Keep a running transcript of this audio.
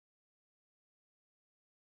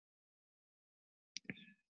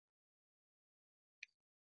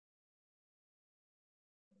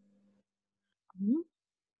Mhm.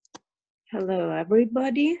 Hello,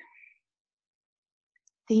 everybody.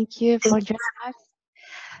 Thank you for joining us.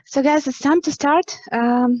 So, guys, it's time to start.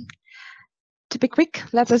 To be quick,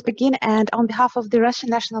 let us begin. And on behalf of the Russian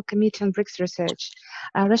National Committee on BRICS Research,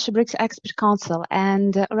 Russia BRICS Expert Council,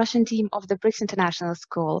 and Russian team of the BRICS International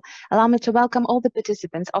School, allow me to welcome all the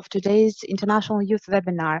participants of today's International Youth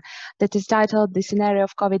Webinar that is titled The Scenario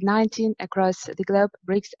of COVID-19 Across the Globe,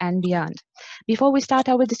 BRICS and Beyond. Before we start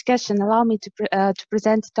our discussion, allow me to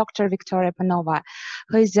present Dr. Victoria Panova,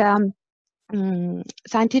 who is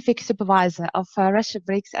Scientific Supervisor of Russia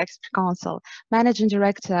BRICS Expert Council, Managing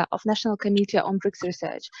Director of National Committee on BRICS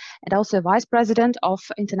Research, and also Vice President of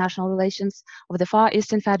International Relations of the Far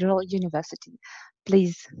Eastern Federal University.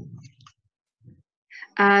 Please.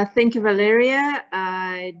 Thank you, Valeria.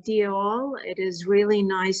 Dear all, it is really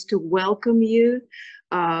nice to welcome you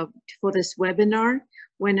for this webinar.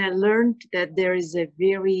 When I learned that there is a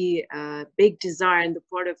very big desire on the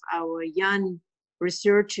part of our young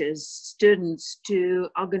researchers, students, to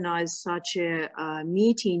organize such a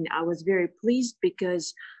meeting, I was very pleased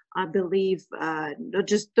because I believe not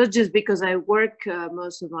just because I work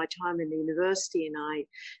most of my time in the university, and I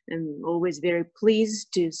am always very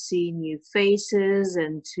pleased to see new faces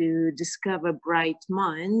and to discover bright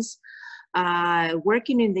minds.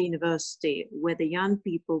 Working in the university where the young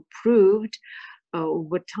people proved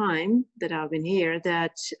over time that I've been here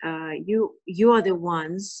that you are the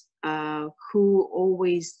ones who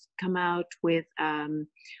always come out with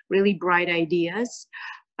really bright ideas.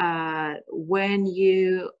 When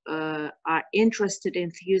you are interested,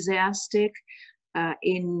 enthusiastic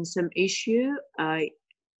in some issue,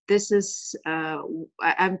 this is,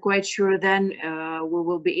 I'm quite sure then we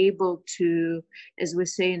will be able to, as we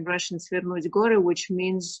say in Russian, svernуть горы, which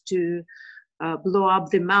means to blow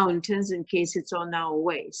up the mountains in case it's on our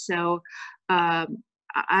way. So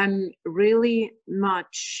I'm really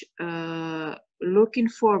much looking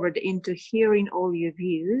forward into hearing all your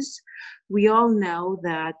views. We all know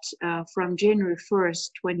that from January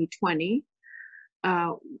 1st, 2020,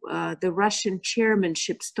 the Russian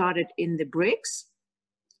chairmanship started in the BRICS.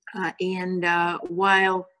 And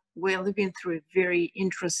while we're living through a very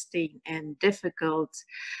interesting and difficult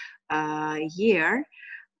year,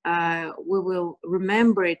 we will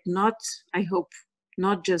remember it not, I hope,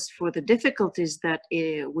 not just for the difficulties that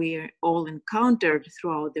we all encountered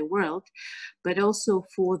throughout the world, but also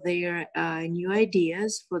for their new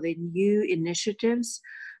ideas, for the new initiatives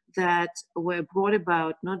that were brought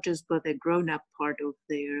about not just by the grown-up part of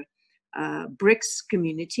their BRICS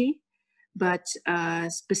community, but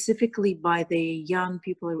specifically by the young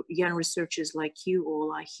people, young researchers like you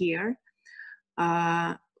all are here.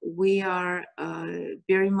 We are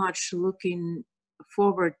very much looking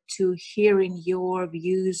forward to hearing your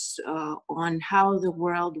views on how the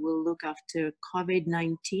world will look after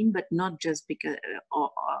COVID-19, but not just because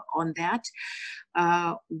on that.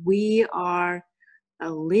 We are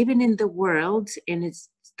living in the world, and it's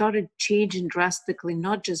started changing drastically,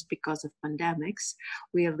 not just because of pandemics.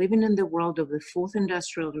 We are living in the world of the fourth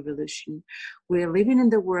industrial revolution. We are living in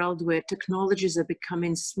the world where technologies are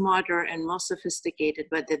becoming smarter and more sophisticated,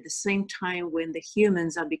 but at the same time when the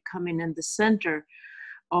humans are becoming in the center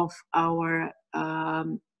of our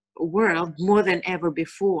world more than ever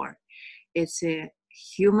before. It's a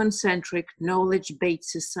human-centric, knowledge-based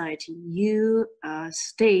society, new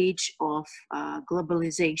stage of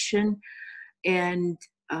globalization, and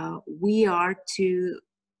we are to,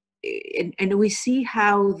 and we see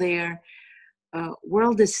how their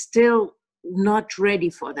world is still not ready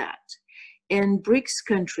for that. And BRICS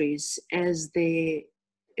countries, as the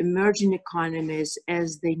emerging economies,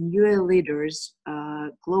 as the newer leaders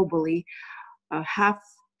globally, have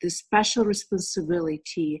the special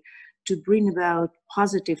responsibility to bring about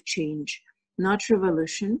positive change, not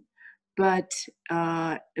revolution, but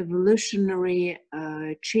evolutionary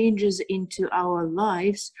changes into our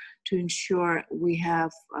lives to ensure we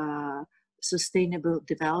have sustainable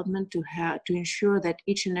development, to ensure that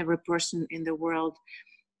each and every person in the world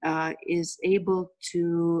is able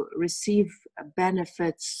to receive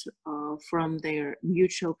benefits from their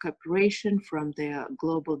mutual cooperation, from their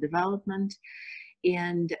global development,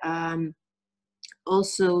 and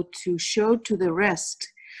also to show to the rest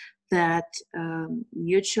that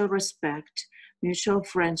mutual respect, mutual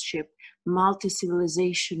friendship,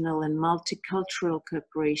 multi-civilizational and multicultural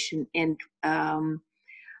cooperation, and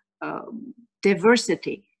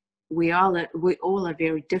diversity, we all are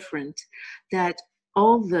very different, that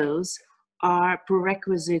all those are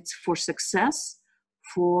prerequisites for success,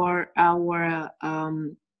 for our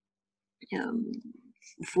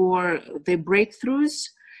for the breakthroughs,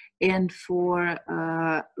 and for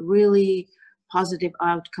really positive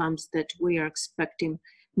outcomes that we are expecting,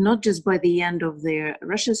 not just by the end of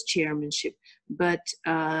Russia's chairmanship, but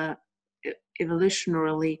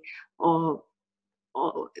evolutionarily, or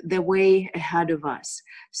the way ahead of us.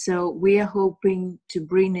 So we are hoping to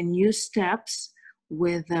bring in new steps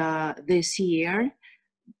with this year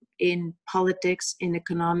in politics, in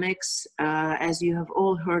economics, as you have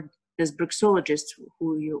all heard as BRICSologists,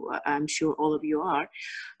 who I'm sure all of you are.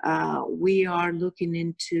 We are looking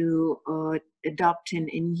into adopting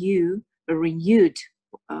a renewed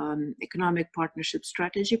economic partnership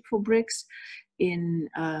strategy for BRICS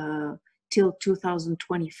till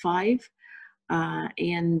 2025.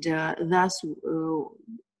 Thus,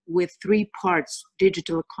 with three parts: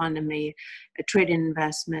 digital economy, trade and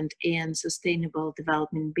investment, and sustainable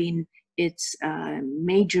development being its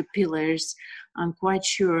major pillars, I'm quite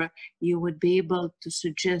sure you would be able to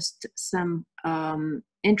suggest some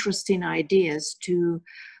interesting ideas to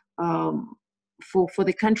for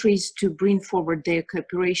the countries to bring forward their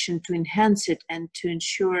cooperation, to enhance it, and to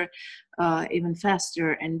ensure even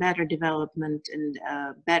faster and better development and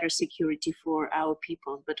better security for our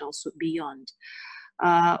people, but also beyond.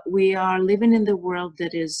 We are living in the world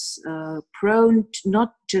that is prone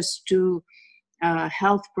not just to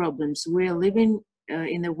health problems. We are living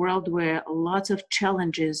in a world where lots of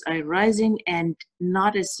challenges are rising, and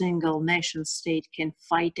not a single nation state can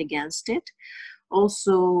fight against it.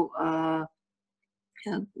 Also,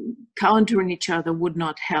 countering each other would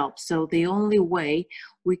not help. So the only way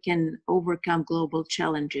we can overcome global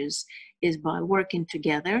challenges is by working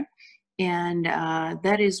together. And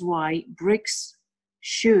that is why BRICS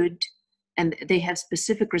should, and they have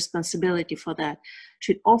specific responsibility for that,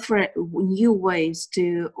 should offer new ways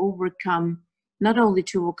to overcome, not only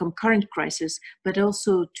to overcome current crisis, but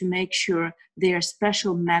also to make sure there are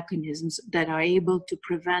special mechanisms that are able to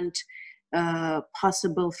prevent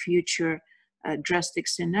possible future drastic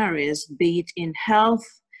scenarios, be it in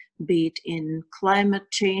health, be it in climate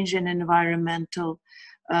change and environmental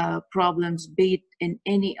problems, be it in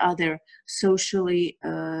any other socially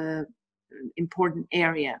important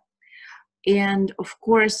area. And of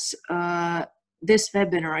course, this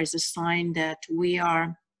webinar is a sign that we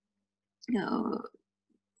are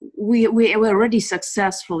we're already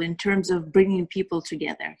successful in terms of bringing people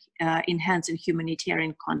together, enhancing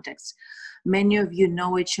humanitarian contexts. Many of you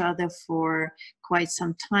know each other for quite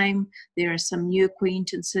some time. There are some new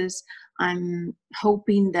acquaintances. I'm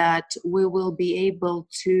hoping that we will be able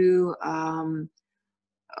to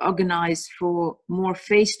organize for more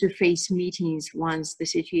face-to-face meetings once the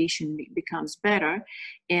situation becomes better,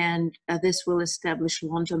 and this will establish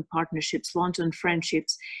long-term partnerships, long-term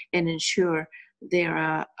friendships, and ensure there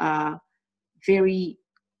are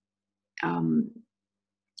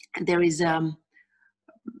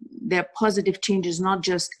there are positive changes, not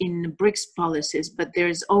just in BRICS policies, but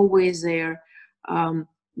there's always their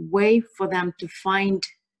way for them to find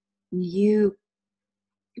new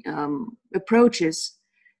approaches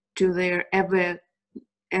to their ever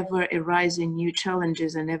arising new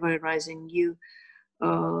challenges and ever arising new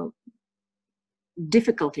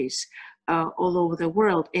difficulties all over the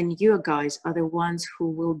world. And you guys are the ones who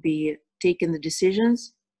will be taking the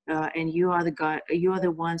decisions, and you are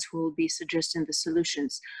the ones who will be suggesting the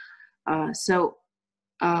solutions. I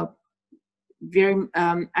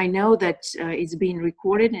know that it's being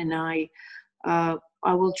recorded, and I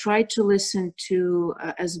will try to listen to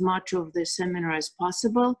as much of the seminar as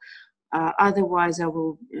possible. Otherwise, I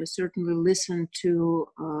will certainly listen to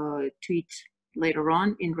it later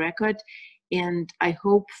on in record. And I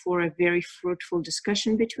hope for a very fruitful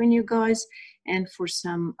discussion between you guys and for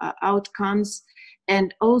some outcomes.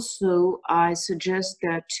 And also, I suggest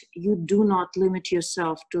that you do not limit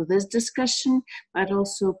yourself to this discussion, but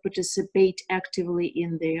also participate actively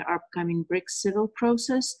in the upcoming BRICS civil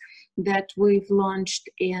process that we've launched,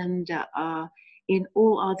 and in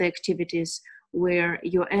all other activities where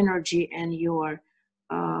your energy and your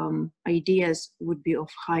ideas would be of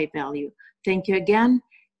high value. Thank you again,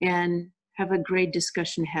 and have a great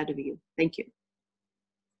discussion ahead of you. Thank you.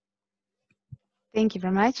 Thank you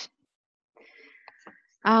very much.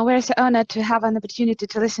 We're so honored to have an opportunity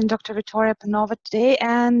to listen to Dr. Victoria Panova today,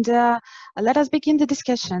 and let us begin the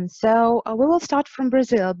discussion. So we will start from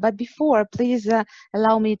Brazil, but before, please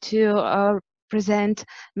allow me to present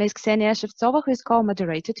Ms. Ksenia Shevtsova, who is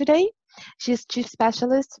co-moderator today. She's Chief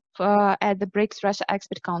Specialist at the BRICS Russia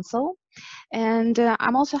Expert Council, and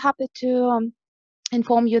I'm also happy to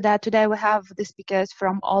inform you that today we have the speakers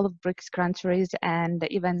from all of BRICS countries and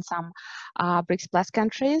even some BRICS Plus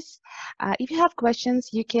countries. If you have questions,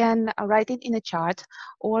 you can write it in the chat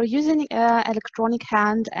or using electronic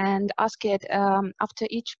hand and ask it after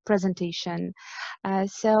each presentation.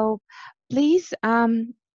 So please,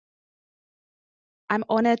 I'm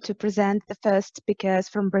honored to present the first speakers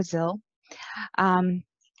from Brazil.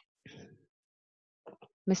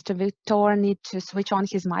 Mr. Victor needs to switch on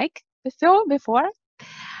his mic before.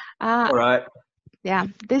 All right. Yeah,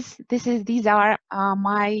 these are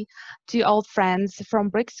my two old friends from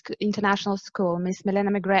BRICS International School, Miss Milena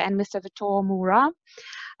Megre and Mr. Vitor Moura.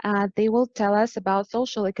 They will tell us about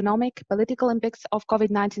social, economic, political impacts of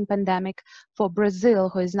COVID-19 pandemic for Brazil,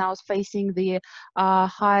 who is now facing the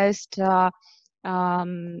highest data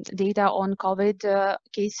on COVID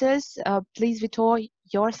cases. Please, Vitor,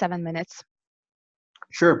 your 7 minutes.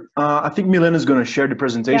 Sure. I think Milena is going to share the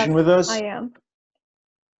presentation with us. I am.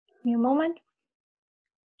 Give me a moment.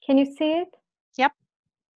 Can you see it? Yep.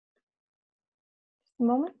 Just a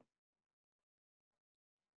moment.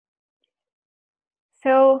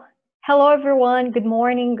 So, hello everyone. Good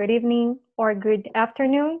morning, good evening, or good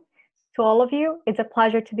afternoon to all of you. It's a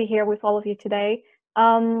pleasure to be here with all of you today.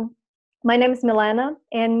 My name is Milena,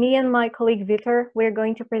 and me and my colleague Vitor, we're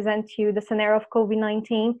going to present to you the scenario of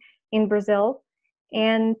COVID-19 in Brazil.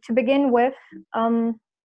 And to begin with,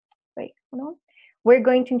 wait, hold on. We're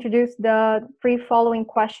going to introduce the three following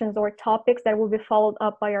questions or topics that will be followed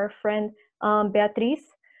up by our friend Beatriz.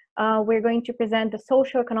 We're going to present the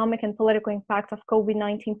social, economic, and political impact of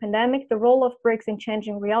COVID-19 pandemic, the role of BRICS in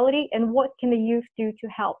changing reality, and what can the youth do to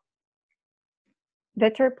help.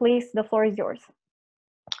 Vitor, please, the floor is yours.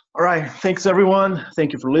 All right. Thanks, everyone.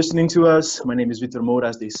 Thank you for listening to us. My name is Vitor Moura,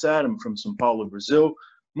 as they said. I'm from São Paulo, Brazil.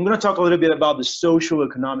 I'm going to talk a little bit about the social,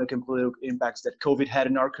 economic, and political impacts that COVID had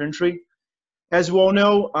in our country. As we all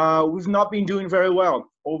know, we've not been doing very well.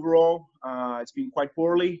 Overall, it's been quite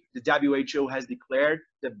poorly. The WHO has declared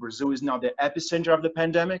that Brazil is now the epicenter of the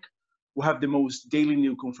pandemic. We have the most daily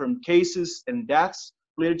new confirmed cases and deaths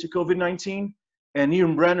related to COVID-19. And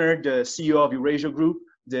Ian Brenner, the CEO of Eurasia Group,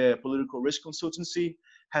 the political risk consultancy,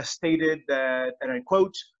 has stated that, and I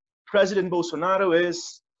quote, President Bolsonaro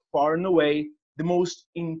is far and away the most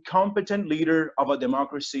incompetent leader of a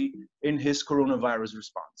democracy in his coronavirus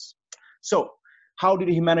response. So, how did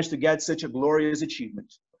he manage to get such a glorious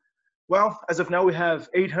achievement? Well, as of now, we have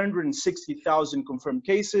 860,000 confirmed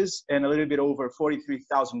cases and a little bit over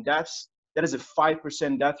 43,000 deaths. That is a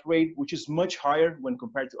 5% death rate, which is much higher when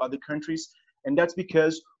compared to other countries. And that's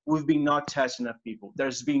because we've been not testing enough people.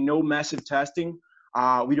 There's been no massive testing.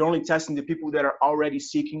 We're only testing the people that are already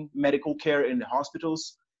seeking medical care in the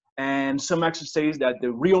hospitals. And some experts say that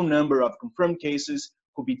the real number of confirmed cases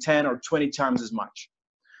could be 10 or 20 times as much.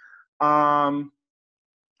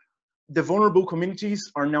 The vulnerable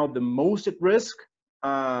communities are now the most at risk.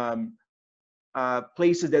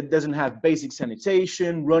 Places that doesn't have basic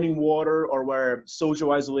sanitation, running water, or where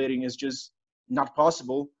social isolating is just not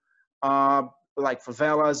possible, like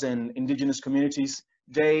favelas and indigenous communities,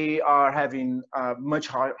 they are having a much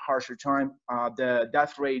harsher time. The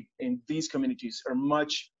death rate in these communities are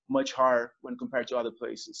much higher when compared to other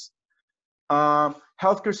places.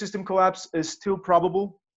 Healthcare system collapse is still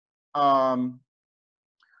probable.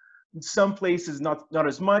 In some places, not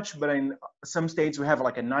as much, but in some states we have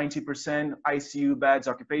like a 90% ICU beds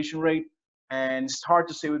occupation rate, and it's hard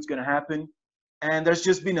to say what's going to happen. And there's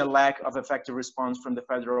just been a lack of effective response from the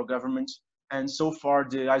federal government. And so far,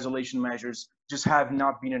 the isolation measures just have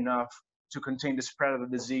not been enough to contain the spread of the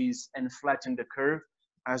disease and flatten the curve,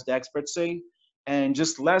 as the experts say. And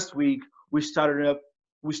just last week, we started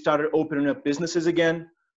opening up businesses again.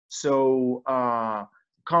 So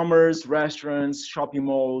commerce, restaurants, shopping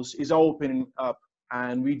malls is all opening up,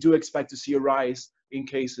 and we do expect to see a rise in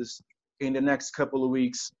cases in the next couple of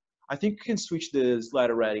weeks. I think you can switch the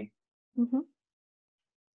slide already. Mm-hmm.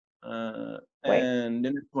 And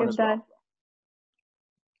then one as well.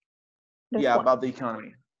 Yeah, about the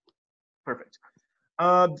economy. Perfect.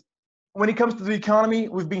 When it comes to the economy,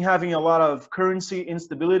 we've been having a lot of currency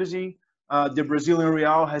instability. The Brazilian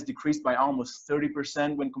real has decreased by almost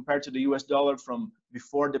 30% when compared to the US dollar from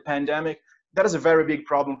before the pandemic. That is a very big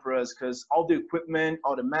problem for us because all the equipment,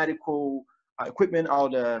 all the medical equipment, all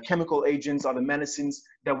the chemical agents, all the medicines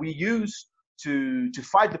that we use to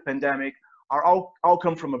fight the pandemic are all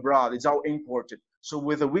come from abroad. It's all imported. So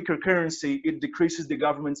with a weaker currency, it decreases the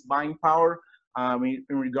government's buying power in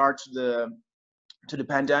regard to the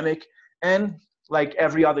pandemic. And like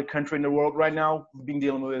every other country in the world right now, we've been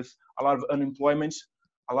dealing with a lot of unemployment.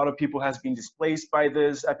 A lot of people has been displaced by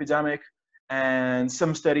this epidemic. And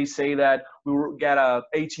some studies say that we will get a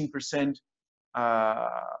 18%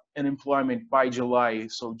 unemployment by July,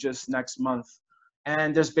 so just next month.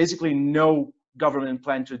 And there's basically no government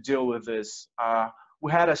plan to deal with this.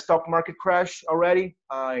 We had a stock market crash already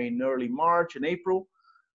in early March and April.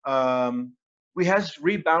 We has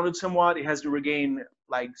rebounded somewhat. It has regained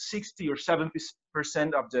like 60 or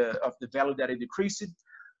 70% of the value that it decreased.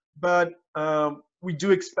 But we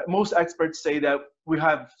do expect, most experts say that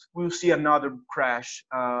we'll see another crash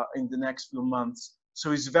in the next few months.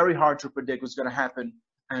 So it's very hard to predict what's going to happen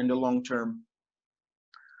in the long term.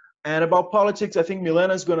 And about politics, I think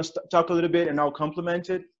Milena is going to talk a little bit, and I'll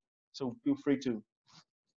complement it. So feel free to.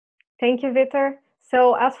 Thank you, Victor.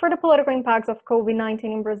 So as for the political impacts of COVID-19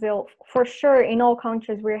 in Brazil, for sure, in all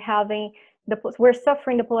countries, we're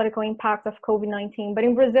suffering the political impact of COVID-19. But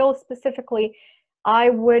in Brazil specifically,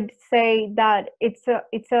 I would say that it's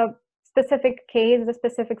a specific case, a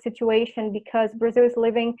specific situation, because Brazil is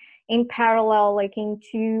living in parallel, like in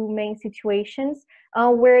two main situations.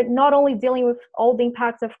 We're not only dealing with all the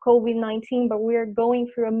impacts of COVID-19, but we're going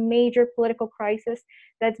through a major political crisis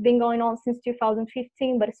that's been going on since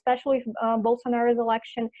 2015, but especially Bolsonaro's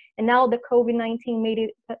election, and now the COVID-19 made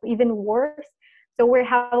it even worse. So we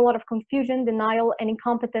have a lot of confusion, denial, and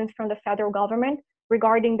incompetence from the federal government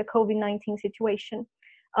regarding the COVID-19 situation.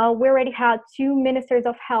 We already had 2 ministers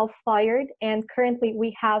of health fired, and currently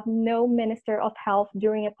we have no minister of health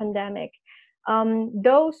during a pandemic.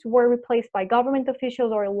 Those were replaced by government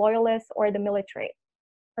officials or loyalists or the military.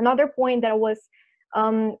 Another point that was,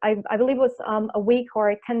 I believe was a week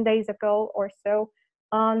or 10 days ago or so,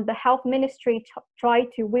 the health ministry tried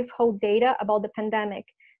to withhold data about the pandemic.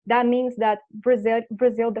 That means that Brazil,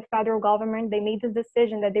 the federal government, they made this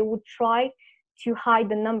decision that they would try to hide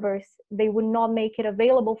the numbers. They would not make it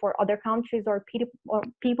available for other countries or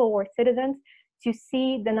people or citizens to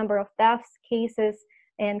see the number of deaths, cases,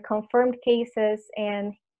 and confirmed cases,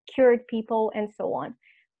 and cured people, and so on.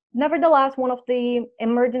 Nevertheless, one of the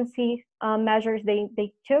emergency measures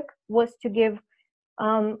they took was to give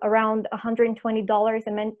around $120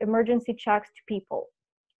 in emergency checks to people.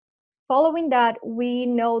 Following that, we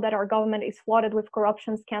know that our government is flooded with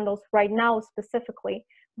corruption scandals right now specifically.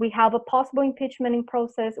 We have a possible impeachment in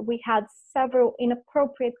process. We had several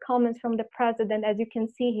inappropriate comments from the president, as you can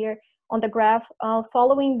see here on the graph,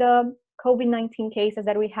 following the COVID-19 cases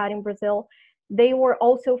that we had in Brazil. They were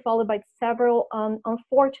also followed by several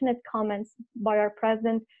unfortunate comments by our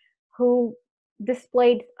president, who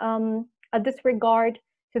displayed a disregard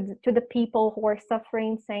to the people who are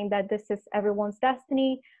suffering, saying that this is everyone's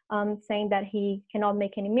destiny, saying that he cannot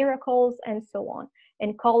make any miracles, and so on,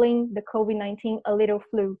 and calling the COVID-19 a little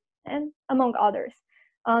flu, and among others.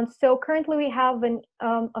 So currently we have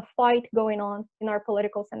a fight going on in our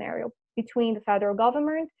political scenario between the federal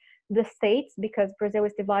government, the states, because Brazil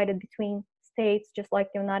is divided between states, just like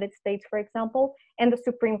the United States, for example, and the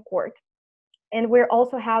Supreme Court. And we're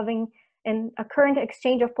also having a current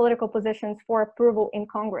exchange of political positions for approval in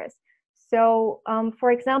Congress. So,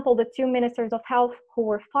 for example, the 2 ministers of health who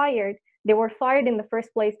were fired, they were fired in the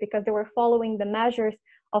first place because they were following the measures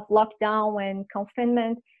of lockdown and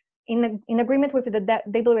confinement in agreement with the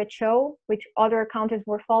WHO, which other countries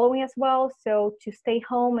were following as well, so to stay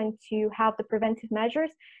home and to have the preventive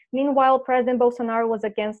measures. Meanwhile, President Bolsonaro was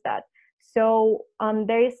against that. So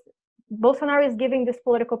Bolsonaro is giving these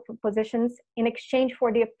political positions in exchange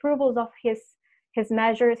for the approvals of his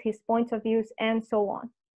measures, his points of views, and so on.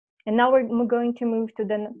 And now we're going to move to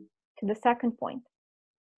the second point.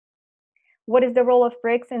 What is the role of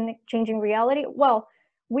BRICS in changing reality? Well,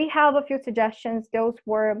 we have a few suggestions. Those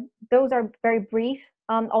are very brief,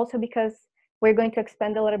 also because we're going to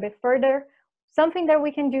expand a little bit further. Something that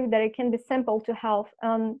we can do that it can be simple to help.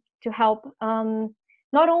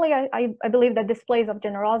 Not only, I believe that displays of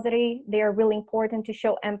generosity, they are really important to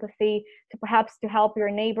show empathy, to perhaps to help your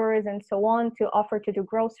neighbors and so on, to offer to do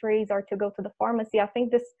groceries or to go to the pharmacy. I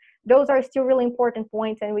think those are still really important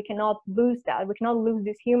points, and we cannot lose that. We cannot lose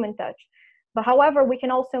this human touch. But however, we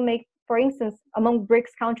can also make, for instance, among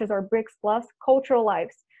BRICS countries or BRICS plus, cultural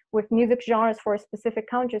lives with music genres for specific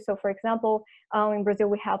countries. So for example, in Brazil,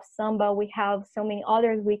 we have samba, we have so many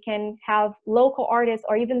others. We can have local artists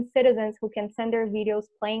or even citizens who can send their videos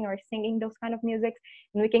playing or singing those kind of music.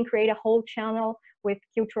 And we can create a whole channel with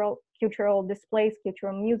cultural displays,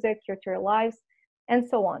 cultural music, cultural lives, and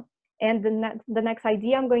so on. And the next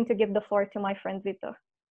idea, I'm going to give the floor to my friend Victor.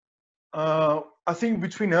 I think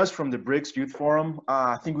between us from the BRICS Youth Forum,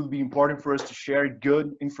 I think it would be important for us to share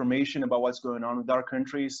good information about what's going on with our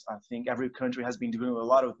countries. I think every country has been dealing with a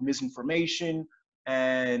lot of misinformation,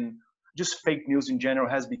 and just fake news in general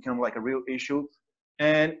has become like a real issue.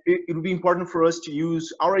 And it would be important for us to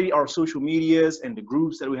use already our social medias and the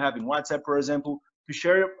groups that we have in WhatsApp, for example, to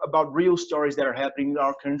share about real stories that are happening in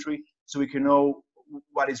our country so we can know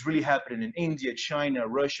what is really happening in India, China,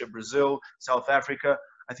 Russia, Brazil, South Africa.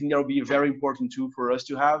 I think that would be a very important tool for us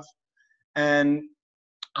to have. And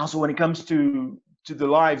also when it comes to the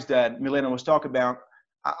lives that Milena was talking about,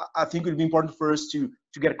 I think it would be important for us to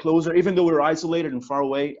get closer, even though we're isolated and far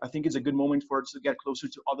away. I think it's a good moment for us to get closer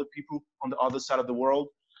to other people on the other side of the world.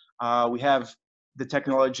 We have the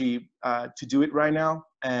technology to do it right now,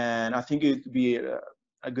 and I think it would be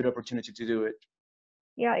a good opportunity to do it.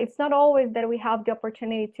 Yeah, it's not always that we have the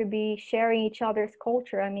opportunity to be sharing each other's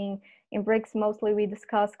culture. I mean, in BRICS, mostly we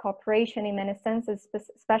discuss cooperation in many senses,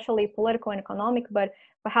 especially political and economic, but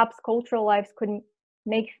perhaps cultural lives could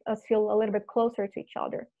make us feel a little bit closer to each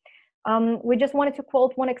other. We just wanted to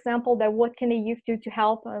quote one example that what can the youth do to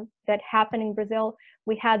help that happened in Brazil.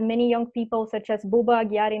 We had many young people such as Buba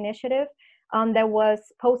Aguiar Initiative that was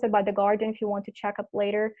posted by The Guardian if you want to check up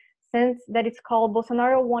later. Since that it's called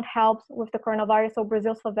Bolsonaro Want Help with the Coronavirus, so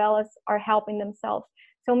Brazil's favelas are helping themselves.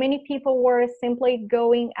 So many people were simply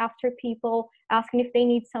going after people, asking if they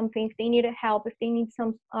need something, if they need help, if they need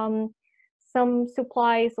some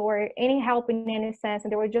supplies or any help in any sense,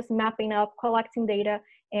 and they were just mapping up, collecting data,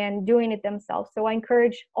 and doing it themselves. So I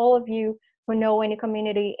encourage all of you who know any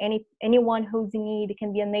community, anyone who's in need. It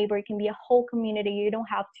can be a neighbor, it can be a whole community. You don't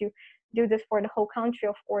have to do this for the whole country,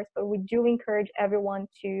 of course, but we do encourage everyone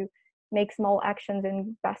to make small actions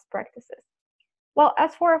and best practices. Well,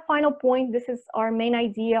 as for our final point, this is our main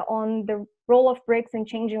idea on the role of BRICS in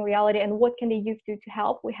changing reality and what can the youth do to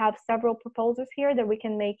help. We have several proposals here that we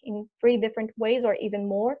can make in 3 different ways or even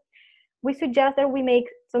more. We suggest that we make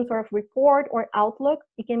some sort of report or outlook.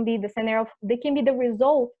 It can be the scenario, it can be the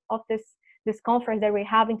result of this conference that we're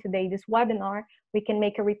having today, this webinar. We can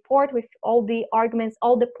make a report with all the arguments,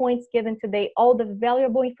 all the points given today, all the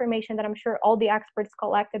valuable information that I'm sure all the experts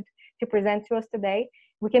collected to present to us today.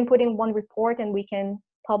 We can put in one report and we can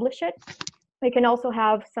publish it. We can also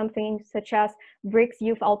have something such as BRICS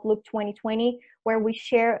Youth Outlook 2020, where we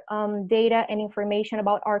share data and information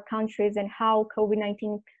about our countries and how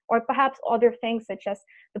COVID-19, or perhaps other things such as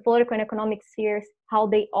the political and economic spheres, how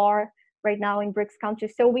they are right now in BRICS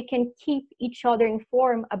countries, so we can keep each other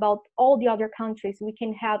informed about all the other countries. We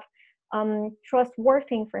can have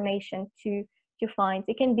trustworthy information to find.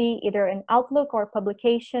 It can be either an outlook or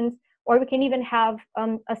publications, or we can even have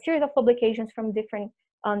a series of publications from different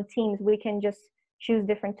teams. We can just choose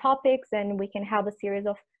different topics and we can have a series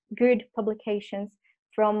of good publications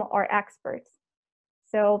from our experts.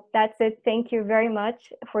 So that's it. Thank you very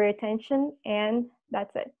much for your attention, and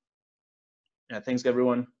that's it. Yeah, thanks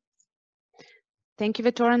everyone. Thank you,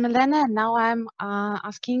 Vitor and Milena. Now I'm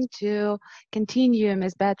asking to continue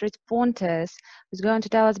Ms. Beatriz Pontes, who's going to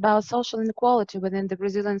tell us about social inequality within the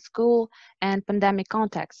Brazilian school and pandemic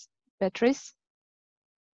context. Beatriz?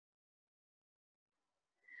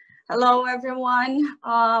 Hello, everyone.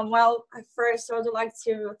 Well, first, I would like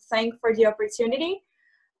to thank for the opportunity.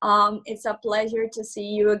 It's a pleasure to see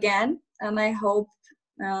you again, and I hope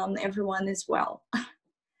everyone is well.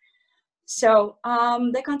 So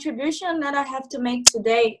the contribution that I have to make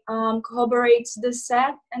today corroborates the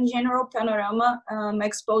set and general panorama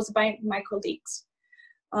exposed by my colleagues.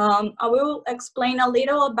 I will explain a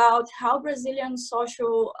little about how Brazilian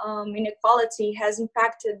social inequality has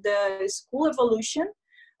impacted the school evolution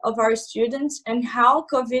of our students and how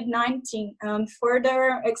COVID-19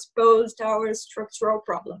 further exposed our structural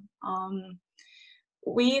problem.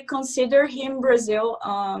 We consider here in Brazil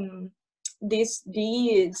this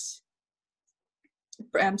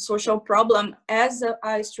social problem as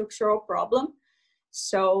a structural problem.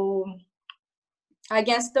 So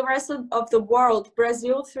against the rest of the world,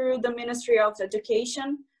 Brazil, through the Ministry of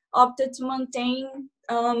Education, opted to maintain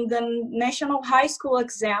the national high school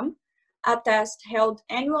exam, a test held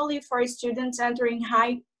annually for students entering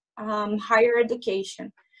higher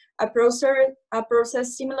education, a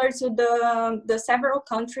process similar to the several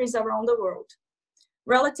countries around the world.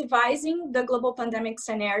 Relativizing the global pandemic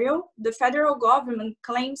scenario, the federal government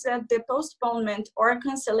claims that the postponement or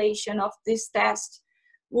cancellation of this test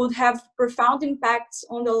would have profound impacts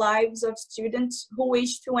on the lives of students who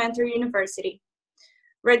wish to enter university.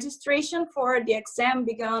 Registration for the exam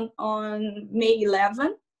began on May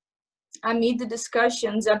 11, amid the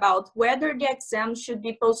discussions about whether the exam should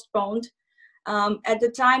be postponed at the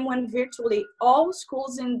time when virtually all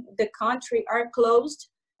schools in the country are closed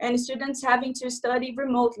and students having to study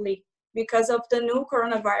remotely because of the new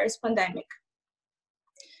coronavirus pandemic.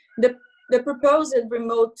 The proposed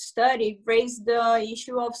remote study raised the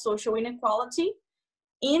issue of social inequality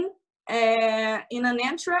in in an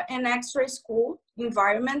intra and extra school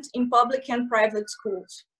environment in public and private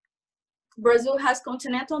schools. Brazil has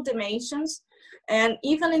continental dimensions, and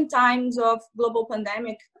even in times of global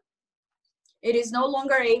pandemic, it is no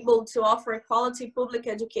longer able to offer quality public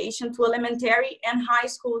education to elementary and high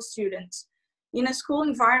school students. In a school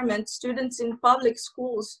environment, students in public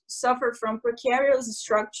schools suffer from precarious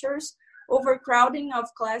structures, overcrowding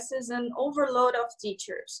of classes, and overload of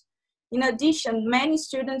teachers. In addition, many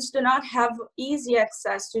students do not have easy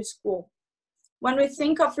access to school. When we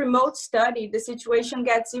think of remote study, the situation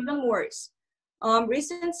gets even worse.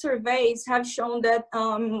 Recent surveys have shown that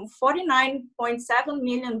 49.7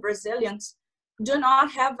 million Brazilians do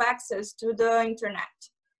not have access to the internet.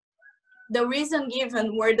 The reason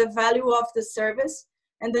given were the value of the service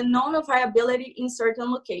and the non-viability in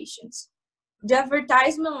certain locations. The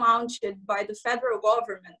advertisement launched by the federal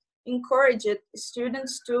government encouraged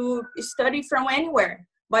students to study from anywhere,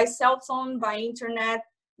 by cell phone, by internet,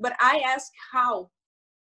 but I ask how?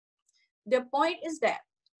 The point is that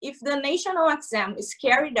if the national exam is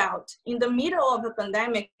carried out in the middle of a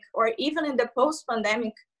pandemic or even in the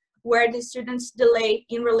post-pandemic, where the students' delay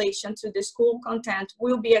in relation to the school content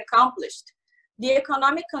will be accomplished, the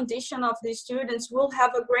economic condition of the students will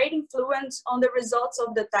have a great influence on the results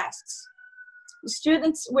of the tests.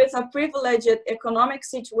 Students with a privileged economic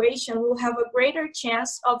situation will have a greater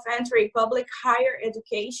chance of entering public higher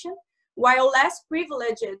education, while less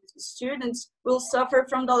privileged students will suffer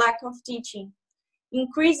from the lack of teaching,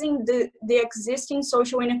 increasing the existing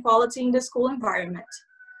social inequality in the school environment.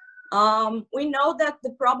 We know that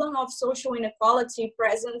the problem of social inequality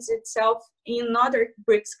presents itself in other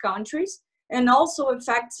BRICS countries and also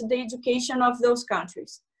affects the education of those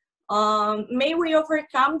countries. May we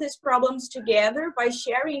overcome these problems together by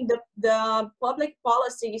sharing the public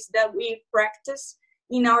policies that we practice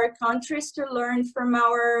in our countries to learn from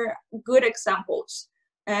our good examples.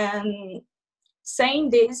 And saying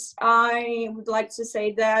this, I would like to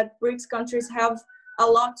say that BRICS countries have a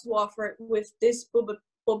lot to offer with these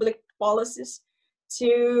public policies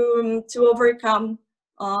to overcome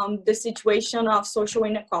the situation of social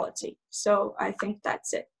inequality. So I think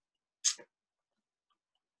that's it.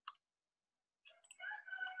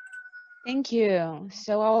 Thank you.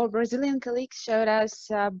 So our Brazilian colleagues showed us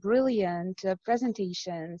brilliant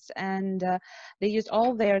presentations, and they used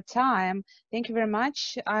all their time. Thank you very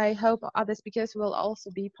much. I hope other speakers will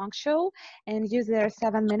also be punctual and use their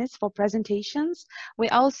 7 minutes for presentations. We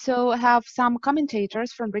also have some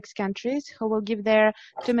commentators from BRICS countries who will give their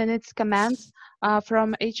 2 minutes comments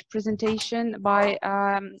from each presentation by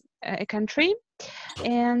a country.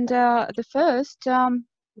 And the first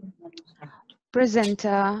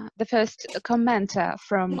the first commenter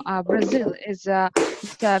from Brazil is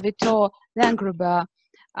Mr. Vitor Langruber.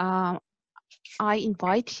 I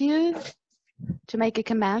invite you to make a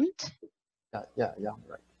comment. Yeah,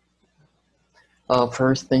 right.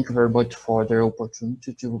 First, thank you very much for the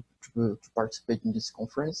opportunity to participate in this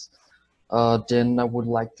conference. Then I would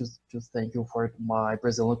like to thank you for my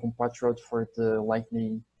Brazilian compatriot for the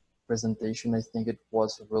lightning presentation. I think it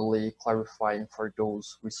was really clarifying for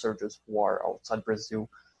those researchers who are outside Brazil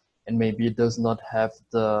and maybe does not have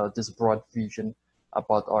this broad vision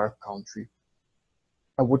about our country.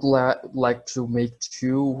 I would like to make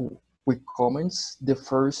 2 quick comments. The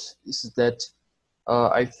first is that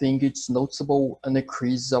I think it's noticeable an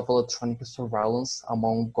increase of electronic surveillance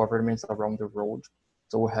among governments around the world.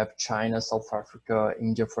 So we have China, South Africa,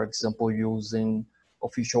 India, for example, using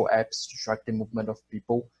official apps to track the movement of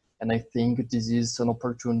people. And I think this is an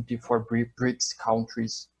opportunity for BRICS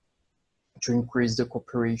countries to increase the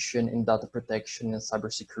cooperation in data protection and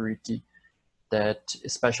cybersecurity, that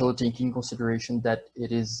especially taking in consideration that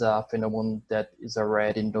it is a phenomenon that is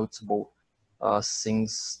already notable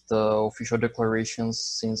since the official declarations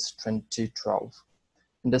since 2012.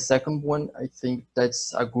 And the second one, I think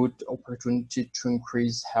that's a good opportunity to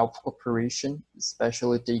increase health cooperation,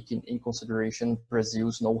 especially taking in consideration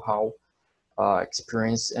Brazil's know-how,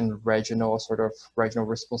 experience and regional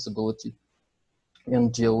responsibility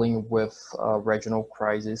in dealing with regional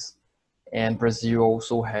crises. And Brazil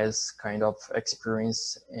also has kind of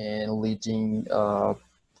experience in leading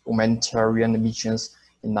humanitarian missions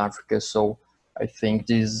in Africa. So I think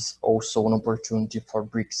this is also an opportunity for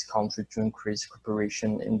BRICS country to increase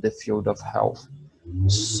cooperation in the field of health.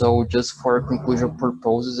 So just for conclusion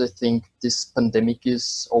purposes, I think this pandemic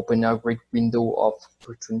is opening a great window of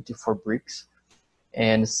opportunity for BRICS.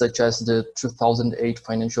 And such as the 2008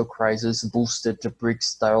 financial crisis boosted the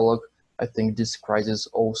BRICS dialogue, I think this crisis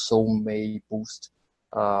also may boost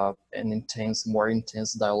more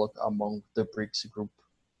intense dialogue among the BRICS group.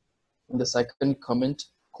 And the second comment,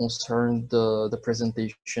 concern the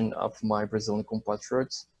presentation of my Brazilian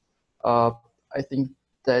compatriots. I think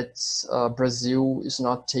that Brazil is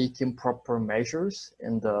not taking proper measures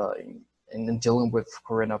in dealing with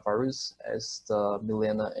coronavirus, as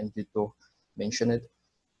Milena and Vitor mentioned it.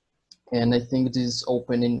 And I think this is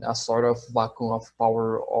opening a sort of vacuum of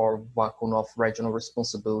power or vacuum of regional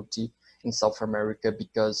responsibility in South America,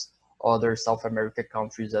 because other South American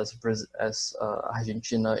countries as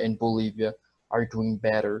Argentina and Bolivia are doing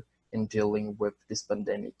better in dealing with this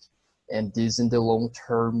pandemic. And this in the long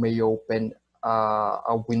term may open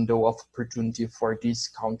a window of opportunity for these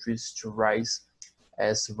countries to rise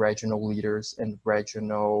as regional leaders and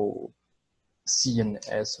seen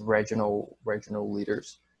as regional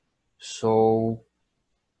leaders. So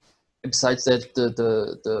besides that,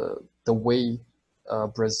 the way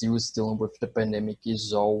Brazil is dealing with the pandemic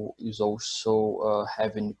is also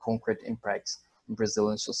having concrete impacts in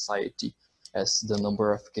Brazilian society, as the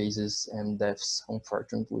number of cases and deaths,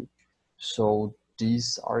 unfortunately. So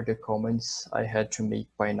these are the comments I had to make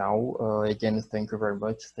by now. Again, thank you very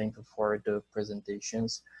much. Thank you for the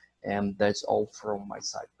presentations. And that's all from my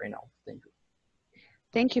side right now. Thank you.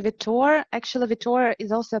 Thank you, Vitor. Actually, Vitor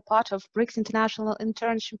is also a part of BRICS International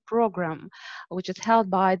Internship Program, which is held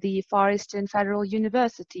by the Far Eastern Federal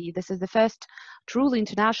University. This is the first truly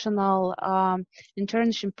international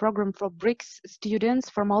internship program for BRICS students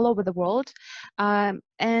from all over the world. I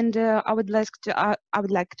would like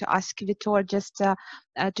to ask Vitor just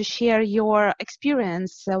to share your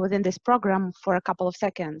experience within this program for a couple of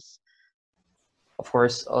seconds. Of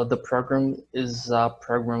course, the program is a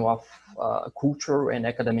program of cultural and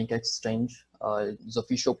academic exchange. It's an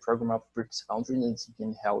official program of BRICS countries, and it's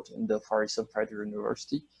being held in the Far Eastern Federal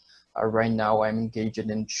University. Right now, I'm engaged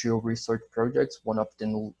in 2 research projects. One of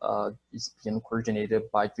them is being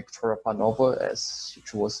coordinated by Victoria Panova, as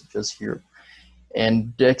she was just here.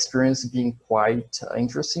 And the experience being quite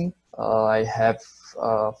interesting. I have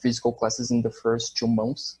physical classes in the first 2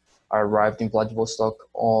 months. I arrived in Vladivostok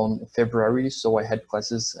on February, so I had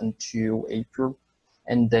classes until April.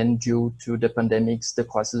 And then due to the pandemics, the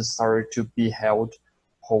classes started to be held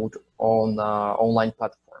on online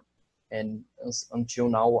platform. And until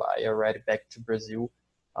now, I arrived back to Brazil.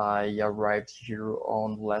 I arrived here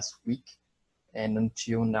on last week. And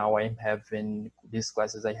until now, I'm having these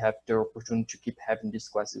classes. I have the opportunity to keep having these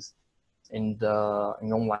classes in the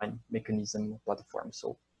online mechanism platform.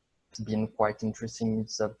 So it's been quite interesting.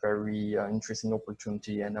 It's a very interesting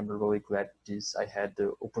opportunity, and I'm really glad I had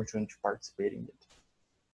the opportunity to participate in it.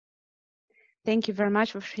 Thank you very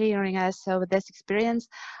much for sharing us with this experience.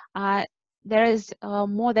 There is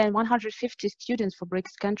more than 150 students for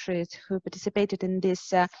BRICS countries who participated in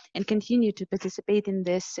this and continue to participate in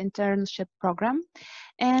this internship program.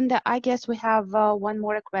 And I guess we have one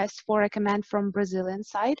more request for a comment from Brazilian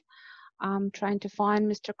side. I'm trying to find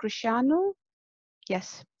Mr. Cristiano.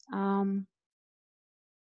 Yes.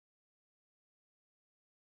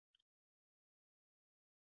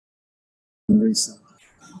 Greetings.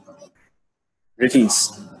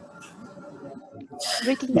 Greetings.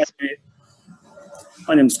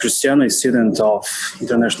 My name is Cristiano, a student of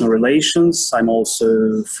international relations. I'm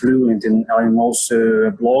also fluent in, I'm also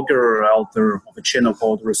a blogger, author of a channel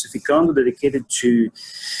called Russificando, dedicated to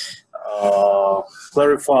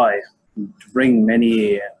clarify, to bring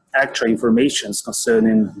many actual informations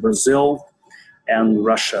concerning Brazil and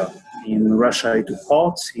Russia. In Russia, I took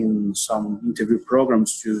part in some interview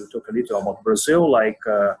programs to talk a little about Brazil, like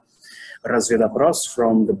Razveda Bros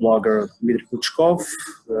from the blogger Dmitry Puchkov,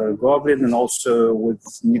 Goblin, and also with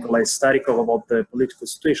Nikolai Starikov about the political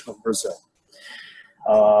situation of Brazil.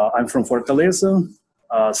 I'm from Fortaleza,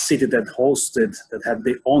 a city that had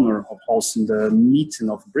the honor of hosting the meeting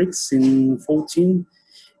of BRICS in 2014.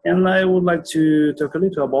 And I would like to talk a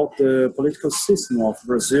little about the political system of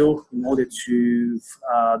Brazil in order to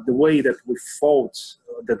the way that we fought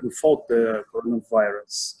the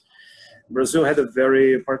coronavirus. Brazil had a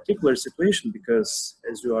very particular situation because,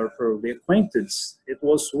 as you are probably acquainted, it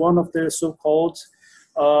was one of the so-called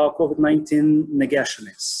COVID-19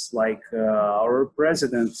 negationists. Like our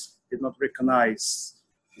president did not recognize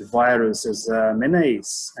the virus as a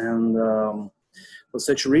menace, and for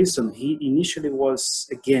such reason, he initially was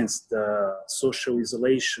against the social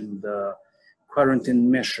isolation, the quarantine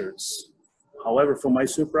measures. However, for my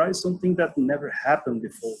surprise, something that never happened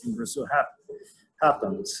before in Brazil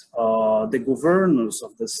happened. The governors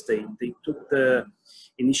of the state, they took the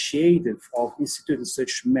initiative of instituting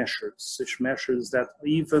such measures that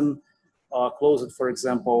even closed, for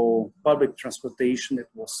example, public transportation. It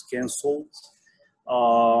was canceled.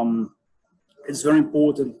 It's very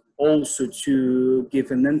important also to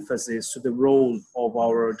give an emphasis to the role of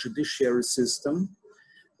our judiciary system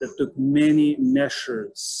that took many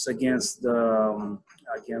measures against the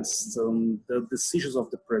decisions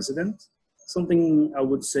of the president. Something I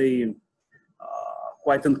would say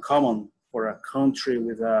quite uncommon for a country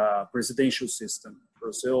with a presidential system.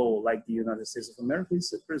 Brazil, like the United States of America,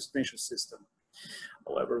 is a presidential system.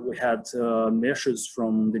 However, we had measures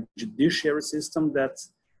from the judiciary system that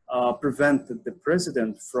prevented the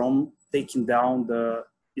president from taking down the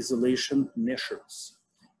isolation measures.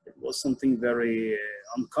 It was something very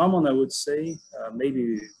uncommon, I would say. Maybe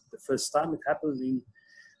the first time it happened in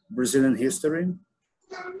Brazilian history.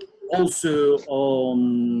 Also,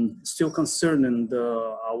 still concerning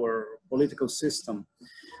our political system,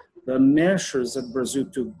 the measures that Brazil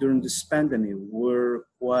took during this pandemic were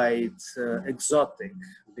quite exotic,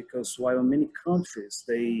 because while many countries,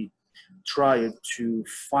 they tried to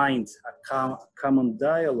find a common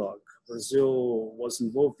dialogue, Brazil was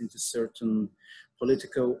involved into certain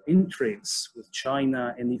political intrigues with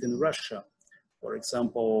China and even Russia. For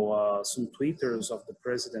example, some tweeters of the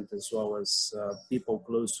president, as well as people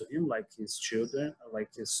close to him, like his children, like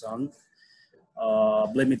his son,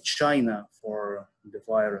 blamed China for the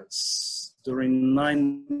virus. During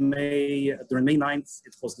May 9th,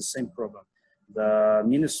 it was the same problem. The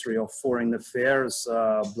Ministry of Foreign Affairs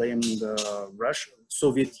blamed the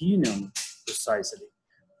Soviet Union, precisely,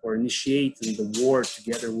 for initiating the war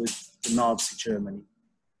together with the Nazi Germany.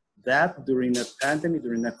 That during a pandemic,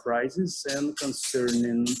 during a crisis, and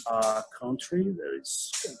concerning a country that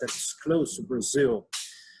is close to Brazil,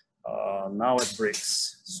 now at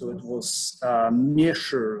BRICS. So it was a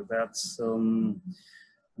measure that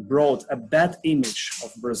brought a bad image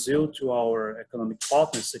of Brazil to our economic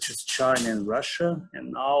partners, such as China and Russia.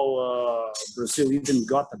 And now Brazil even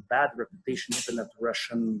got a bad reputation even at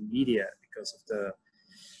Russian media because of the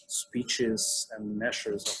speeches and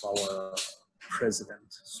measures of our president.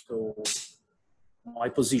 So my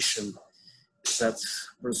position is that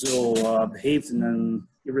Brazil behaved in an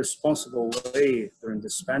irresponsible way during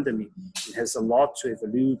this pandemic. It has a lot to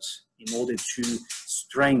evolve in order to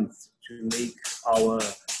strengthen, to make our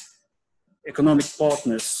economic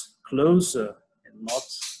partners closer and not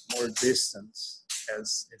more distant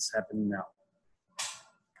as it's happening now.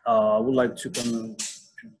 I would like to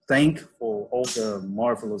thank for all the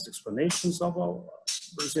marvelous explanations of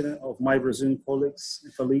my Brazilian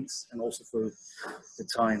colleagues, and also for the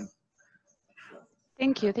time.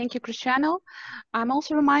 Thank you, Cristiano. I'm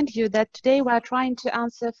also remind you that today we are trying to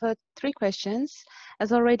answer for 3 questions,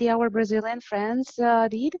 as already our Brazilian friends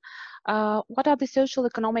did. What are the social,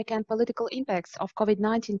 economic, and political impacts of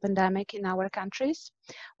COVID-19 pandemic in our countries?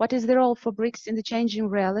 What is the role for BRICS in the changing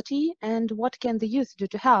reality? And what can the youth do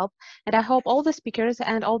to help? And I hope all the speakers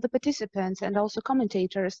and all the participants and also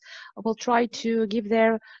commentators will try to give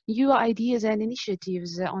their new ideas and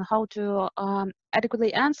initiatives on how to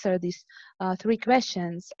adequately answer these 3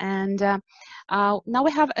 questions. And now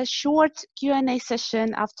we have a short Q&A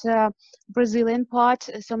session after Brazilian part.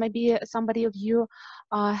 So maybe somebody of you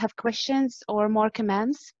have questions or more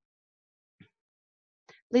comments.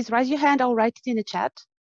 Please raise your hand or write it in the chat.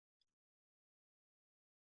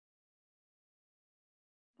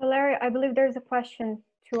 Valeria, I believe there's a question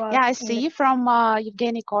to us. Yeah, I see from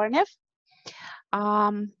Evgeny Kornev.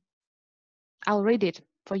 I'll read it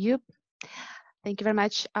for you. Thank you very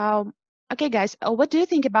much. Okay, guys, what do you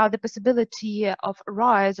think about the possibility of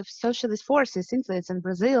rise of socialist forces influence in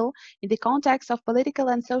Brazil in the context of political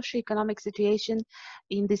and socio-economic situation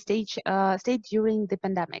in the state during the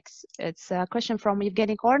pandemics? It's a question from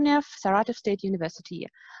Evgeny Kornev, Saratov State University.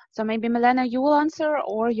 So maybe Milena, you will answer,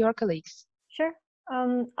 or your colleagues? Sure.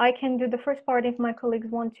 I can do the first part if my colleagues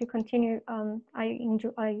want to continue. I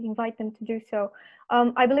invite them to do so.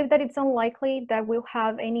 I believe that it's unlikely that we'll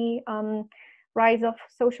have any rise of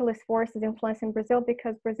socialist forces influencing Brazil,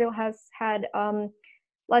 because Brazil has had,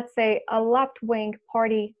 let's say, a left-wing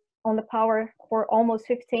party on the power for almost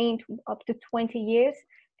 15 up to 20 years.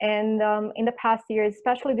 And in the past years,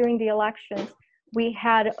 especially during the elections, we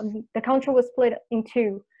had, the country was split in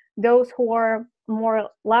 2. Those who are more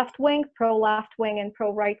left-wing, pro-left-wing, and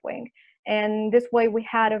pro-right-wing. And this way we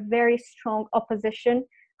had a very strong opposition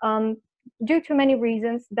due to many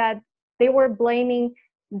reasons, that they were blaming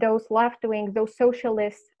those left-wing, those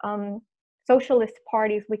socialist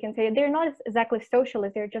parties, we can say. They're not exactly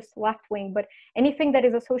socialist, they're just left-wing, but anything that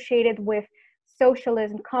is associated with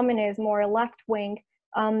socialism, communism, or left-wing,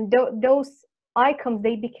 those icons,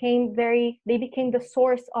 they became the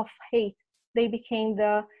source of hate. They became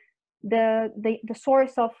the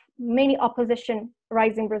source of many opposition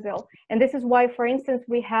rise in Brazil. And this is why, for instance,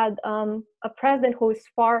 we had a president who is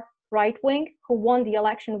far right-wing who won the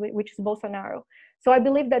election, which is Bolsonaro. So I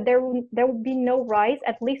believe that there will be no rise,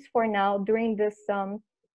 at least for now, during this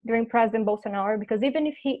during President Bolsonaro, because even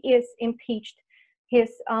if he is impeached, his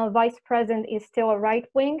vice president is still a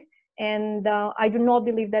right-wing, and I do not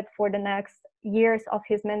believe that for the next years of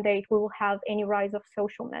his mandate we will have any rise of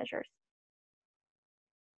social measures.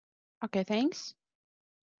 Okay, thanks.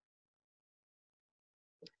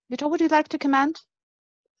 Vitor, would you like to comment?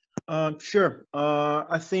 Sure.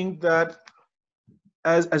 I think that,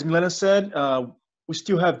 as Milena said, we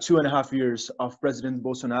still have 2.5 years of President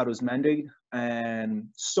Bolsonaro's mandate, and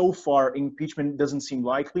so far impeachment doesn't seem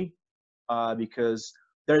likely because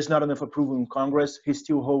there's not enough approval in Congress. He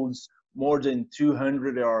still holds more than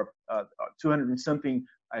 200 or 200 and something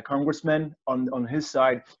congressmen on his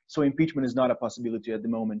side, so impeachment is not a possibility at the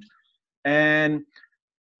moment. And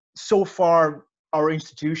so far, our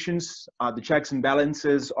institutions, the checks and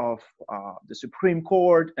balances of the Supreme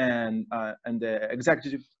Court and the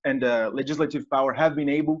executive and the legislative power have been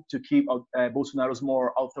able to keep Bolsonaro's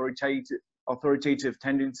more authoritative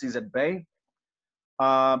tendencies at bay.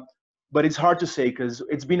 But it's hard to say because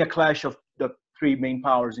it's been a clash of the three main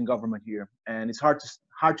powers in government here, and it's hard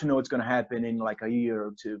to know what's going to happen in like a year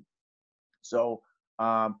or two. So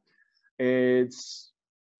it's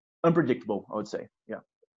unpredictable, I would say. Yeah.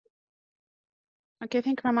 Okay,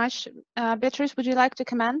 thank you very much. Beatrice, would you like to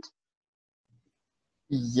comment?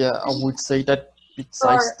 Yeah, I would say that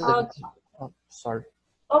besides sorry.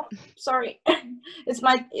 Oh, sorry. Is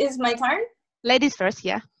my turn? Ladies first,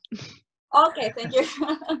 yeah. Okay, thank you.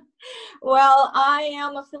 Well, I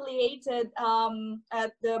am affiliated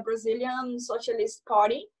at the Brazilian Socialist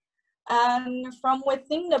Party, and from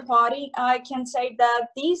within the party, I can say that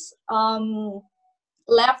these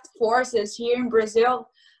left forces here in Brazil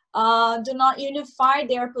do not unify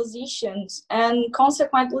their positions, and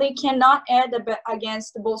consequently cannot add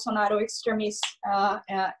against the Bolsonaro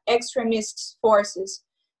extremist forces.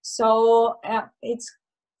 So it's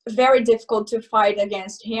very difficult to fight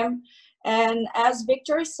against him. And as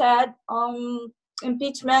Victor said,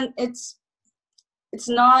 impeachment it's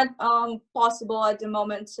not possible at the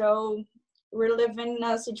moment. So we're living in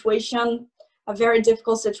a very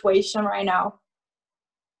difficult situation right now.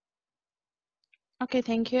 Okay,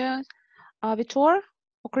 thank you. Vitor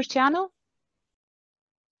or Cristiano?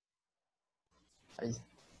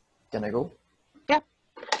 Can I go? Yeah.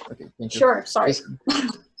 Okay, thank you. Sure, sorry.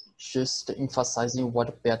 Just emphasizing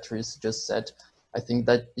what Beatrice just said, I think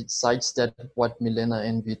that besides that, what Milena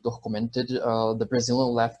and Vitor commented, the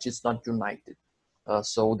Brazilian left is not united.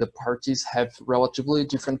 So the parties have relatively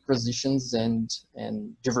different positions and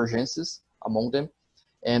divergences among them.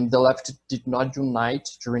 And the left did not unite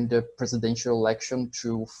during the presidential election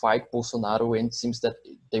to fight Bolsonaro, and it seems that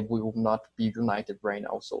they will not be united right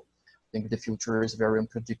now. So I think the future is very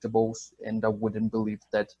unpredictable, and I wouldn't believe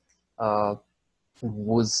that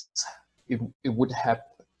it would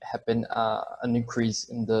happen an increase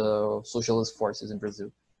in the socialist forces in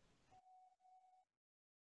Brazil.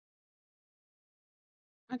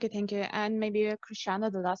 Okay, thank you. And maybe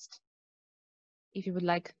Cristiano, the last, if you would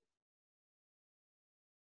like.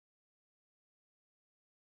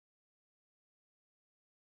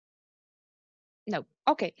 No.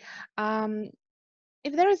 Okay.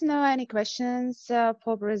 If there is no any questions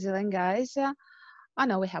for Brazilian guys, oh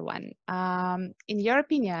no, we have one. In your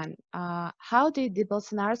opinion, how did the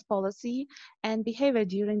Bolsonaro's policy and behavior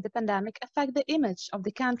during the pandemic affect the image of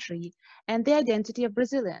the country and the identity of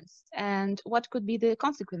Brazilians? And what could be the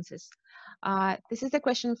consequences? This is a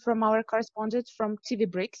question from our correspondent from TV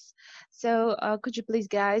BRICS. So could you please,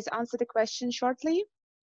 guys, answer the question shortly?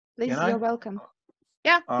 Please, you're welcome.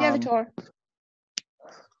 Yeah, Vitor.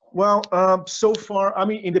 Well, so far, I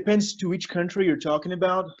mean, it depends to which country you're talking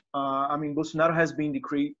about. I mean, Bolsonaro has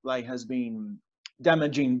been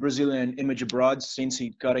damaging Brazilian image abroad since he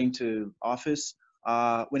got into office.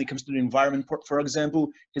 When it comes to the environment, for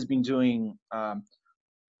example, he's been doing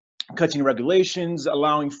cutting regulations,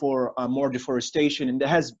 allowing for more deforestation, and that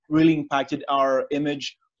has really impacted our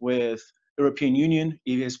image with European Union.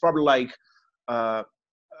 It is probably like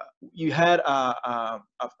you had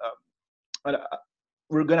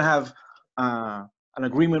we're going to have an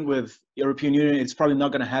agreement with European Union. It's probably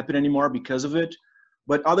not going to happen anymore because of it.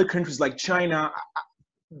 But other countries like China,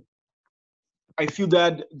 I feel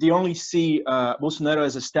that they only see Bolsonaro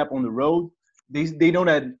as a step on the road. They know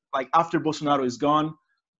that like after Bolsonaro is gone,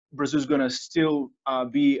 Brazil is going to still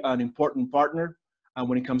be an important partner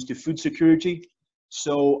when it comes to food security.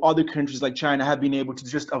 So other countries like China have been able to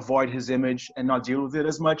just avoid his image and not deal with it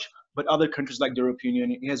as much. But other countries like the European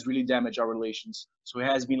Union, it has really damaged our relations. So it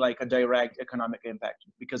has been like a direct economic impact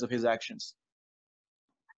because of his actions.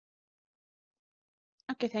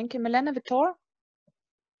 Okay, thank you, Milena. Victor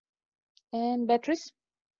and Beatrice.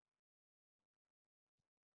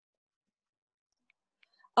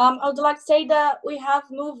 I would like to say that we have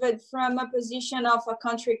moved from a position of a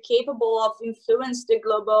country capable of influence the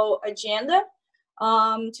global agenda,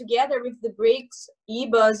 together with the BRICS,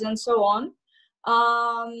 EBAs, and so on,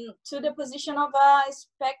 to the position of a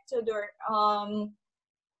spectator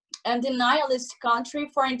and denialist country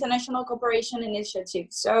for international cooperation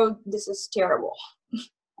initiatives. So this is terrible.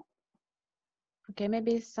 Okay,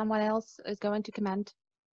 maybe someone else is going to comment.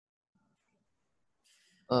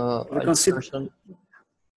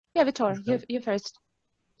 Yeah, Victor, you first.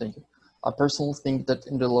 Thank you. I personally think that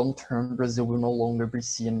in the long term, Brazil will no longer be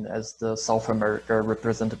seen as the South America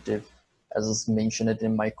representative. As is mentioned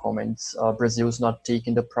in my comments, Brazil is not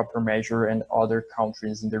taking the proper measure, and other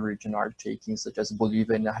countries in the region are taking, such as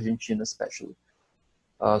Bolivia and Argentina especially.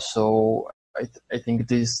 So I think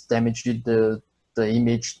this damaged the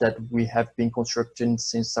image that we have been constructing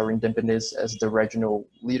since our independence as the regional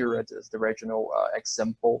leader, as the regional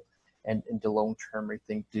example. And in the long term, I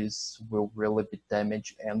think this will really be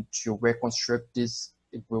damaged. And to reconstruct this,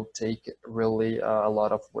 it will take really a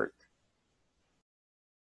lot of work.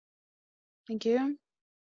 Thank you.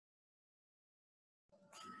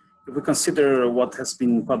 If we consider what has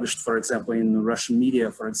been published, for example, in Russian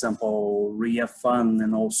media, for example, RIA Fun,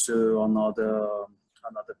 and also on other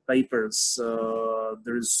papers,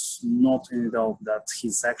 there is not any doubt that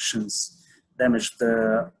his actions damaged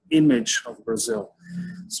the image of Brazil,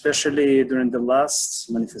 especially during the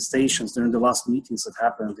last manifestations, during the last meetings that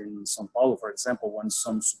happened in São Paulo, for example, when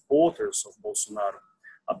some supporters of Bolsonaro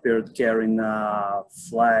appeared carrying a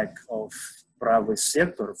flag of Bravo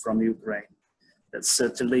Sector from Ukraine. That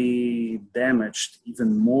certainly damaged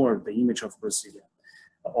even more the image of Brazilians.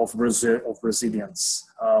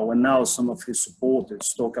 When now some of his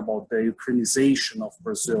supporters talk about the Ukrainization of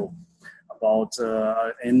Brazil, about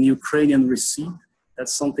an Ukrainian receipt,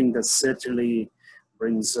 that's something that certainly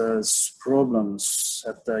brings us problems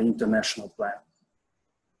at the international plan.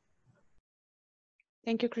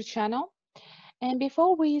 Thank you, Cristiano. And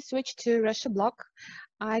before we switch to Russia bloc,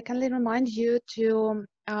 I kindly remind you to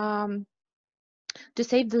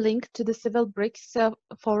save the link to the Civil BRICS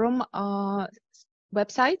forum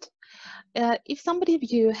website. If somebody of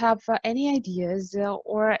you have any ideas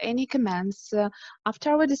or any comments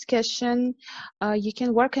after our discussion, you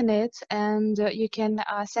can work on it, and you can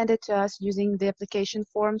send it to us using the application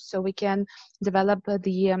form, so we can develop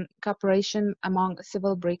the cooperation among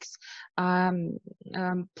Civil BRICS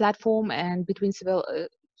platform and between civil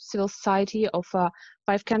society of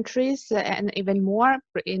 5 countries and even more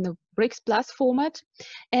in the BRICS Plus format.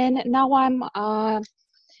 And now I'm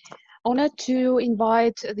honored to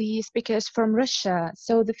invite the speakers from Russia.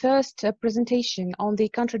 So the first presentation on the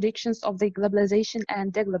contradictions of the globalization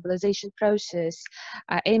and deglobalization process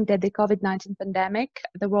aimed at the COVID-19 pandemic,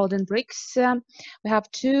 the world in BRICS. We have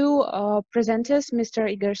 2 presenters, Mr.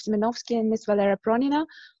 Igor Smenovsky and Ms. Valeria Pronina,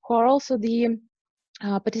 who are also the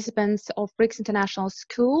participants of BRICS International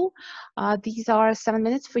School. These are 7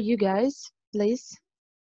 minutes for you guys, please.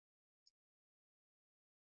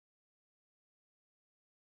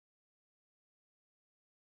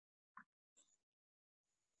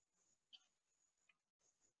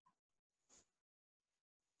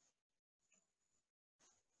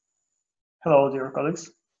 Hello, dear colleagues.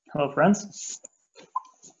 Hello, friends.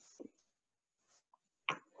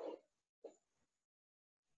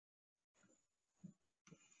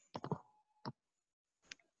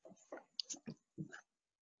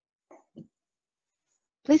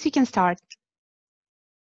 Please, you can start.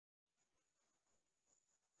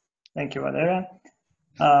 Thank you, Valeria.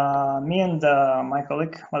 Me and my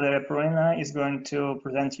colleague, Valeria Pronina, is going to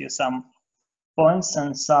present you some points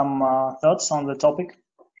and some thoughts on the topic.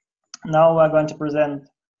 Now we're going to present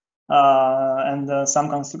some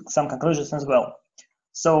conclusions as well.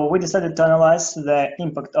 So we decided to analyze the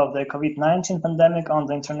impact of the COVID-19 pandemic on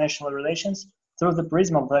the international relations through the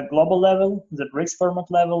prism of the global level, the BRICS format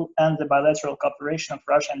level, and the bilateral cooperation of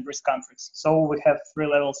Russia and BRICS countries. So we have 3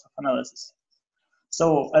 levels of analysis.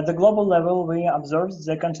 So at the global level, we observed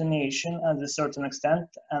the continuation at a certain extent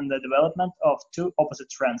and the development of 2 opposite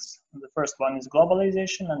trends. The first one is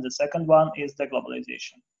globalization, and the second one is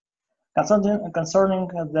deglobalization. Concerning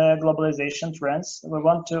the globalization trends, we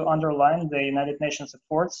want to underline the United Nations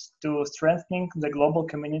efforts to strengthening the global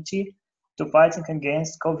community to fighting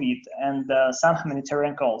against COVID and some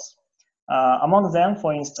humanitarian calls. Among them,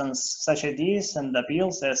 for instance, such ideas and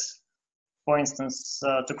appeals as, for instance,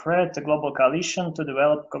 to create a global coalition to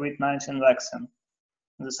develop COVID-19 vaccine.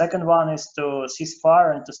 The second one is to cease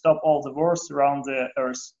fire and to stop all the wars around the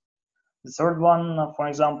earth. The third one, for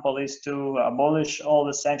example, is to abolish all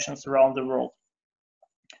the sanctions around the world.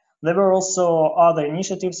 There were also other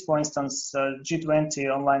initiatives, for instance,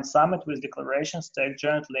 G20 online summit with declarations to act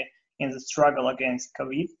jointly in the struggle against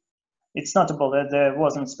COVID. It's notable that there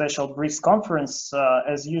wasn't special BRICS conference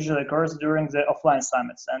as usually occurs during the offline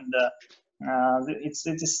summits, and it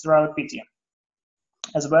is rather pity.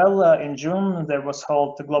 As well, in June, there was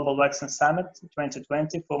held the Global Vaccine Summit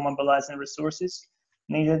 2020 for mobilizing resources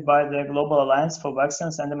needed by the Global Alliance for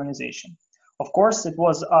Vaccines and Immunization. Of course, it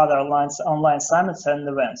was other online summits and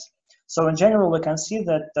events. So in general, we can see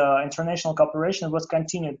that international cooperation was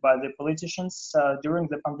continued by the politicians during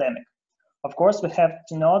the pandemic. Of course, we have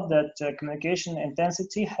to note that communication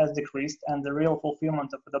intensity has decreased and the real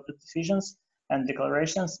fulfillment of adopted decisions and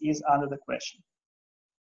declarations is under the question.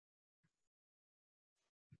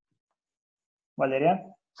 Valeria?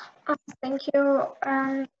 Thank you.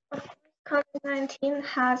 COVID-19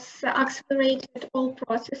 has accelerated all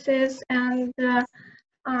processes, and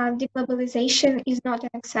deglobalization is not an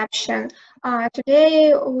exception.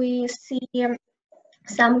 Today, we see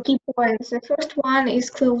some key points. The first one is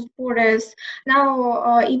closed borders.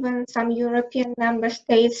 Now, even some European member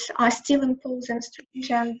states are still imposing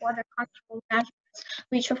stringent border control measures,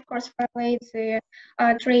 which of course violates the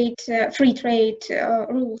free trade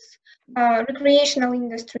rules. Recreational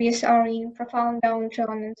industries are in profound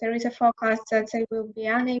downturn, and there is a forecast that they will be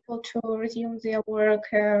unable to resume their work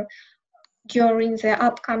during the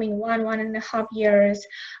upcoming 1.5 years.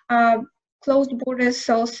 Closed borders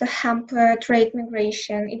also hamper trade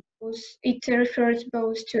migration. It refers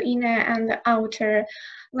both to inner and outer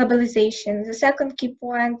globalization. The second key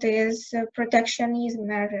point is protectionism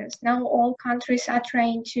measures. Now all countries are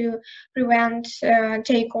trying to prevent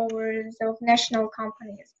takeovers of national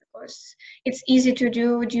companies, because it's easy to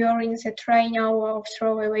do during the trying hour of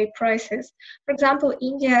throwaway prices. For example,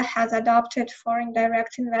 India has adopted Foreign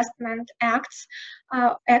Direct Investment Act,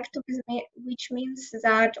 which means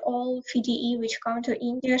that all FDE which come to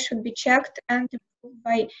India should be checked and approved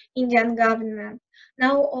by Indian government.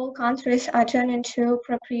 Now all countries are turning to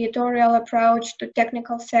proprietorial approach to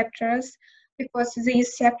technical sectors, because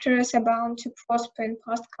these sectors are bound to prosper in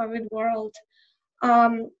post-COVID world.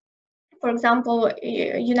 For example,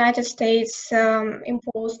 United States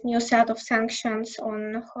imposed new set of sanctions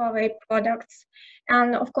on Huawei products.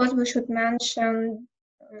 And of course, we should mention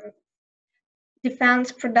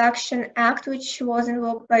Defense Production Act, which was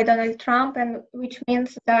invoked by Donald Trump, and which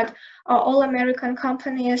means that all American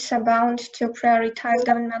companies are bound to prioritize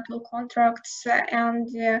governmental contracts and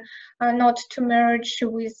not to merge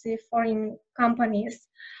with the foreign companies.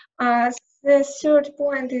 The third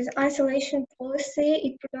point is isolation policy.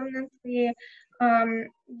 It predominantly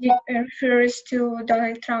refers to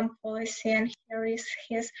Donald Trump policy, and here is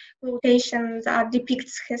his quotations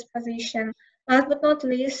depicts his position. Last but not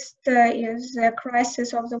least is the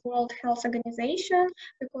crisis of the World Health Organization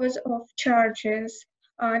because of charges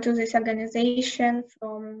to this organization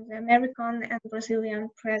from the American and Brazilian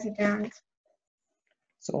president.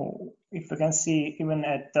 So if we can see even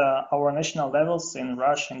at our national levels in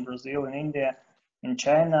Russia, in Brazil, in India, in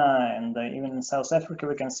China, and even in South Africa,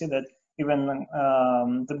 we can see that even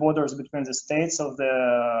the borders between the states of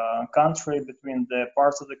the country, between the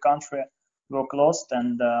parts of the country were closed,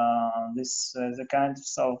 and this is a kind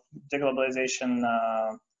of deglobalization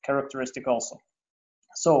characteristic also.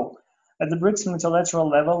 So at the BRICS multilateral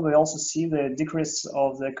level, we also see the decrease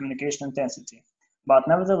of the communication intensity. But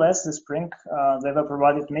nevertheless, this spring, there were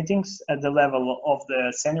provided meetings at the level of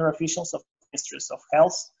the senior officials of ministries of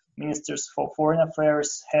health, ministers for foreign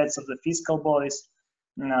affairs, heads of the fiscal bodies,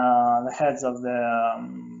 the heads of the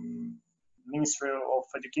Ministry of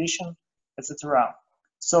Education, etc.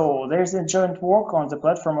 So there's a joint work on the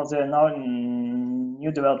platform of the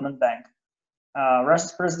New Development Bank.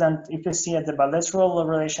 Russia's president, if you see at the bilateral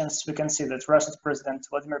relations, we can see that Russia's president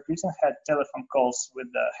Vladimir Putin had telephone calls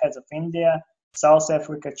with the heads of India, South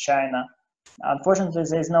Africa, China. Unfortunately,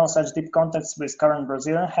 there is no such deep contacts with current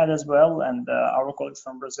Brazilian head as well, and our colleagues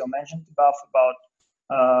from Brazil mentioned above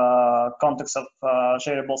about contacts of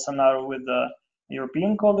Jair Bolsonaro with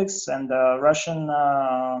European colleagues, and Russian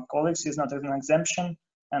colleagues is not an exemption,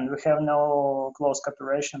 and we have no close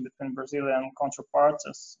cooperation between Brazilian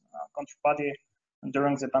counterparty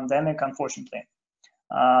during the pandemic, unfortunately.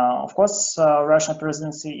 Of course, Russian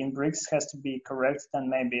presidency in BRICS has to be corrected and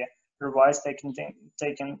maybe revised,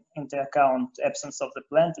 taking into account absence of the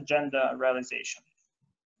planned agenda realization.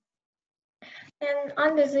 And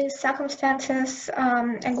under these circumstances,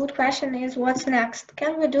 a good question is what's next?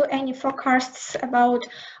 Can we do any forecasts about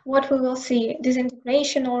what we will see,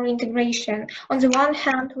 disintegration or integration? On the one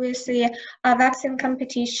hand, we see a vaccine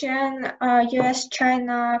competition,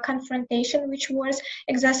 US-China confrontation, which was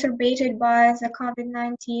exacerbated by the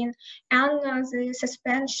COVID-19, and the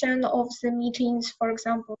suspension of the meetings, for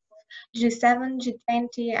example, G7,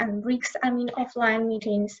 G20, and BRICS, I mean offline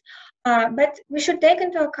meetings. But we should take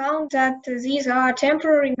into account that these are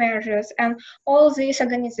temporary measures, and all these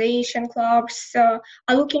organization clubs are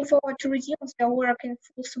looking forward to resume their work in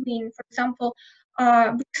full swing. For example,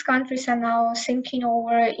 BRICS countries are now thinking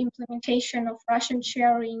over implementation of Russian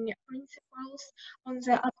sharing principles on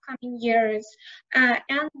the upcoming years.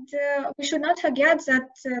 And we should not forget that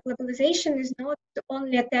globalization is not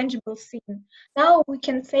only a tangible thing. Now we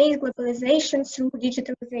can face globalization through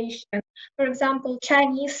digitalization. For example,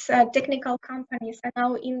 Chinese technical companies are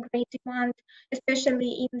now in great demand,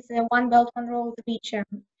 especially in the One Belt, One Road region.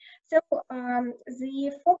 So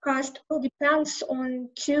the forecast will depend on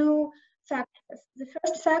two factors. The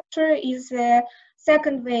first factor is the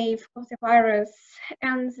second wave of the virus,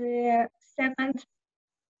 and the second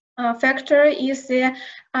factor is the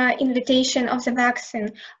invitation of the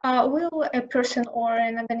vaccine. Will a person or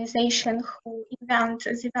an organization who invent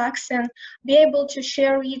the vaccine be able to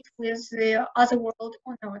share it with the other world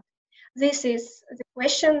or not? This is the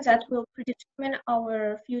question that will predetermine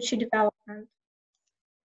our future development.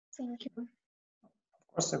 Thank you.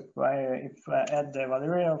 Of course, if I add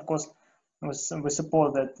Valeria, of course, we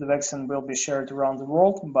suppose that the vaccine will be shared around the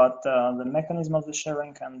world, but the mechanism of the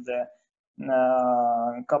sharing and the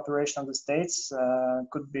cooperation of the states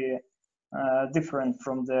could be different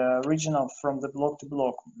from the regional, from the bloc to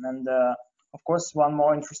bloc. And of course, one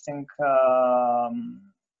more interesting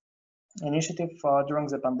initiative during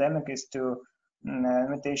the pandemic is to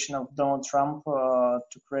invitation of Donald Trump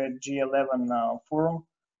to create G11 forum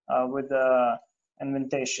with the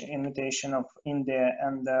invitation of India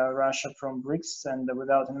and Russia from BRICS, and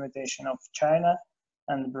without invitation of China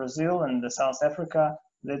and Brazil and South Africa.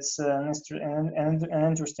 That's an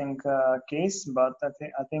interesting case, but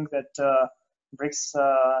I think that BRICS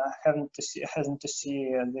hasn't to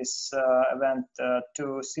see this event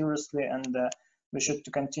too seriously, and we should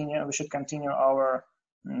continue our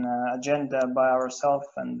agenda by ourselves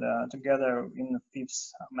and together in the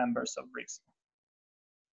fifth members of BRICS.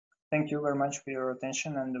 Thank you very much for your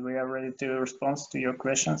attention, and we are ready to respond to your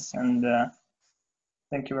questions. And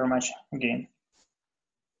thank you very much again.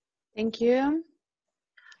 Thank you.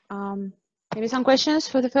 Maybe some questions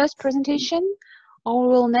for the first presentation, or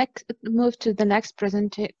we'll move to the next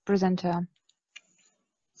presenter.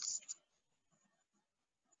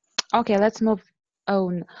 Okay, let's move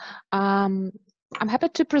on. I'm happy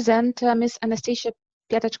to present Ms. Anastasia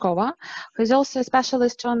Piatachkova, who is also a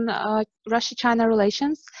specialist on Russia-China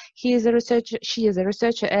relations. She is a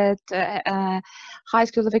researcher at High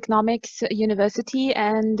School of Economics University,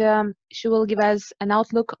 and she will give us an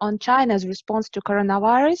outlook on China's response to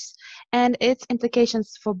coronavirus and its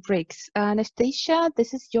implications for BRICS. Anastasia,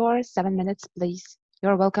 this is your 7 minutes, please.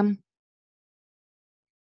 You're welcome.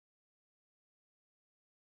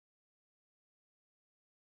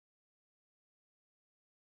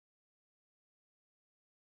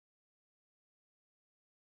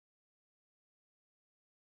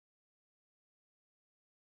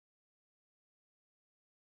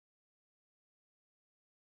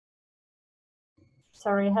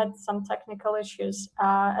 Sorry, I had some technical issues.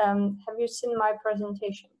 Have you seen my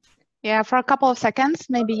presentation? Yeah, for a couple of seconds,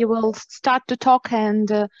 maybe you will start to talk and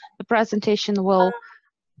the presentation will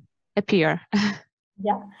appear.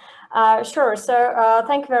 Yeah, sure. So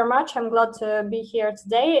thank you very much. I'm glad to be here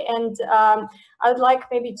today. And I would like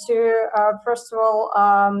maybe to, first of all,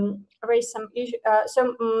 raise some issues.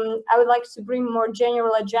 I would like to bring more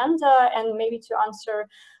general agenda and maybe to answer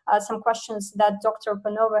some questions that Dr.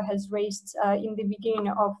 Panova has raised in the beginning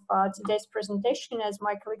of today's presentation, as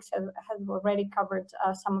my colleagues have already covered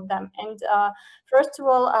some of them. And first of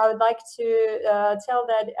all, I would like to tell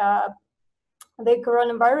that the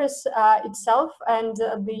coronavirus itself and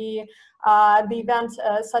the event,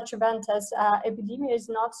 such event as epidemic, is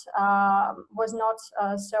not was not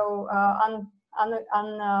so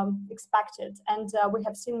unexpected, and we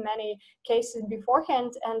have seen many cases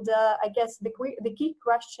beforehand. And I guess the key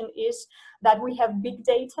question is that we have big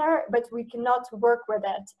data, but we cannot work with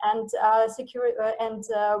it, and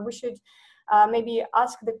we should maybe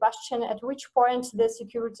ask the question at which point the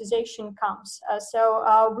securitization comes.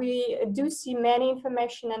 We do see many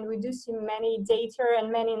information and we do see many data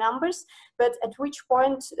and many numbers, but at which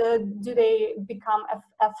point do they become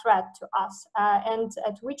a threat to us? And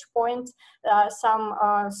at which point some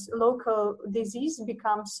local disease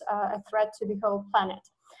becomes a threat to the whole planet?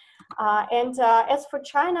 As for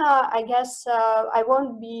China, I guess I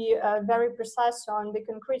won't be very precise on the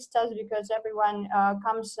concrete steps because everyone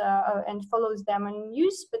comes and follows them on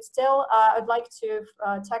news, but still I'd like to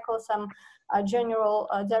tackle some general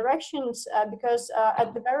directions because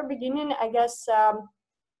at the very beginning, I guess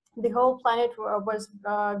the whole planet was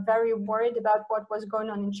very worried about what was going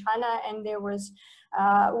on in China, and there was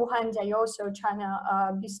Wuhan Jiao, so China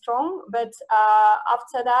be strong. But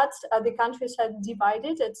after that, the countries had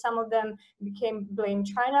divided, and some of them blame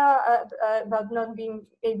China about not being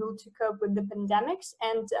able to cope with the pandemics,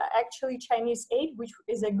 and actually Chinese aid, which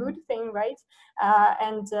is a good thing, right?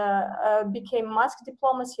 Became mask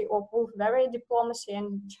diplomacy or wolf-barrier diplomacy,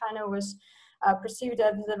 and China was perceived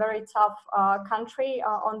as a very tough country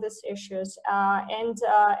on these issues.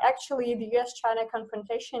 Actually, the US-China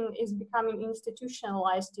confrontation is becoming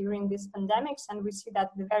institutionalized during these pandemics, and we see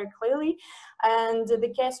that very clearly. And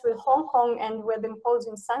the case with Hong Kong and with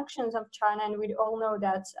imposing sanctions of China, and we all know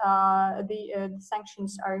that the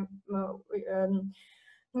sanctions are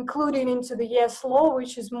included into the US law,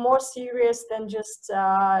 which is more serious than just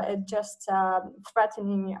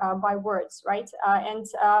threatening by words, right?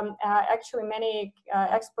 Actually, many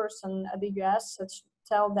experts in the US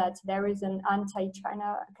tell that there is an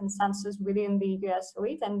anti-China consensus within the US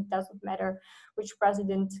elite, and it doesn't matter which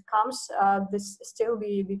president comes,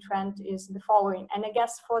 the trend is the following. And I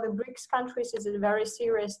guess for the BRICS countries, it's a very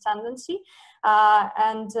serious tendency,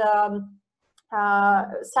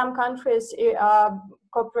 some countries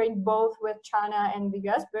cooperate both with China and the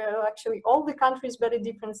US, but actually all the countries, but at a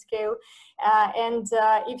different scale.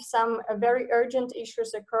 If some very urgent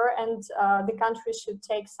issues occur and the countries should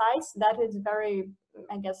take sides, that is very,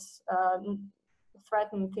 I guess,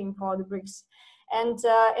 threatening thing for the BRICS. And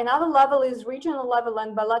another level is regional level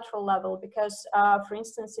and bilateral level, because, for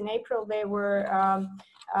instance, in April, they were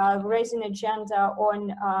raising agenda on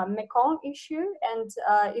Mekong issue, and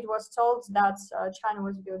it was told that China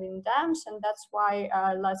was building dams, and that's why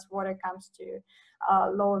less water comes to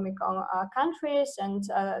lower Mekong countries, and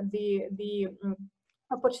the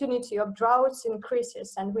opportunity of droughts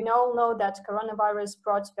increases. And we all know that coronavirus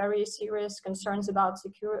brought very serious concerns about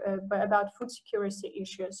food security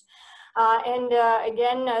issues.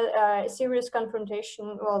 Again, a serious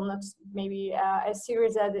confrontation, well, not maybe a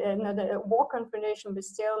serious, not a war confrontation, but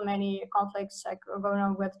still many conflicts going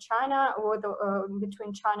on with China, or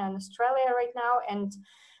between China and Australia right now. And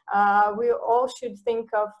we all should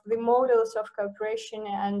think of the models of cooperation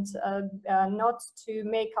and not to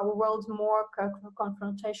make our world more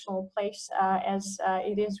confrontational place as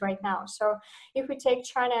it is right now. So if we take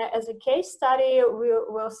China as a case study,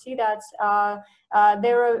 we'll see that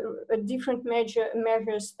there are different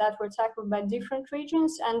measures that were tackled by different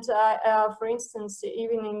regions. And for instance,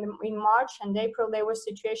 even in March and April, there was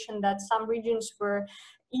a situation that some regions were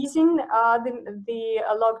easing the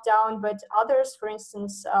lockdown, but others, for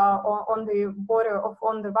instance, on the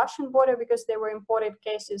Russian border, because there were imported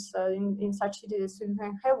cases in such cities,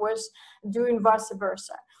 was doing vice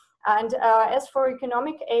versa. And as for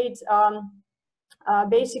economic aid,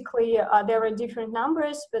 basically there are different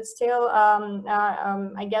numbers, but still,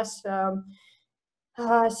 I guess.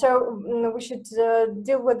 So we should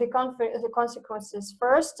deal with the consequences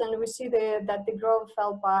first, and we see that the growth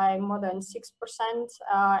fell by more than 6%,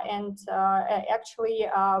 and actually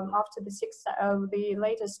after the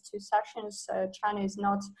latest two sessions, China is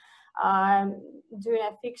not doing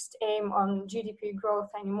a fixed aim on GDP growth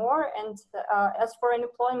anymore. And as for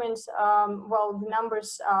unemployment, well, the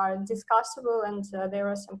numbers are discussable, and there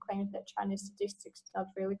are some claims that Chinese statistics are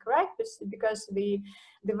not really correct, because the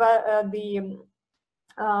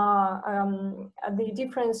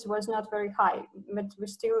difference was not very high, but we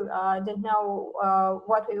still didn't know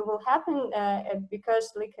what will happen,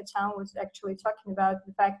 because Li Keqiang was actually talking about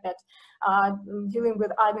the fact that dealing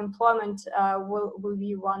with unemployment will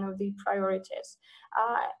be one of the priorities,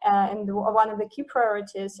 and one of the key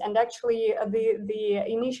priorities. And actually the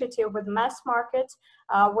initiative with mass market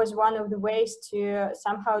was one of the ways to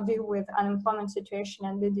somehow deal with unemployment situation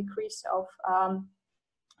and the decrease of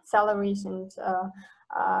salaries and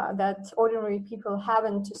that ordinary people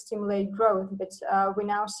haven't to stimulate growth, but we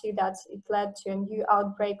now see that it led to a new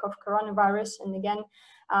outbreak of coronavirus, and again,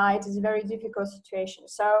 it is a very difficult situation.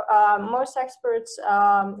 So most experts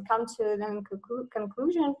come to the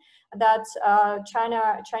conclusion that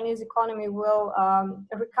Chinese economy will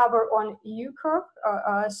recover on U curve,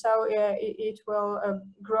 so it will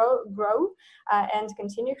grow and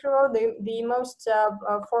continue to grow. The most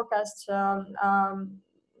forecast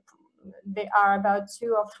they are about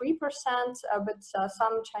 2 or 3%, but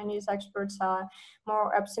some Chinese experts are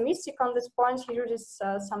more optimistic on this point. Here is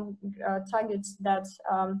some targets that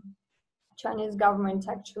Chinese government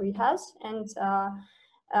actually has, and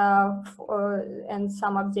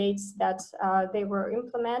some updates that they were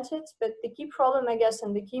implemented. But the key problem, I guess,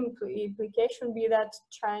 and the key implication would be that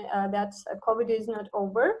COVID is not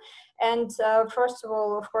over. And first of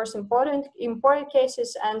all, of course, imported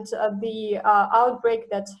cases and the outbreak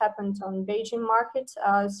that happened on Beijing market.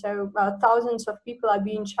 So thousands of people are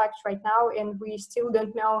being checked right now, and we still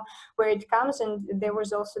don't know where it comes. And there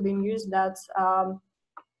was also the news that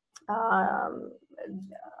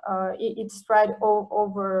it spread all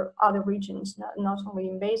over other regions, not only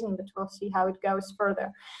in Beijing, but we'll see how it goes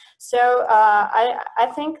further. So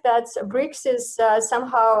I think that BRICS is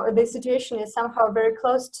somehow, the situation is somehow very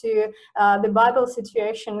close to the Bible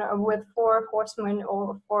situation with 4 horsemen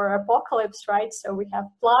or 4 apocalypse, right? So we have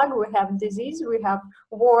plague, we have disease, we have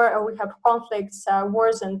war, we have conflicts,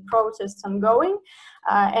 wars and protests ongoing.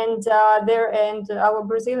 And our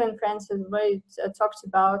Brazilian friends have already talked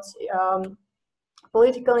about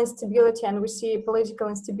political instability, and we see political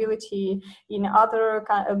instability in other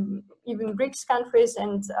even BRICS countries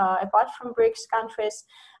and apart from BRICS countries.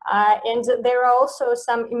 And there are also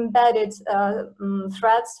some embedded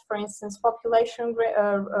threats, for instance, population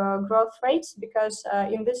growth rates, because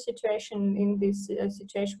in this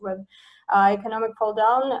situation with economic fall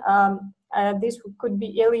down, this could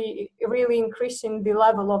be really increasing the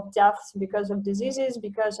level of deaths because of diseases,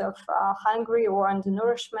 because of hunger or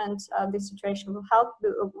undernourishment. This situation will help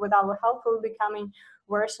with our health will becoming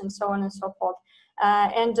worse, and so on and so forth.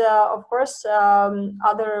 And of course,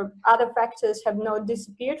 other factors have not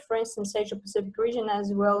disappeared. For instance, Asia Pacific region, as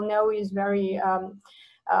we well know, is very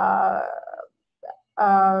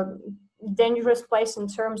dangerous place in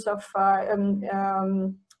terms of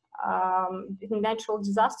natural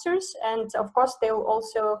disasters, and of course they will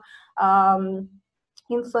also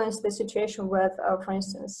influence the situation with, for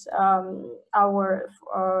instance, our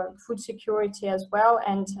food security as well,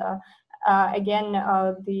 and again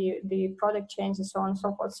the product change and so on and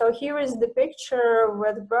so forth. So here is the picture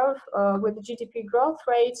with growth, with the GDP growth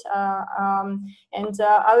rate, and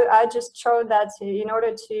I just showed that in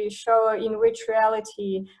order to show in which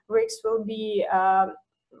reality BRICS will be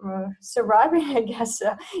surviving, I guess,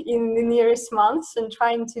 in the nearest months and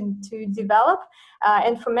trying to develop.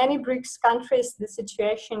 And for many BRICS countries, the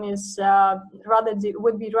situation is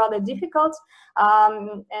would be rather difficult.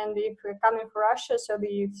 And if we're coming for Russia, so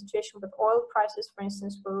the situation with oil prices, for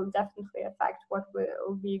instance, will definitely affect what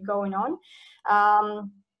will be going on.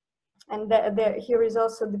 And here is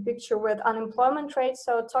also the picture with unemployment rate.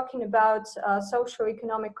 So talking about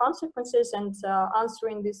socio-economic consequences and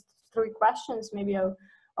answering these 3 questions, maybe I'll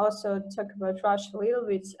also talk about Russia a little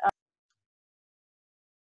bit.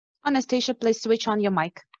 Anastasia, please switch on your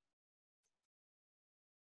mic.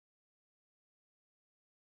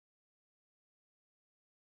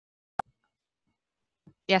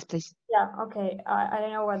 Yes, please. Yeah, okay. I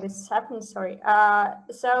don't know why this is happening, sorry.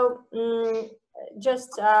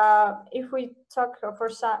 Just if we talk for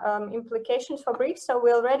some implications for BRICS, so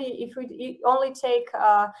we already, if we only take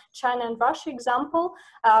China and Russia example,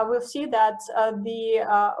 we'll see that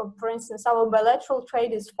for instance, our bilateral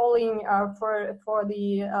trade is falling for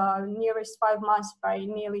the nearest 5 months by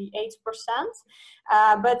nearly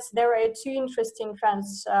 8%. But there are 2 interesting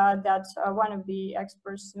trends that one of the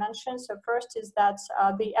experts mentioned. So first is that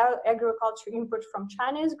the agriculture input from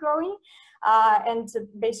China is growing. And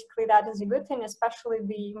basically that is a good thing, especially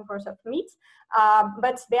the import of meat.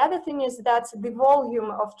 But the other thing is that the volume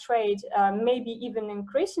of trade may be even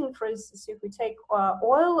increasing. For instance, if we take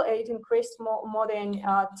oil, it increased more than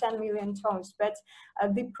 10 million tons. But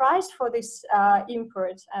the price for this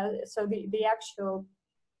import, so the actual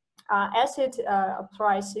asset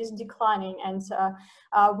price is declining, and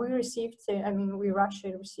we received,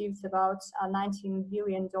 Russia received about $19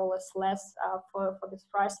 billion less for this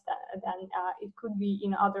price than it could be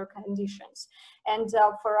in other conditions. And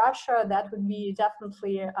for Russia, that would be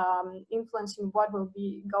definitely influencing what will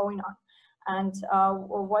be going on, and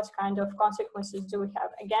what kind of consequences do we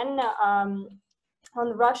have. Again, on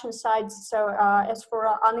the Russian side. So as for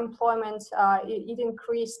unemployment, it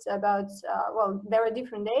increased about, well, there are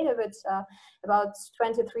different data, but about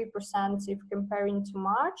 23% if comparing to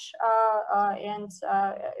March.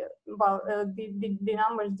 Well, the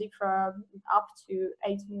numbers differ up to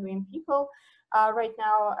 8 million people right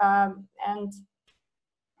now.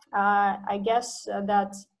 I guess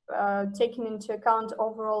that taking into account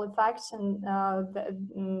overall effects, and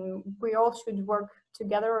we all should work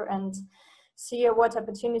together and see what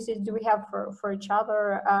opportunities do we have for each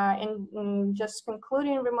other. And just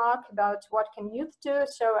concluding remark about what can youth do.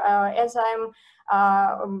 So as I'm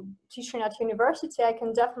teaching at university, I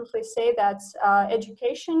can definitely say that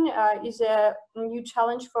education is a new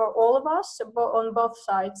challenge for all of us on both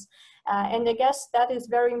sides. And I guess that is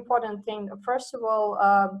very important thing. First of all,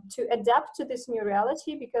 to adapt to this new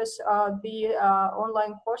reality, because the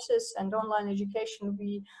online courses and online education will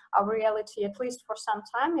be our reality at least for some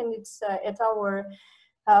time, and it's at our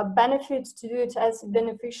benefit to do it as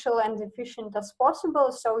beneficial and efficient as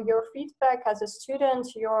possible. So your feedback as a student,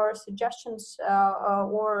 your suggestions,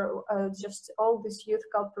 or just all this youth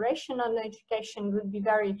cooperation on education would be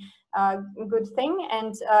very good thing.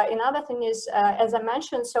 And another thing is, as I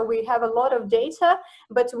mentioned, so we have a lot of data,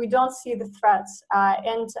 but we don't see the threats,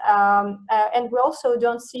 and we also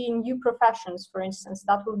don't see new professions, for instance,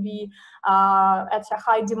 that will be at a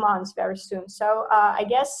high demand very soon. So I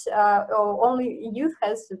guess only youth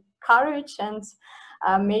has courage and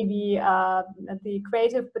maybe the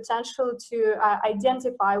creative potential to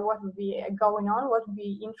identify what would be going on, what would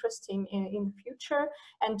be interesting in the future,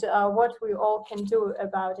 and what we all can do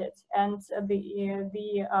about it. And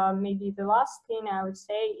maybe the last thing I would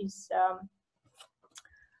say is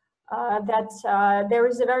that there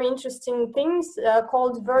is a very interesting thing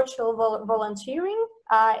called virtual volunteering.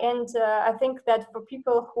 And I think that for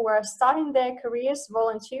people who are starting their careers,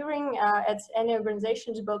 volunteering at any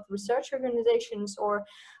organizations, both research organizations or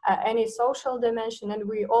any social dimension, and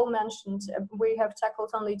we all mentioned, we have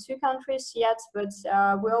tackled only 2 countries yet, but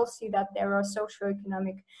we all see that there are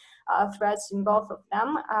socioeconomic threats in both of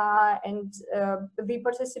them, and the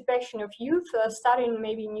participation of youth starting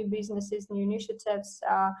maybe new businesses, new initiatives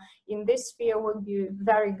in this sphere would be a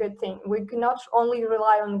very good thing. We cannot only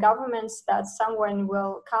rely on governments that someone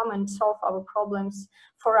will come and solve our problems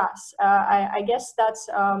for us. I guess that's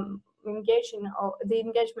the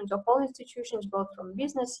engagement of all institutions, both from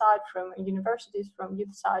business side, from universities, from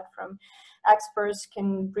youth side, from experts,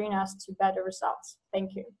 can bring us to better results.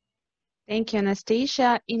 Thank you. Thank you,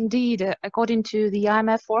 Anastasia. Indeed, according to the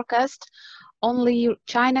IMF forecast, only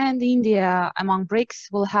China and India among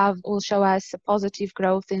BRICS will show us a positive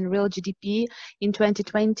growth in real GDP in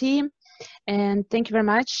 2020. And thank you very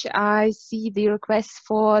much. I see the requests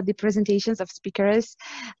for the presentations of speakers.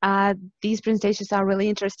 These presentations are really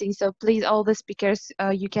interesting. So please, all the speakers,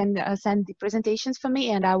 you can send the presentations for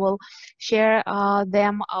me, and I will share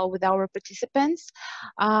them with our participants.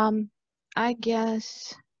 I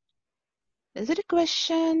guess. Is it a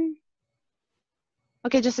question?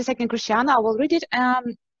 Okay, just a second, Cristiana, I will read it.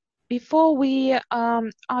 Before we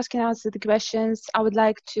ask and answer the questions, I would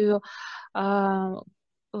like to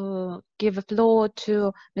give a floor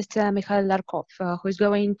to Mr. Mikhail Larkov, who is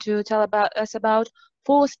going to tell us about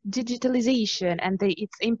forced digitalization and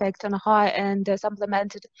its impact on higher and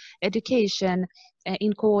supplemented education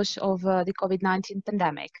in course of the COVID-19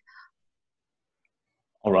 pandemic.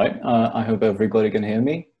 All right, I hope everybody can hear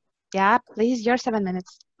me. Yeah, please, your 7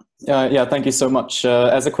 minutes. Yeah, thank you so much.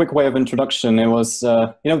 As a quick way of introduction, it was,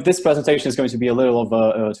 this presentation is going to be a little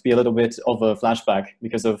bit of a flashback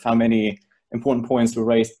because of how many important points were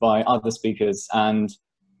raised by other speakers. And,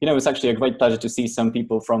 it's actually a great pleasure to see some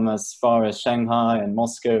people from as far as Shanghai and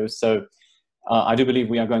Moscow. So I do believe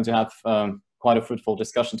we are going to have quite a fruitful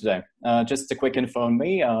discussion today. Just a quick info on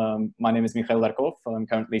me. My name is Mikhail Larkov. I'm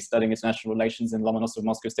currently studying international relations in Lomonosov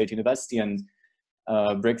Moscow State University, and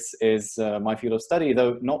BRICS is my field of study,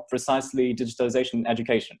 though not precisely digitalization in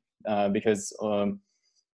education, because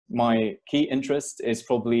my key interest is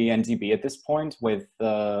probably NDB at this point with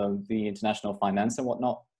the international finance and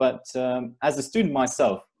whatnot. But as a student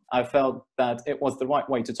myself, I felt that it was the right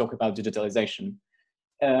way to talk about digitalization.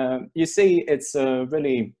 You see, it's a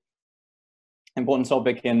really important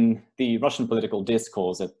topic in the Russian political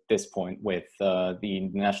discourse at this point with the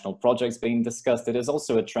national projects being discussed. It is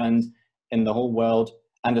also a trend in the whole world,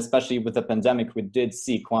 and especially with the pandemic, we did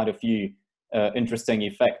see quite a few interesting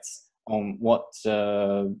effects on what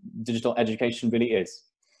digital education really is.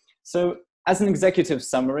 So as an executive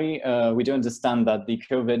summary, we do understand that the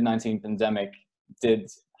COVID-19 pandemic did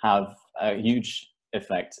have a huge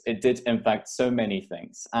effect. It did impact so many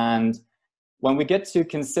things. And when we get to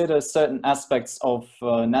consider certain aspects of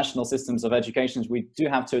national systems of education, we do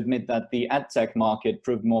have to admit that the edtech market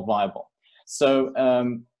proved more viable. So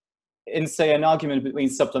in, say, an argument between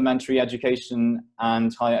supplementary education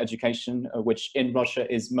and higher education, which in Russia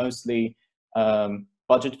is mostly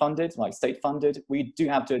budget funded, like state funded, we do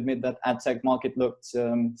have to admit that edtech market looked,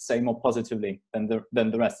 say, more positively than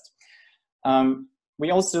the rest.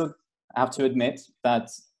 We also have to admit that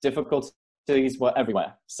difficulties were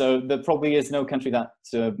everywhere. So there probably is no country that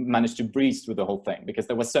managed to breeze through the whole thing, because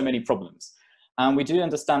there were so many problems. And we do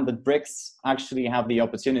understand that BRICS actually have the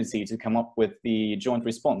opportunity to come up with the joint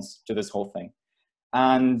response to this whole thing.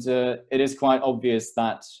 And it is quite obvious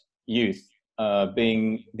that youth,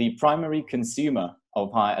 being the primary consumer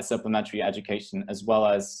of higher supplementary education, as well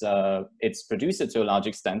as its producer to a large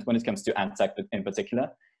extent when it comes to edtech in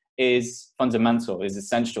particular, is fundamental, is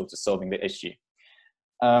essential to solving the issue.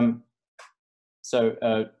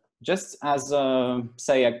 Just as,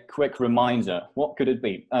 say, a quick reminder, what could it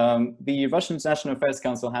be? The Russian National Affairs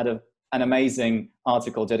Council had an amazing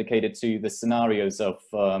article dedicated to the scenarios of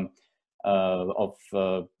the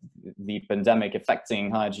pandemic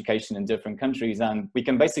affecting higher education in different countries. And we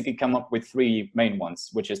can basically come up with three main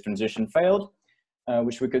ones, which is transition failed,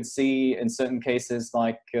 which we could see in certain cases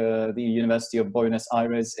like the University of Buenos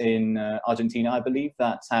Aires in Argentina, I believe,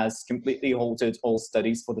 that has completely halted all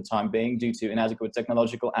studies for the time being due to inadequate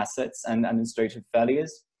technological assets and administrative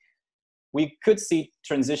failures. We could see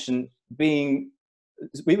transition being,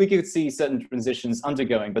 we could see certain transitions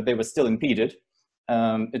undergoing, but they were still impeded.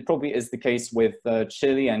 It probably is the case with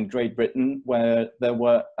Chile and Great Britain, where there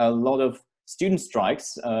were a lot of student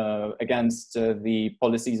strikes against the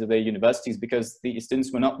policies of their universities, because the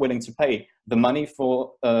students were not willing to pay the money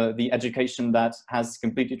for the education that has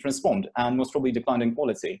completely transformed and most probably declined in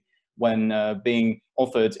quality when being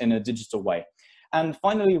offered in a digital way. And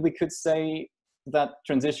finally, we could say that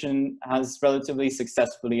transition has relatively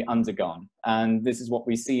successfully undergone. And this is what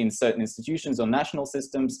we see in certain institutions or national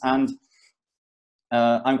systems. And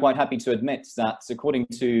I'm quite happy to admit that, according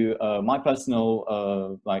to my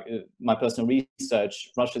personal research,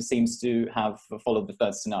 Russia seems to have followed the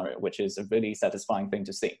third scenario, which is a really satisfying thing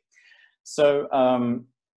to see. So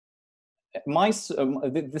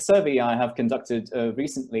the survey I have conducted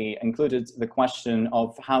recently included the question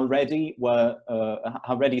of how ready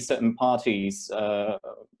certain parties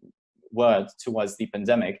were towards the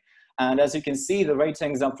pandemic. And as you can see, the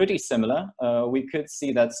ratings are pretty similar. We could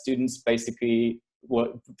see that students basically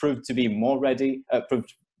proved to be more ready,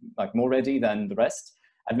 more ready than the rest.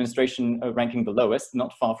 Administration ranking the lowest,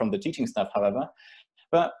 not far from the teaching staff, however.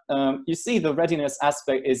 But you see, the readiness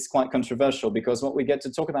aspect is quite controversial, because what we get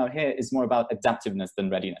to talk about here is more about adaptiveness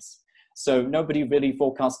than readiness. So nobody really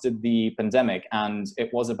forecasted the pandemic, and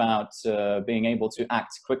it was about being able to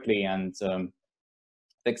act quickly and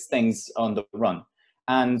fix things on the run.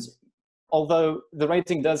 And although the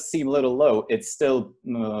rating does seem a little low, it's still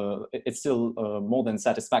more than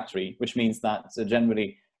satisfactory, which means that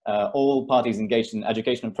generally all parties engaged in the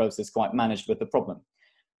educational process quite managed with the problem.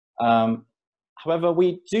 However,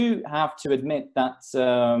 we do have to admit that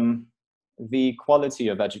the quality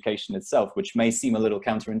of education itself, which may seem a little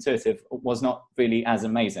counterintuitive, was not really as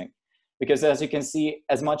amazing. Because as you can see,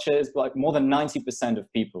 as much as more than 90% of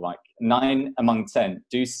people, like 9 among 10,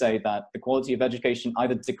 do say that the quality of education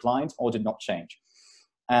either declined or did not change.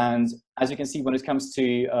 And as you can see, when it comes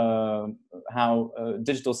to how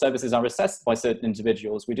digital services are assessed by certain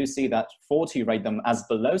individuals, we do see that 40 rate them as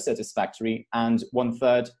below satisfactory, and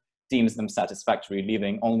 1/3 deems them satisfactory,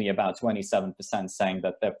 leaving only about 27% saying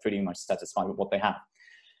that they're pretty much satisfied with what they have.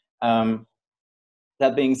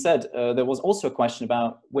 That being said, there was also a question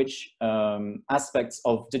about which aspects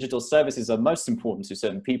of digital services are most important to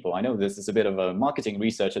certain people. I know this is a bit of a marketing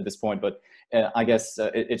research at this point, but I guess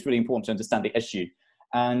it's really important to understand the issue.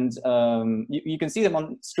 And you can see them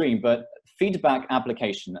on screen, but feedback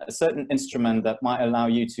application, a certain instrument that might allow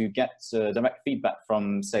you to get direct feedback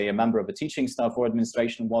from, say, a member of a teaching staff or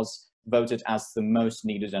administration, was voted as the most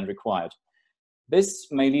needed and required. This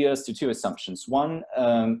may lead us to two assumptions. One,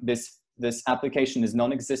 this application is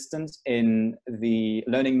non-existent in the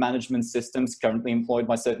learning management systems currently employed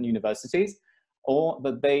by certain universities, or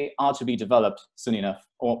that they are to be developed soon enough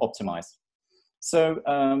or optimized. So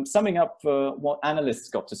summing up what analysts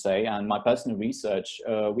got to say and my personal research,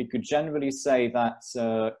 we could generally say that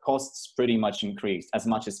costs pretty much increased as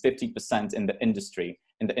much as 50% in the industry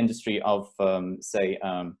of, say,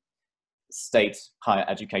 state higher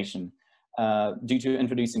education. Due to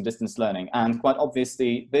introducing distance learning. And quite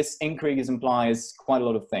obviously, this increase implies quite a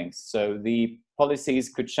lot of things. So the policies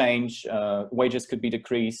could change, wages could be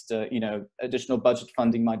decreased, additional budget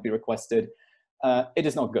funding might be requested. it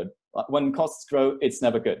is not good. When costs grow, it's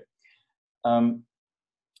never good.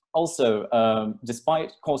 Also,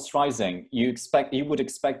 despite costs rising, you would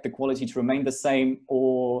expect the quality to remain the same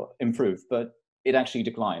or improve, but it actually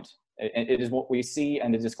declined. It is what we see,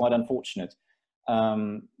 and it is quite unfortunate.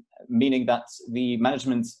 Meaning that the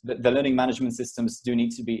learning management systems do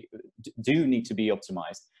need to be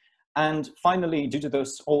optimized. And finally, due to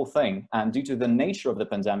this whole thing, and due to the nature of the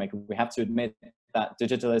pandemic, we have to admit that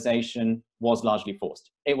digitalization was largely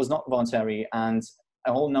forced. It was not voluntary, and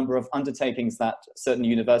a whole number of undertakings that certain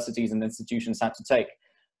universities and institutions had to take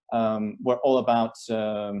were all about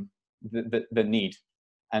the need,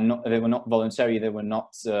 and they were not voluntary. They were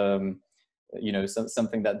not, you know,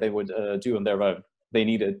 something that they would do on their own. They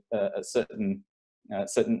needed certain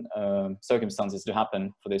circumstances to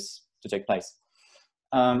happen for this to take place.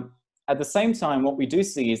 At the same time, what we do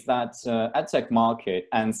see is that edtech market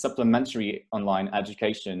and supplementary online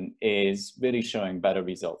education is really showing better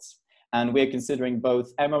results. And we're considering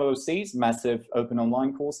both MOOCs, massive open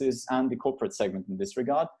online courses, and the corporate segment in this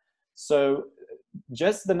regard. So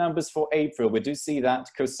just the numbers for April, we do see that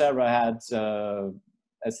Coursera had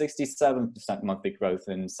a 67% monthly growth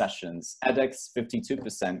in sessions, edX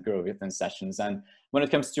 52% growth in sessions. And when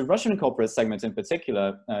it comes to Russian corporate segment in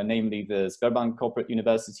particular, namely the Sberbank Corporate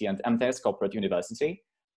University and MTS Corporate University,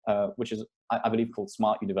 which is, I believe, called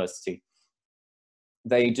Smart University,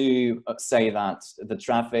 they do say that the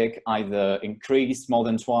traffic either increased more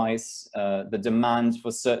than twice, the demand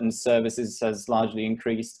for certain services has largely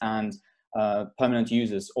increased, and permanent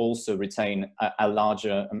users also retain a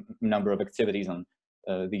larger number of activities on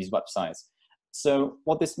these websites. So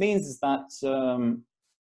what this means is that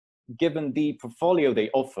given the portfolio they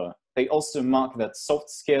offer, they also mark that soft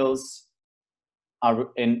skills are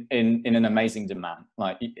in an amazing demand.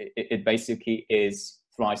 Like it basically is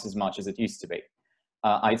thrice as much as it used to be.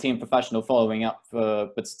 IT and professional following up,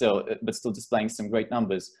 but still displaying some great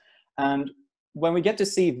numbers. And when we get to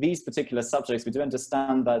see these particular subjects, we do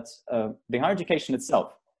understand that the higher education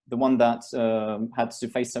itself, the one that had to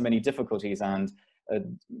face so many difficulties and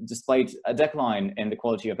displayed a decline in the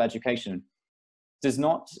quality of education, does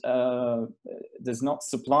not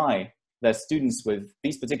supply their students with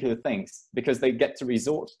these particular things, because they get to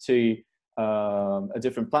resort to a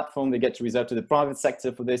different platform. They get to resort to the private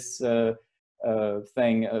sector for this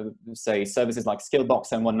say services like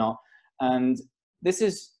Skillbox and whatnot. And this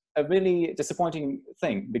is a really disappointing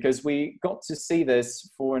thing, because we got to see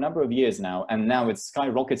this for a number of years now, and now it's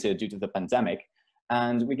skyrocketed due to the pandemic.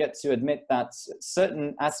 And we get to admit that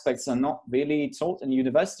certain aspects are not really taught in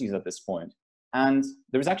universities at this point. And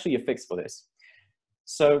there is actually a fix for this.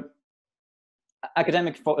 So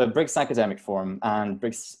BRICS Academic Forum and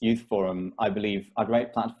BRICS Youth Forum, I believe, are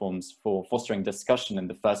great platforms for fostering discussion in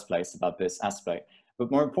the first place about this aspect.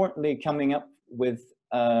 But more importantly, coming up with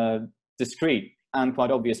a discrete and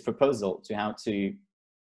quite obvious proposal to how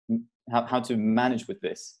to manage with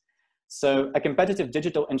this. So a competitive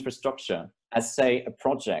digital infrastructure as, say, a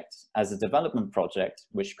project, as a development project,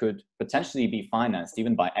 which could potentially be financed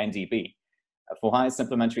even by NDB for higher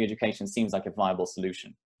supplementary education, seems like a viable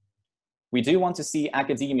solution. We do want to see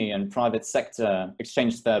academia and private sector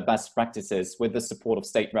exchange their best practices with the support of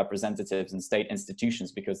state representatives and state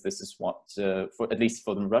institutions, because this is what, at least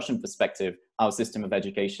for the Russian perspective, our system of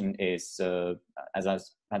education is, as I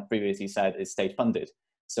had previously said, is state funded.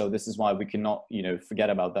 So this is why we cannot, forget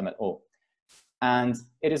about them at all. And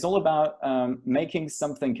it is all about making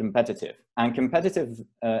something competitive. And competitive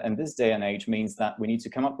in this day and age means that we need to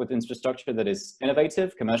come up with infrastructure that is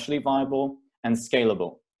innovative, commercially viable, and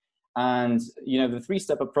scalable. And the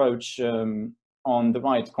three-step approach on the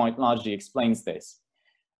right quite largely explains this.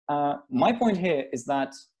 My point here is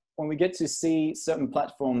that when we get to see certain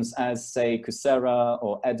platforms as, say, Coursera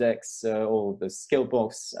or edX or the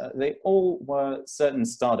Skillbox, they all were certain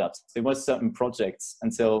startups. They were certain projects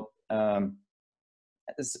until,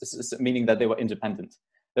 meaning that they were independent.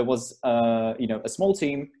 There was, a small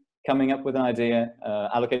team coming up with an idea,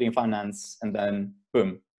 allocating finance, and then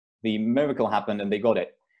boom, the miracle happened and they got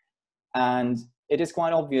it. And it is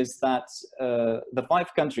quite obvious that the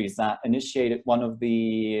 5 countries that initiated one of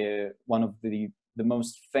the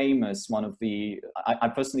most famous, I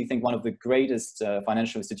personally think one of the greatest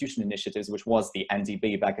financial institution initiatives, which was the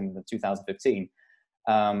NDB back in 2015,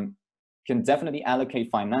 can definitely allocate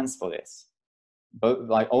finance for this. But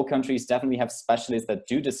like all countries definitely have specialists that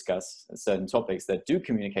do discuss certain topics, that do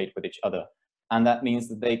communicate with each other. And that means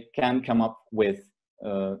that they can come up with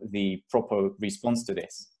the proper response to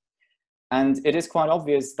this. And it is quite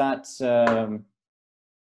obvious that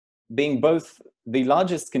being both the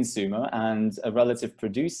largest consumer and a relative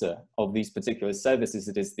producer of these particular services,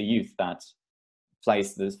 it is the youth that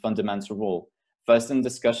plays this fundamental role, first in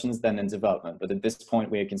discussions, then in development. But at this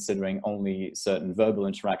point, we are considering only certain verbal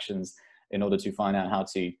interactions in order to find out how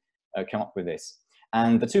to come up with this.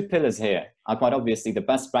 And the two pillars here are quite obviously the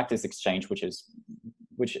best practice exchange,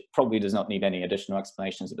 which probably does not need any additional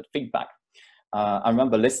explanations, but feedback. I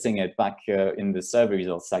remember listing it back in the survey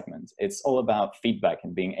results segment. It's all about feedback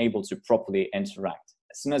and being able to properly interact.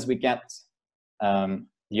 As soon as we get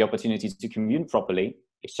the opportunity to commune properly,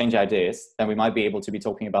 exchange ideas, then we might be able to be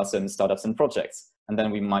talking about certain startups and projects, and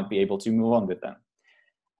then we might be able to move on with them.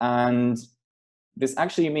 And this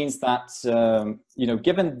actually means that,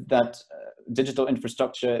 given that digital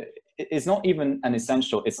infrastructure is not even an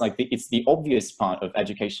essential, it's like it's the obvious part of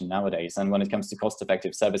education nowadays. And when it comes to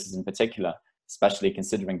cost-effective services in particular, especially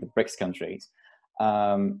considering the BRICS countries,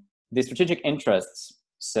 the strategic interests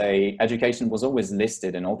say education was always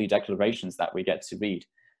listed in all the declarations that we get to read.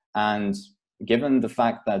 And given the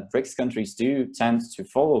fact that BRICS countries do tend to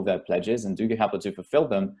follow their pledges and do happen to fulfill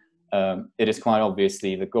them, it is quite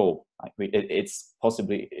obviously the goal.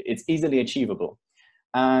 It's easily achievable.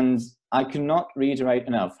 And I cannot reiterate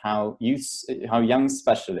enough how young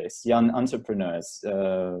specialists, young entrepreneurs,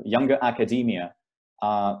 younger academia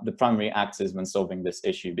are the primary actors when solving this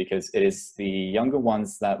issue, because it is the younger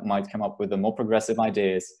ones that might come up with the more progressive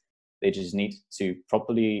ideas. They just need to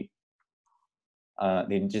properly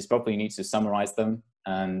need to summarize them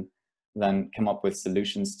and then come up with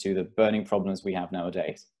solutions to the burning problems we have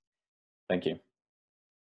nowadays. Thank you.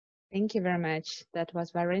 Thank you very much. That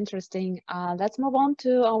was very interesting. Let's move on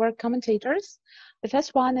to our commentators. The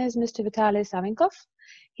first one is Mr. Vitaly Savinkov.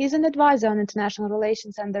 He's an advisor on international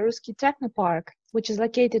relations at the Ruski Technopark, which is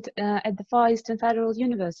located at the Far Eastern Federal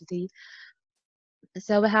University.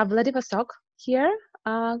 So we have Vladivostok here.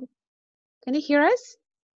 Can you hear us?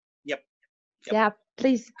 Yep. Yeah,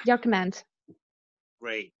 please, your comment.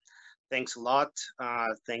 Great. Thanks a lot.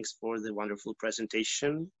 Thanks for the wonderful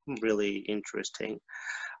presentation. Really interesting.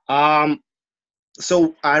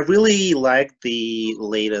 So I really like the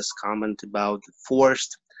latest comment about the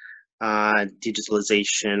forced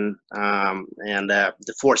digitalization and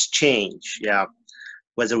the forced change. Yeah,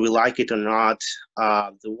 whether we like it or not,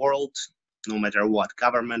 the world, no matter what,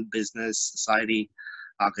 government, business, society,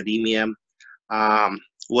 academia,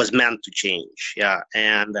 was meant to change. Yeah,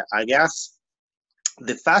 and I guess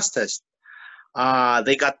the fastest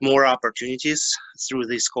they got more opportunities through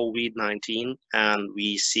this COVID-19, and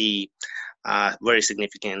we see very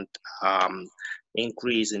significant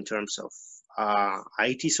increase in terms of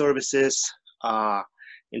IT services,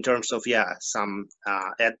 in terms of some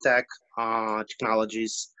edtech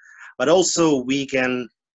technologies, but also we can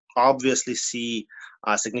obviously see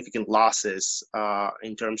significant losses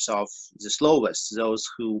in terms of the slowest, those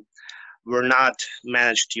who were not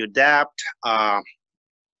managed to adapt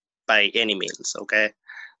by any means. Okay,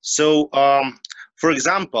 so for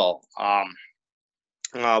example,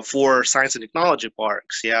 for science and technology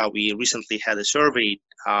parks, we recently had a survey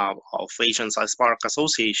of Asian Science Park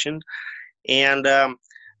Association, and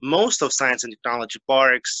most of science and technology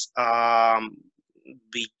parks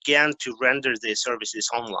began to render their services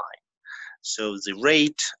online. So the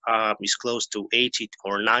rate is close to 80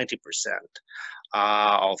 or 90%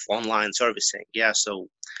 of online servicing. Yeah, so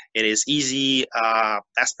it is easy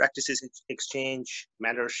best practices exchange,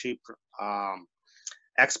 mentorship,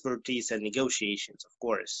 expertise, and negotiations, of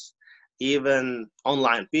course. Even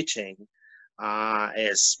online pitching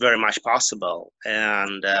is very much possible.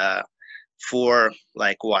 And for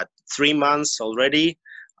 3 months already,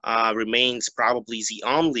 remains probably the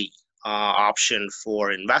only option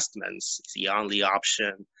for investments, the only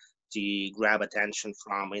option to grab attention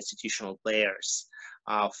from institutional players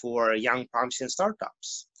for young promising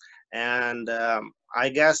startups. And I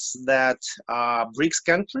guess that BRICS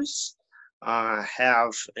countries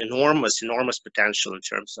have enormous potential in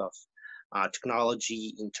terms of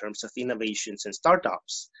technology, in terms of innovations and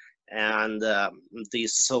startups. And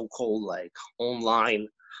this so-called online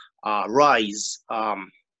rise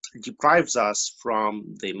deprives us from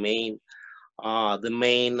the main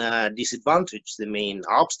disadvantage, the main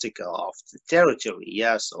obstacle of the territory.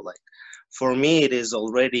 Yeah, so for me it is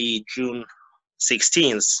already June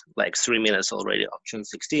 16th, 3 minutes already of June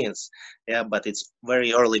 16th. Yeah, but it's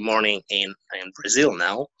very early morning in Brazil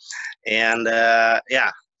now, and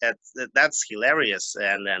that's hilarious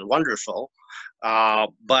and wonderful.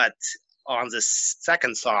 But on the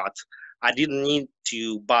second thought, I didn't need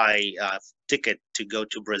to buy a ticket to go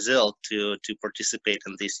to Brazil to participate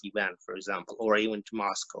in this event, for example, or even to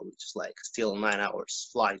Moscow, which is still 9 hours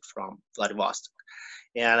flight from Vladivostok.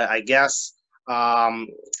 And I guess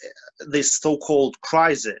this so-called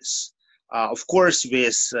crisis, of course,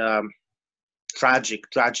 with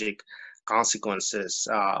tragic consequences,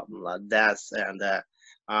 death and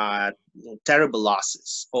terrible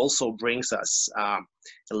losses, also brings us a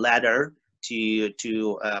ladder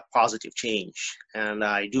to positive change. And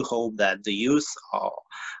I do hope that the youth,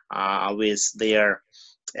 with their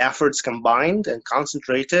efforts combined and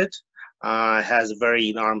concentrated, has very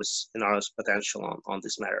enormous potential on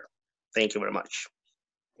this matter. Thank you very much.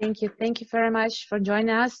 Thank you very much for joining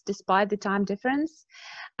us despite the time difference.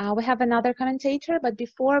 We have another commentator, but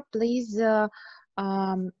before, please,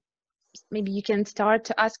 maybe you can start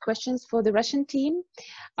to ask questions for the Russian team.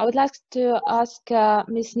 I would like to ask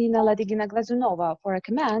Ms. Nina Ladygina-Glazunova for a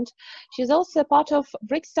comment. She's also part of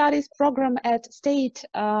BRICS Studies program at St.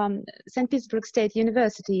 Petersburg State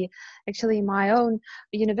University, actually my own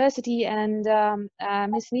university, and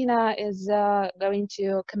Ms. Nina is going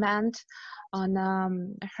to comment on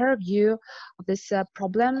her view of this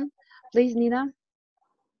problem. Please, Nina.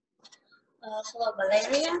 Hello,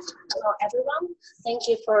 Valeria. Hello, everyone. Thank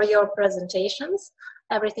you for your presentations.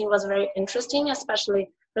 Everything was very interesting, especially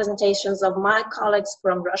presentations of my colleagues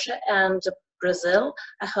from Russia and Brazil.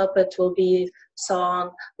 I hope it will be so on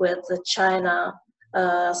with China,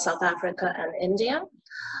 South Africa, and India.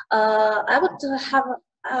 I would have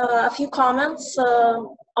a few comments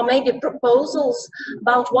or maybe proposals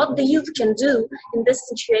about what the youth can do in this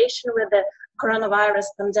situation with the coronavirus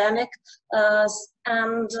pandemic,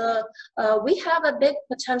 and we have a big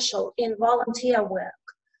potential in volunteer work.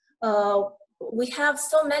 We have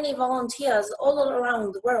so many volunteers all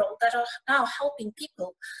around the world that are now helping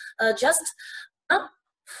people, just not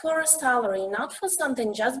for a salary, not for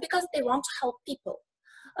something, just because they want to help people.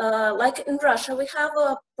 Like in Russia, we have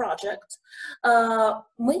a project,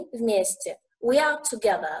 Мы вместе, we are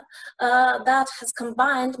together, that has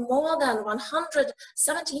combined more than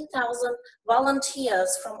 117,000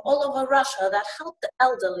 volunteers from all over Russia that help the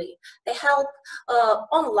elderly. They help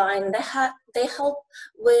online, they help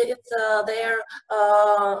with their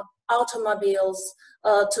automobiles,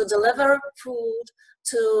 to deliver food,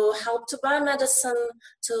 to help to buy medicine,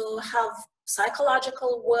 to have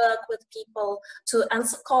psychological work with people, to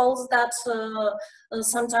answer calls that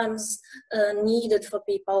sometimes needed for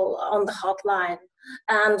people on the hotline.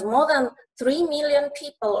 And more than 3 million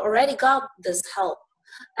people already got this help.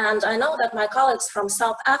 And I know that my colleagues from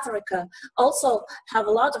South Africa also have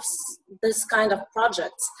a lot of this kind of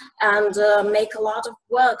projects and make a lot of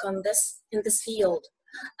work on this in this field.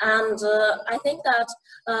 And I think that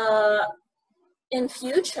in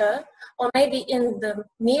future, or maybe in the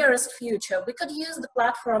nearest future, we could use the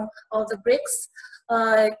platform of the BRICS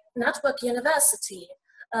Network University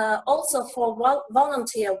also for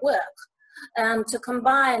volunteer work, and to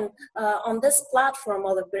combine on this platform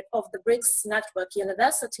of the BRICS Network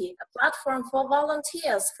University, a platform for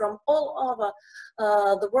volunteers from all over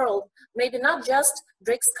the world, maybe not just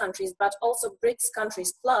BRICS countries, but also BRICS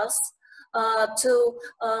countries plus, to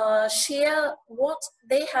share what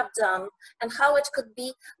they have done and how it could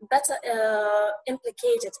be better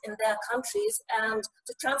implicated in their countries, and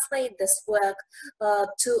to translate this work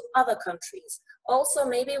to other countries. Also,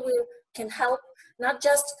 maybe we can help not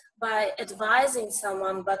just by advising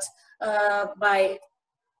someone, but by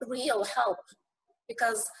real help.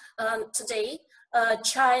 Because today,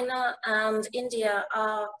 China and India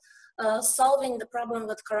are solving the problem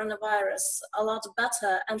with coronavirus a lot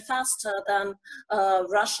better and faster than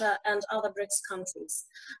Russia and other BRICS countries.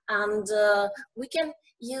 And we can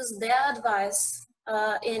use their advice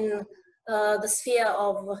in the sphere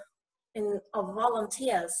of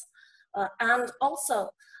volunteers. And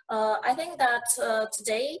also, I think that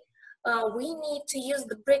today we need to use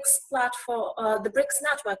the BRICS platform, the BRICS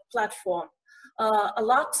network platform, a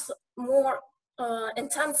lot more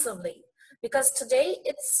intensively. Because today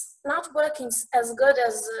it's not working as good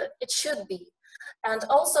as it should be. And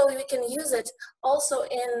also we can use it also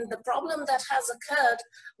in the problem that has occurred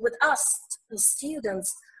with us, the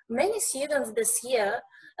students. Many students this year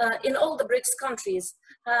in all the BRICS countries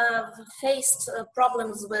have faced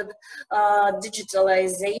problems with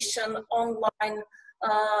digitalization, online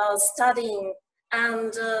studying,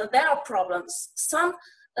 and there are problems.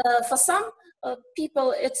 For some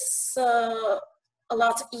people it's a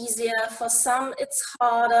lot easier, for some it's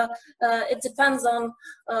harder. It depends on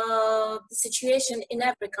the situation in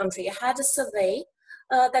every country. I had a survey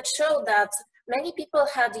that showed that many people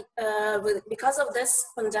had, because of this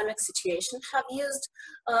pandemic situation, have used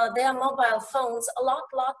their mobile phones a lot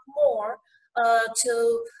more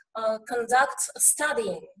to conduct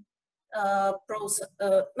studying process,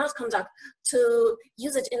 to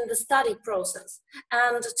use it in the study process.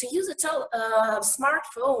 And to use a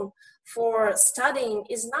smartphone for studying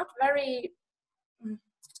is not very,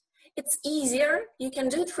 It's easier, you can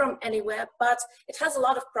do it from anywhere, but it has a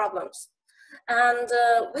lot of problems. And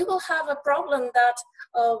we will have a problem that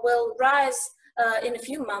will rise in a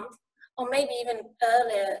few months, or maybe even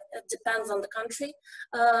earlier, it depends on the country,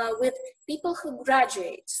 with people who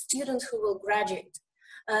graduate, students who will graduate.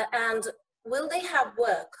 And will they have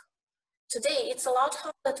work? Today, it's a lot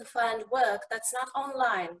harder to find work that's not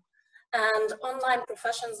online. And online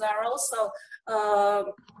professions are also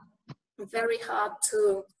very hard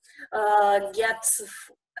to get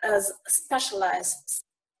as specialists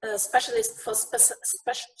for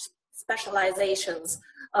specializations,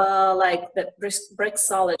 like the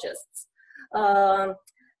BRICSologists.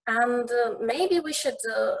 And maybe we should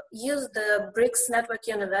use the BRICS Network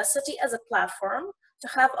University as a platform to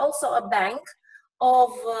have also a bank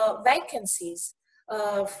of vacancies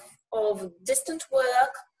of distant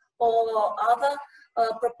work or other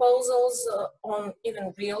proposals on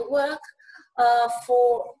even real work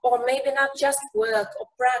or maybe not just work or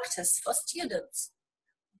practice for students.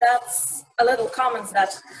 That's a little comments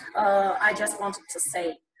that I just wanted to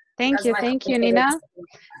say. Thank you, Nina.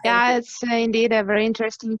 Yeah, it's indeed a very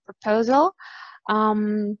interesting proposal.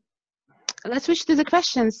 Let's switch to the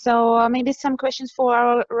questions. So maybe some questions for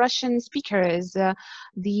our Russian speakers.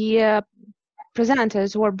 The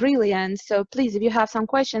presenters were brilliant. So please, if you have some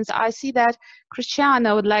questions, I see that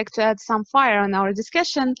Cristiano would like to add some fire on our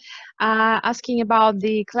discussion, asking about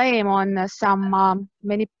the claim on some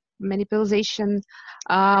manipulation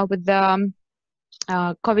with the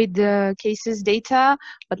COVID cases data,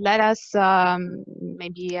 but let us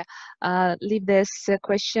maybe leave this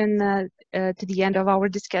question to the end of our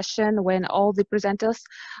discussion when all the presenters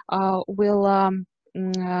will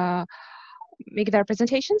make their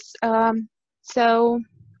presentations. So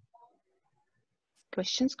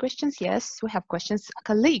questions, yes, we have questions.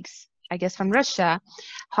 Colleagues, I guess from Russia,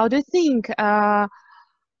 how do you think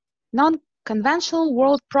non-conventional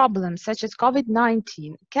world problems such as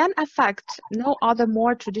COVID-19 can affect no other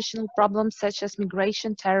more traditional problems such as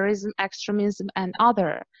migration, terrorism, extremism, and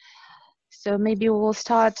other? So maybe we will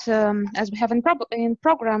start as we have in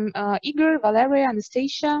program, Igor, Valeria,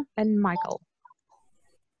 Anastasia, and Michael.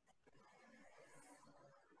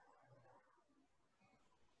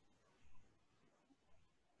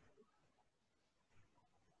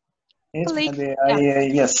 Yes, maybe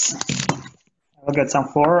yes. I will get some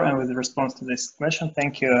floor and with response to this question.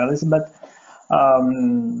 Thank you, Elizabeth.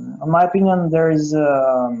 In my opinion, there is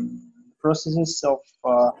processes of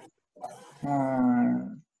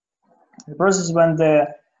the process when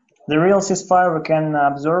the real ceasefire we can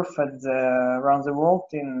observe around the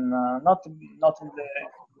world in not in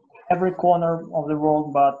every corner of the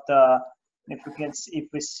world, but if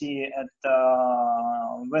we see at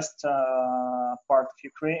west part of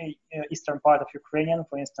Ukraine, eastern part of Ukraine,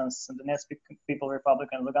 for instance, Donetsk People Republic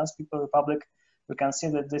and Lugansk People Republic, we can see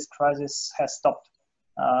that this crisis has stopped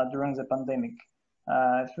during the pandemic.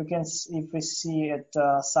 If we see at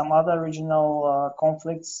some other regional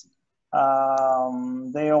conflicts,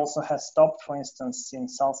 they also have stopped, for instance, in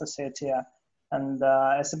South Ossetia. And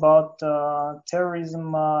as about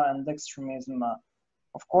terrorism and extremism,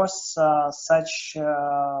 of course, such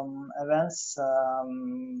events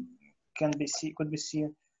could be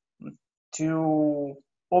seen too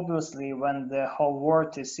obviously when the whole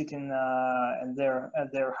world is sitting at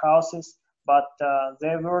their houses, but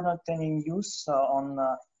there were not any news on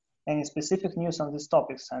any specific news on these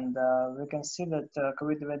topics, and we can see that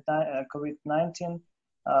COVID-19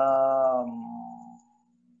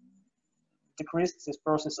 decreased this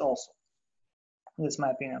process also. That's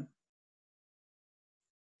my opinion.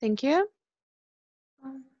 Thank you.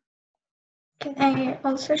 Can I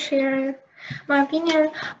also share my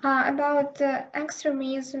opinion about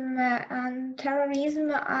extremism and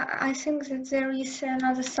terrorism? I think that there is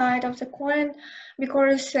another side of the coin,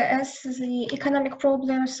 because as the economic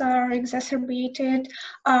problems are exacerbated,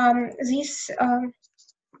 these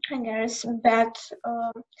I guess bad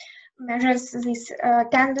measures, these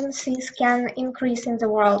tendencies can increase in the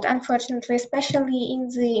world, unfortunately, especially in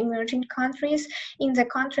the emerging countries, in the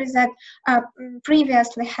countries that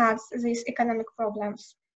previously had these economic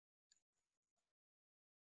problems.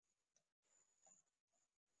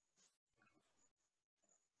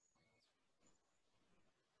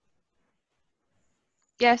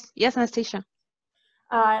 Yes, Anastasia.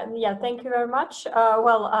 Yeah, thank you very much.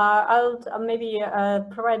 Well, I'll maybe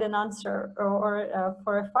provide an answer or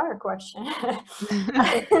for a fire question.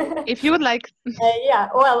 If you would like. Yeah,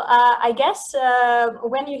 well, I guess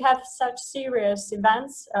when you have such serious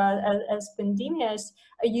events as pandemics,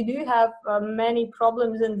 you do have many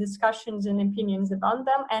problems and discussions and opinions about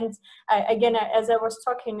them. And again, as I was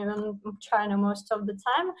talking in China most of the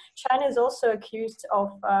time, China is also accused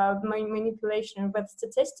of manipulation with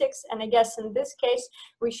statistics. And I guess in this case,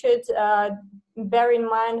 we should bear in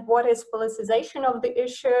mind what is politicization of the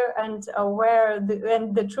issue, and where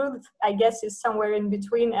the truth, I guess, is somewhere in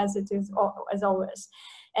between, as it is as always.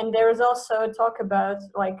 And there is also talk about,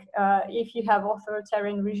 like, if you have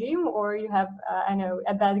authoritarian regime or you have, I know,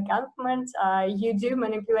 a bad government, you do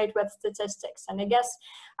manipulate with statistics. And I guess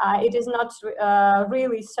it is not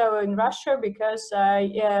really so in Russia, because,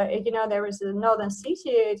 you know, there is a northern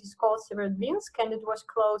city, it is called Severodvinsk, and it was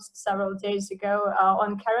closed several days ago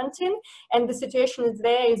on quarantine. And the situation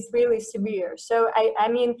there is really severe. So, I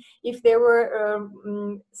mean, if there were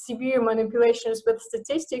severe manipulations with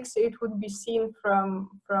statistics, it would be seen from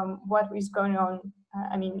what is going on,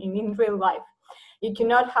 I mean, in real life. You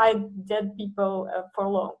cannot hide dead people for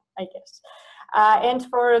long, I guess. And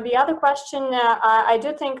for the other question, I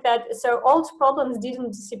do think that, so old problems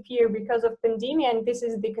didn't disappear because of pandemic, and this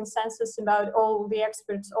is the consensus about all the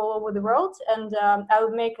experts all over the world. And I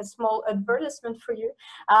will make a small advertisement for you.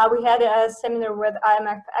 We had a seminar with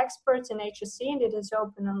IMF experts in HSC, and it is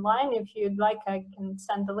open online. If you'd like, I can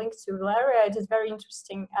send the link to Valeria. It is very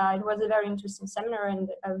interesting. It was a very interesting seminar, and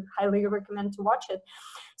I highly recommend to watch it.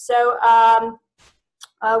 So,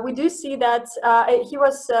 we do see that he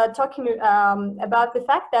was talking about the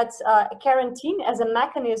fact that quarantine as a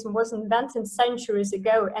mechanism was invented centuries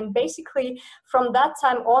ago, and basically from that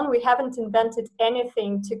time on we haven't invented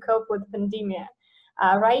anything to cope with pandemia.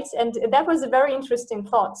 Right, and that was a very interesting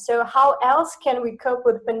thought. So how else can we cope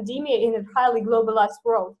with pandemia in a highly globalized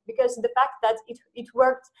world? Because the fact that it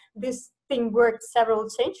worked, this thing worked several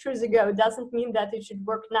centuries ago, doesn't mean that it should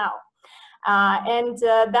work now. And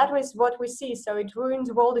that was what we see. So it ruined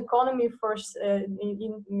world economy for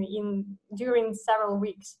during several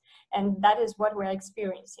weeks, and that is what we're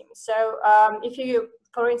experiencing. So if you,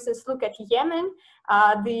 for instance, look at Yemen,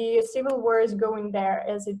 the civil war is going there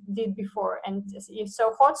as it did before, and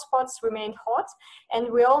so hotspots remained hot.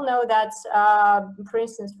 And we all know that, for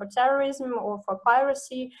instance, for terrorism or for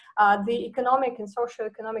piracy, the economic and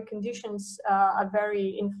socio-economic conditions are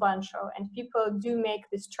very influential, and people do make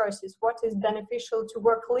these choices: what is beneficial to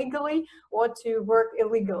work legally or to work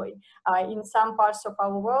illegally in some parts of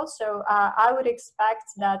our world. So I would expect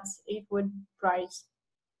that it would rise.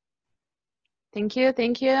 Thank you,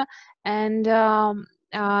 thank you. And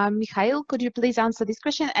Mikhail, could you please answer this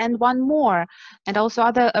question? And one more, and also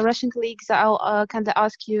other Russian colleagues, I'll kind of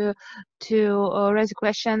ask you to raise a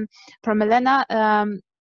question from Elena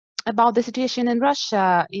about the situation in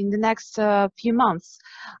Russia in the next few months.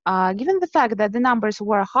 Given the fact that the numbers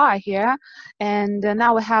were high here, and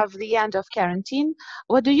now we have the end of quarantine,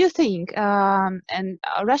 what do you think? And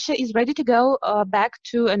Russia is ready to go back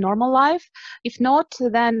to a normal life? If not,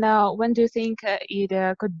 then when do you think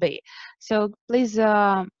it could be? So please,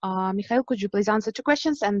 Mikhail, could you please answer 2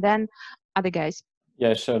 questions, and then other guys?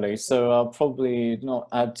 Yeah, surely. So I'll probably not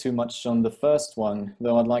add too much on the first one,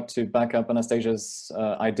 though I'd like to back up Anastasia's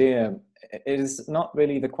idea. It is not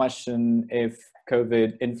really the question if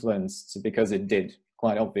COVID influenced, because it did,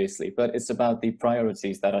 quite obviously, but it's about the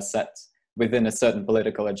priorities that are set within a certain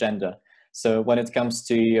political agenda. So when it comes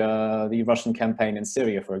to the Russian campaign in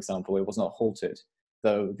Syria, for example, it was not halted,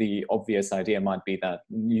 though the obvious idea might be that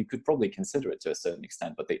you could probably consider it to a certain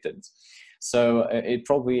extent, but they didn't. So it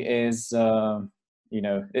probably is... you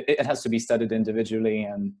know, it has to be studied individually,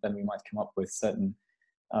 and then we might come up with certain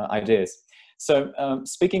ideas. So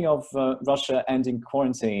speaking of Russia ending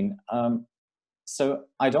quarantine, so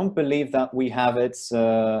I don't believe that we have it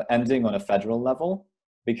ending on a federal level,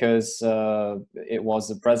 because it was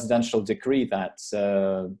a presidential decree that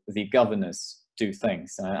the governors do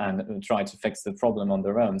things and try to fix the problem on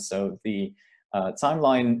their own. So the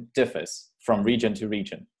timeline differs from region to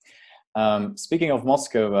region. Speaking of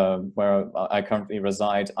Moscow, where I currently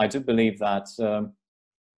reside, I do believe that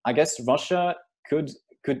I guess Russia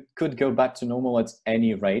could go back to normal at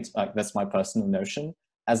any rate. Like, that's my personal notion,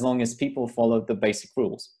 as long as people followed the basic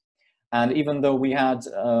rules. And even though we had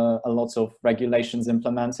a lot of regulations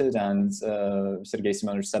implemented, and Sergei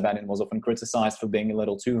Simonovich Sabanin was often criticized for being a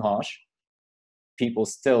little too harsh, people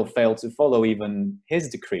still failed to follow even his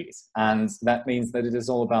decrees. And that means that it is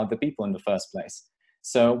all about the people in the first place.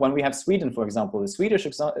 So when we have Sweden, for example, the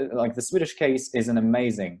Swedish case is an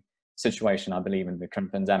amazing situation, I believe, in the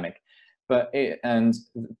current pandemic. But it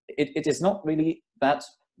is not really that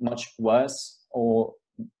much worse or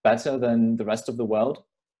better than the rest of the world.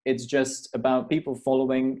 It's just about people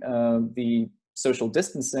following the social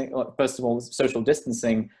distancing. First of all, social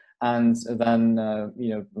distancing and then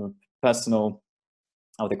personal,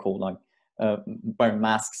 how they call, like wearing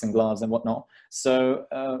masks and gloves and whatnot. So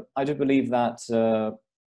I do believe that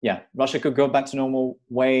yeah, Russia could go back to normal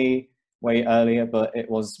way earlier, but it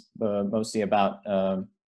was mostly about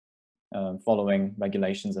following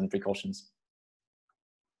regulations and precautions.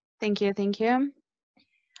 Thank you, thank you.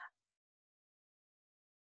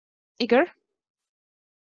 Igor,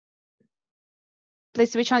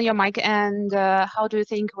 please switch on your mic. And how do you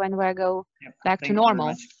think when we go back to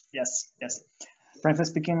normal? Yes. Frankly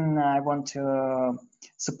speaking, I want to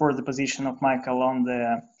support the position of Michael on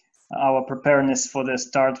our preparedness for the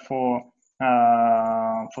start for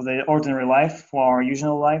the ordinary life, for our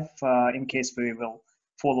usual life, in case we will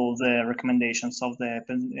follow the recommendations of the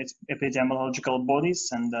epidemiological bodies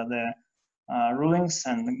and the rulings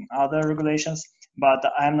and other regulations. But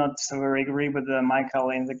I'm not so very agree with Michael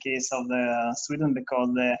in the case of the Sweden,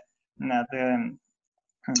 because the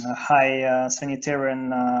high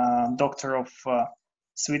sanitarian doctor of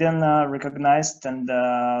Sweden recognized and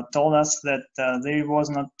told us that there was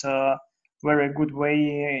not a very good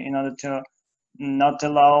way in order to not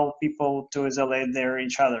allow people to isolate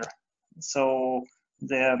each other. So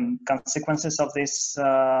the consequences of this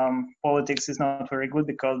politics is not very good,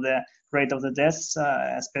 because the rate of the deaths,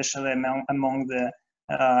 especially among the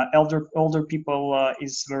older people,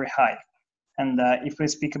 is very high. And if we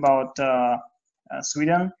speak about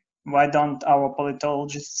Sweden, why don't our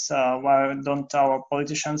politologists, why don't our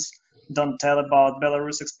politicians don't tell about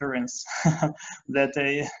Belarus experience? That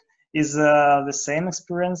is the same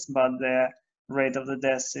experience, but the rate of the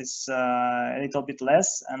deaths is a little bit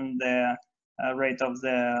less, and the rate of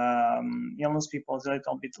the illness people is a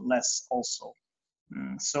little bit less also.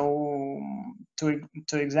 So two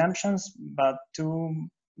exemptions, but two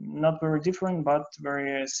not very different, but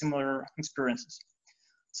very similar experiences.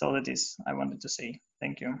 So that is, I wanted to say.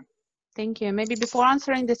 Thank you. Thank you. Maybe before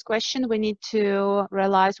answering this question, we need to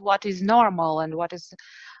realize what is normal and what is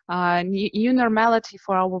new normality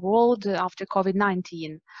for our world after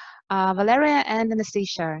COVID-19. Valeria and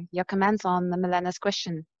Anastasia, your comments on Milena's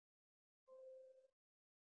question.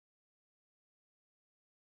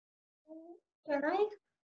 Can I?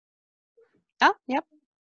 Oh, yep.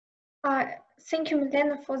 Thank you,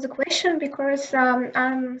 Milena, for the question, because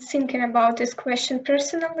I'm thinking about this question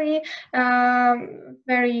personally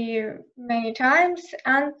very many times,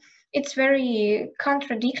 and it's very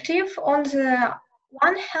contradictory. On the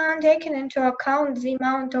one hand, taking into account the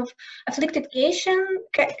amount of afflicted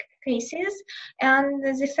cases and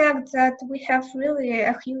the fact that we have really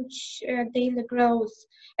a huge daily growth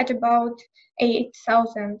at about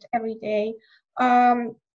 8,000 every day.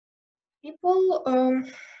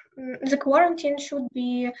 The quarantine should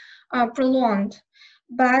be prolonged,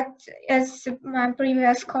 but as my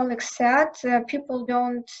previous colleague said, people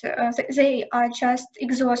don't, they are just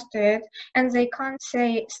exhausted and they can't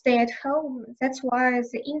stay at home. That's why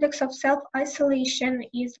the index of self-isolation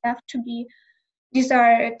is left to be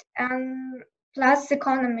desired. And plus the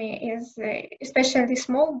economy is, especially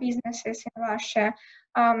small businesses in Russia,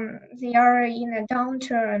 they are in a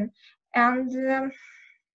downturn. And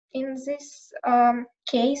in this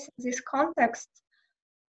case, this context,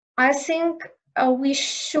 I think we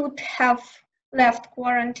should have left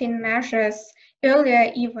quarantine measures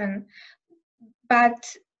earlier even,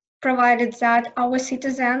 but provided that our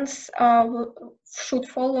citizens should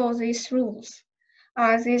follow these rules,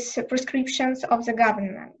 these prescriptions of the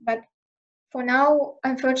government. But for now,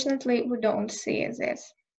 unfortunately, we don't see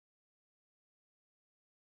this.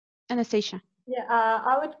 Anastasia. Yeah,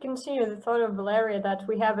 I would continue the thought of Valeria that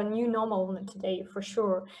we have a new normal today for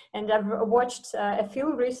sure. And I've watched a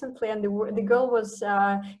film recently, and the girl was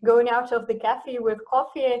going out of the cafe with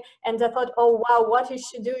coffee, and I thought, oh wow, what is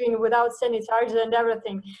she doing without sanitizer and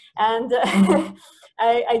everything? And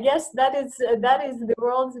I guess that is the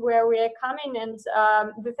world where we are coming. And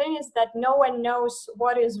the thing is that no one knows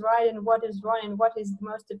what is right and what is wrong and what is the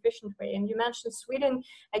most efficient way. And you mentioned Sweden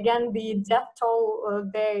again. The death toll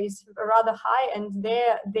there is rather high. And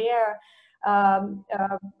their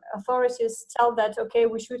authorities tell that, okay,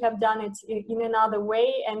 we should have done it in another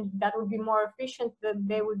way, and that would be more efficient, that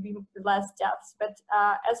there would be less deaths. But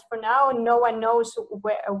as for now, no one knows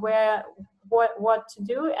what to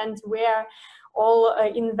do, and we're all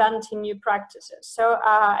inventing new practices. So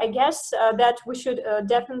I guess that we should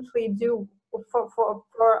definitely do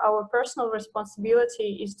for our personal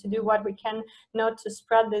responsibility is to do what we can not to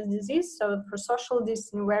spread this disease. So for social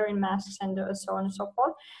distancing, wearing masks, and so on and so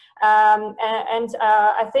forth.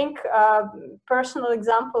 I think personal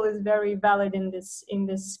example is very valid in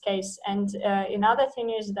this case. And another thing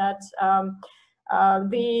is that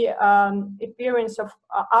the appearance of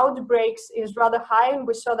outbreaks is rather high, and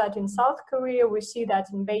we saw that in South Korea, we see that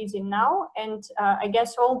in Beijing now, and I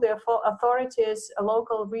guess all the authorities,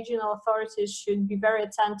 local, regional authorities should be very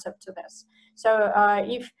attentive to this. So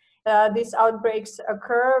if these outbreaks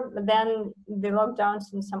occur, then the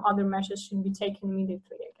lockdowns and some other measures should be taken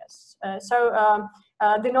immediately, I guess.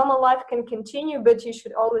 The normal life can continue, but you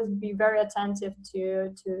should always be very attentive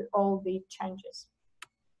to all the changes.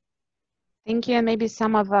 Thank you. And maybe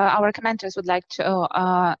some of our commenters would like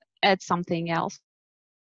to add something else.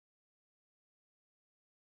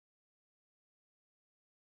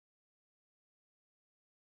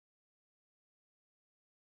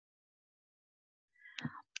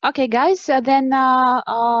 Okay, guys, then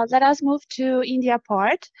let us move to India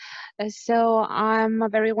part. So I'm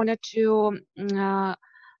very honored to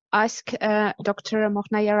ask Dr.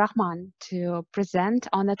 Mohnaya Rahman to present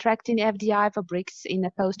on attracting FDI for BRICS in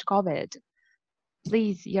a post-COVID.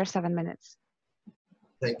 Please, your 7 minutes.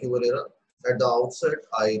 Thank you, Valera. At the outset,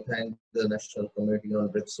 I thank the National Committee on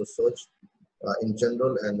BRICS Research in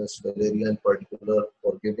general and Ms. Valeria in particular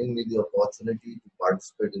for giving me the opportunity to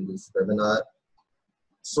participate in this webinar.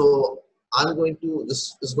 So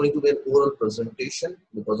this is going to be an oral presentation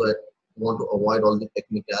because I want to avoid all the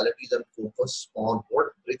technicalities and focus on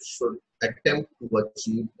what BRICS should attempt to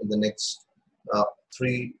achieve in the next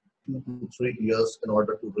 2 to 3 years in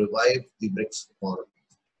order to revive the BRICS economy.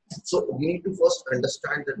 So we need to first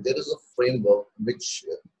understand that there is a framework which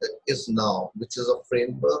is a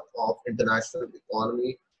framework of international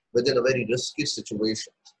economy within a very risky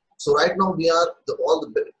situation. So right now we are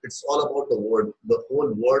it's all about the world. The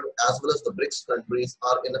whole world as well as the BRICS countries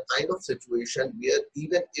are in a kind of situation where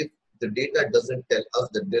even if the data doesn't tell us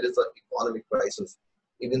that there is an economic crisis,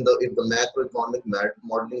 even though if the macroeconomic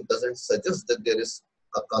modeling doesn't suggest that there is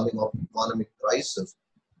a coming of economic crisis,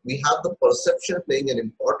 we have the perception playing an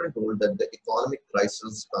important role that the economic crisis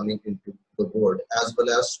is coming into the world as well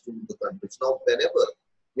as to the countries. Now, whenever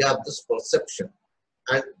we have this perception,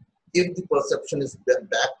 and if the perception is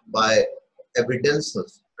backed by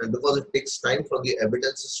evidences, and because it takes time for the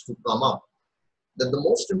evidences to come up, then the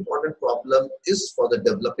most important problem is for the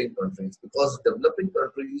developing countries, because developing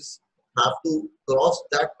countries have to cross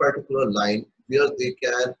that particular line where they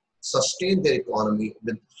can sustain their economy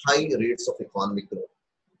with high rates of economic growth.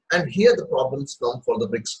 And here the problems come for the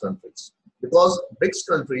BRICS countries, because BRICS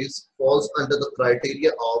countries falls under the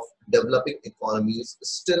criteria of developing economies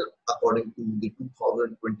still according to the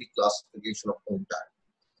 2020 classification of UNCTAD.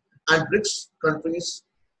 And BRICS countries,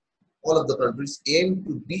 all of the countries aim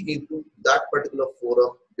to be into that particular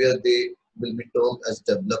forum where they will be termed as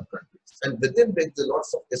developed countries. And within BRICS,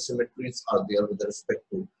 lots of asymmetries are there with respect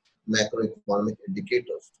to macroeconomic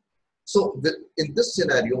indicators. So in this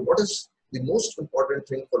scenario, what is the most important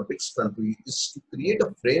thing for BRICS country is to create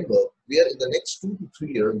a framework where in the next 2 to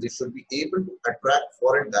 3 years, they should be able to attract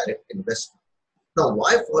foreign direct investment. Now,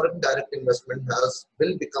 why foreign direct investment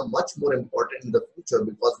will become much more important in the future,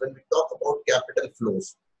 because when we talk about capital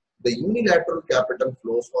flows, the unilateral capital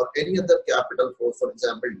flows or any other capital flows, for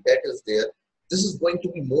example, debt is there, this is going to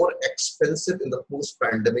be more expensive in the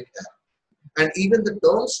post-pandemic era. And even the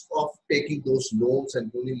terms of taking those loans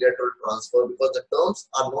and unilateral transfer, because the terms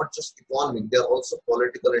are not just economic, they are also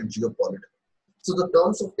political and geopolitical. So the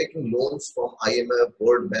terms of taking loans from IMF,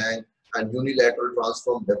 World Bank, and unilateral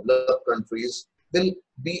transfer from developed countries will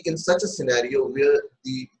be in such a scenario where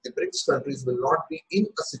the BRICS countries will not be in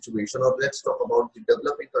a situation, or let's talk about the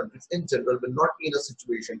developing countries in general, will not be in a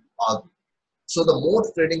situation to argue. So the more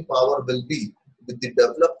trading power will be with the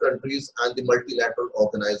developed countries and the multilateral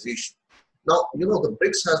organization. Now, you know, the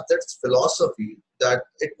BRICS has this philosophy that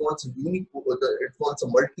it wants a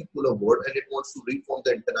multipolar world, and it wants to reform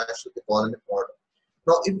the international economic order.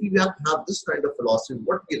 Now, if we have this kind of philosophy,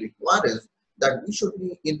 what we require is that we should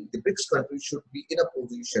be in the BRICS countries should be in a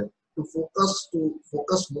position to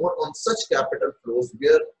focus more on such capital flows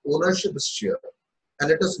where ownership is shared, and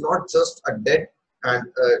it is not just a debt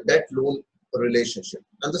and debt loan relationship.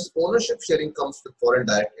 And this ownership sharing comes with foreign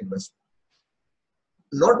direct investment.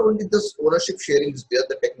 Not only this ownership sharing is there,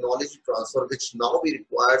 the technology transfer, which now we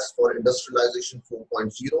requires for industrialization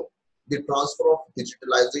 4.0, the transfer of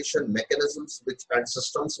digitalization mechanisms and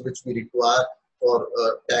systems which we require for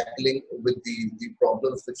tackling with the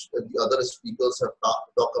problems which the other speakers have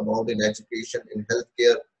talked about in education, in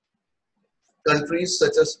healthcare. Countries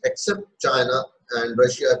such as, except China and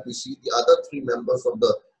Russia, if we see the other 3 members of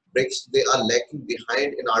the BRICS, they are lacking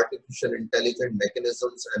behind in artificial intelligence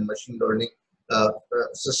mechanisms and machine learning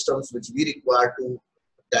systems which we require to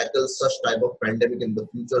tackle such type of pandemic in the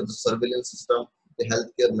future. The surveillance system, the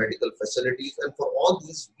healthcare, medical facilities, and for all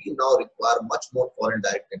these, we now require much more foreign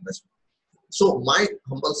direct investment. So my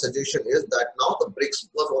humble suggestion is that now the BRICS,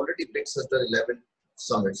 because already BRICS has done 11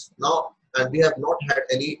 summits now, and we have not had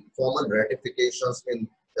any formal ratifications in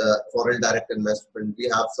foreign direct investment. We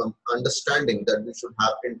have some understanding that we should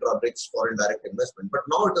have intra-BRICS foreign direct investment, but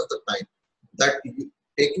now it is the time that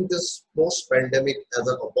taking this post-pandemic as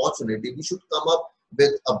an opportunity, we should come up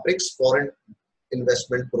with a BRICS foreign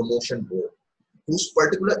investment promotion board, whose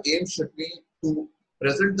particular aim should be to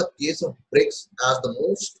present the case of BRICS as the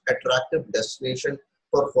most attractive destination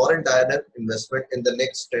for foreign direct investment in the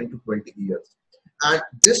next 10 to 20 years. And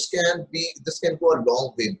this can go a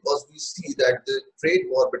long way, because we see that the trade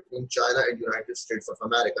war between China and United States of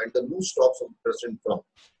America and the loose talks of President Trump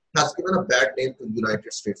has given a bad name to the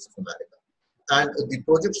United States of America. And the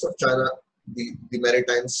projects of China, the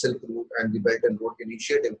Maritime Silk Route and the Belt and Road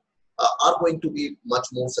Initiative are going to be much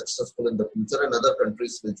more successful in the future, and other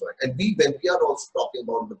countries will join. And when we are also talking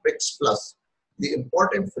about the BRICS Plus, the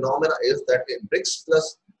important phenomena is that in BRICS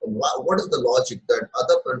Plus, what is the logic that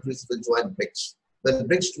other countries will join BRICS? When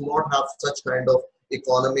BRICS do not have such kind of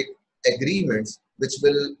economic agreements, which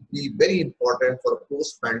will be very important for a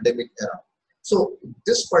post-pandemic era. So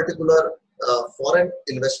this particular foreign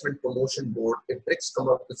investment promotion board, if BRICS come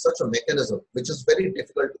up with such a mechanism, which is very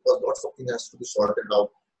difficult because lots of things has to be sorted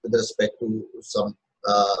out with respect to some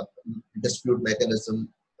dispute mechanism,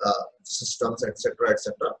 systems, etc.,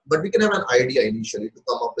 etc. But we can have an idea initially to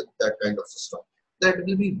come up with that kind of system. That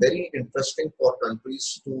will be very interesting for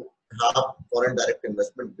countries to have foreign direct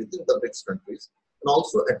investment within the BRICS countries, and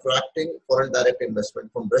also attracting foreign direct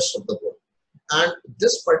investment from rest of the world. And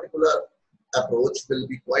this particular approach will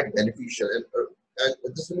be quite beneficial, and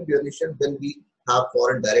this will be beneficial when we have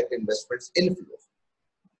foreign direct investments inflows.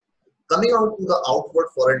 Coming out to the outward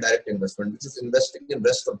foreign direct investment, which is investing in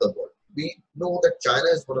rest of the world. We know that China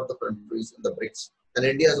is one of the countries in the BRICS, and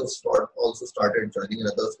India has also started joining, and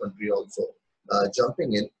others country also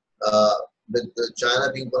jumping in, with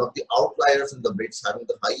China being one of the outliers in the BRICS, having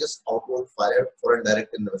the highest outward foreign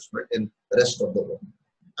direct investment in the rest of the world.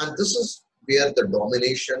 And this is where the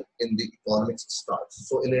domination in the economics starts.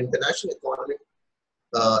 So in international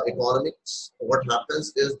economics, what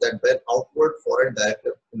happens is that when outward foreign direct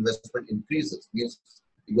investment increases, means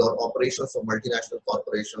your operations of multinational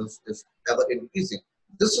corporations is ever increasing.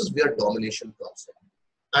 This is where domination comes in.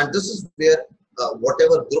 And this is where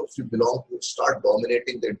whatever groups you belong to start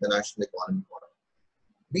dominating the international economy.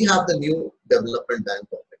 We have the new development bank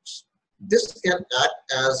of BRICS. This can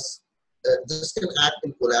act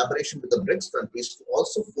in collaboration with the BRICS countries to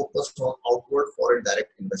also focus on outward foreign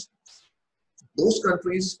direct investments. Those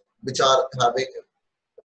countries which are having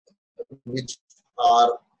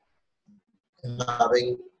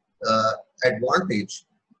advantage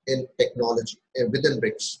in technology within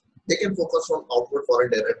BRICS, they can focus on outward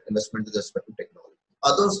foreign direct investment with respect to technology.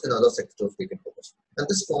 Others in other sectors they can focus. And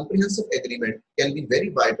this comprehensive agreement can be very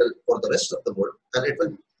vital for the rest of the world, and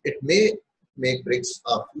it may make BRICS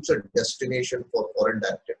a future destination for foreign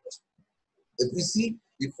direct investment. If we see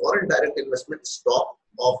the foreign direct investment stock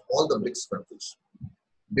of all the BRICS countries,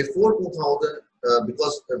 before 2000,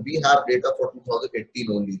 because we have data for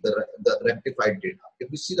 2018 only, the rectified data. If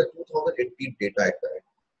we see the 2018 data at that,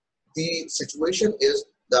 the situation is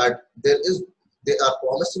that they are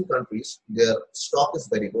promising countries, their stock is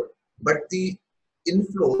very good, but the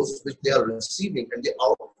inflows which they are receiving and the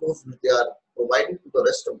outflows which they are providing to the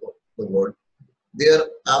rest of the world, their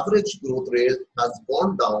average growth rate has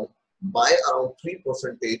gone down by around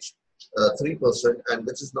 3%, and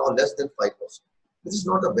which is now less than 5%. This is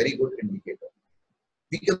not a very good indicator.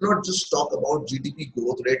 We cannot just talk about GDP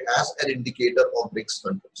growth rate as an indicator of BRICS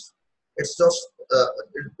countries. It's just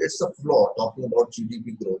it's a flaw talking about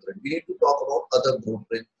GDP growth rate. We need to talk about other growth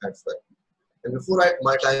rate as well. And before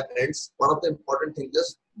my time ends, one of the important things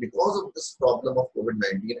is, because of this problem of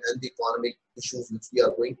COVID-19 and the economic issues which we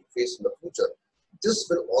are going to face in the future, this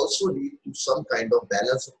will also lead to some kind of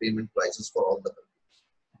balance of payment crisis for all the countries.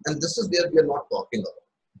 And this is where we are not talking about.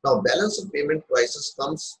 Now, balance of payment crisis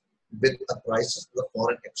comes with a crisis in the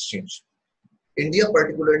foreign exchange. India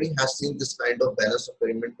particularly has seen this kind of balance of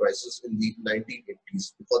payment crisis in the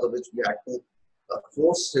 1980s, because of which we had to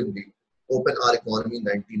forcibly open our economy in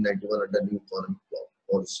 1991 under new economic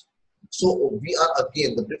policy. So we are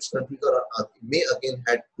again, the BRICS countries may again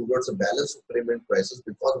head towards a balance of payment crisis,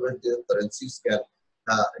 because of which their currencies can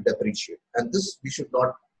depreciate. And this we should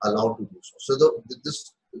not allow to do so. So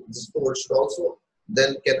this board should also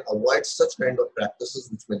then can avoid such kind of practices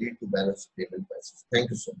which may lead to balance of payment crisis. Thank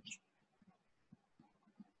you so much.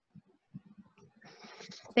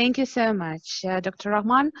 Thank you so much, Dr.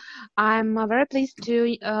 Rahman. I'm very pleased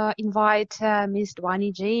to invite Ms.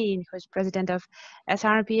 Dwani Jain, who is president of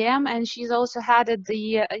SRPM, and she's also headed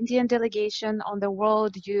the Indian delegation on the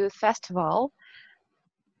World Youth Festival.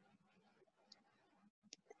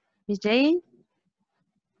 Ms. Jain?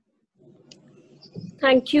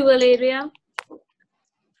 Thank you, Valeria.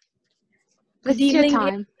 This Good is your evening.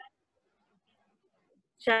 time.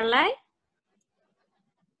 Shall I?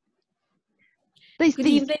 Please, Good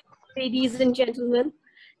please. evening, ladies and gentlemen.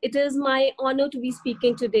 It is my honor to be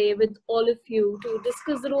speaking today with all of you to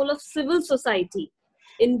discuss the role of civil society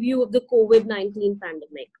in view of the COVID-19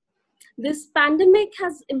 pandemic. This pandemic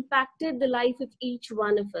has impacted the life of each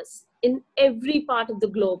one of us in every part of the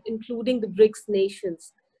globe, including the BRICS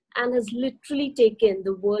nations, and has literally taken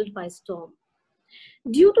the world by storm.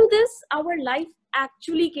 Due to this, our life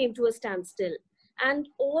actually came to a standstill, and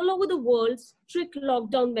all over the world, strict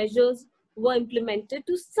lockdown measures were implemented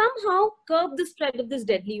to somehow curb the spread of this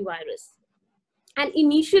deadly virus. And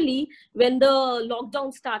initially, when the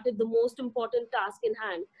lockdown started, the most important task in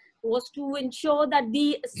hand was to ensure that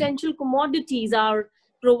the essential commodities are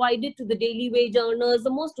provided to the daily wage earners, the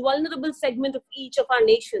most vulnerable segment of each of our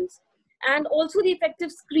nations, and also the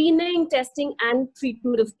effective screening, testing, and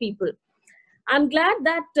treatment of people. I'm glad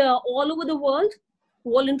that all over the world,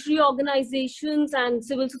 voluntary organizations and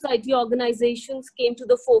civil society organizations came to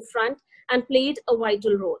the forefront and played a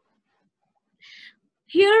vital role.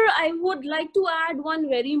 Here, I would like to add one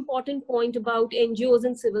very important point about NGOs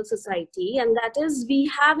and civil society, and that is we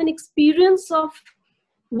have an experience of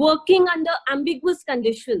working under ambiguous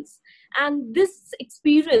conditions. And this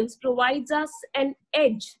experience provides us an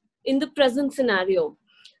edge in the present scenario.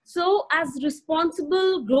 So as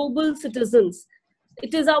responsible global citizens,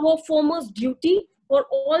 it is our foremost duty for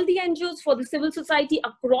all the NGOs, for the civil society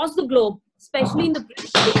across the globe, especially in the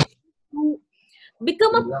BRICS, to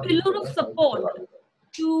become a pillar of support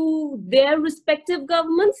to their respective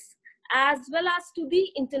governments as well as to the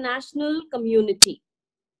international community.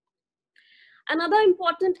 Another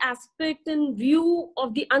important aspect in view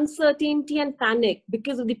of the uncertainty and panic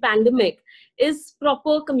because of the pandemic is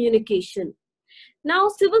proper communication. Now,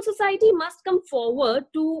 civil society must come forward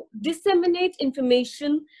to disseminate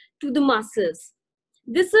information to the masses.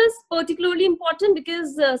 This is particularly important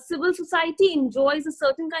because civil society enjoys a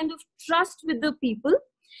certain kind of trust with the people,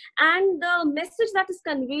 and the message that is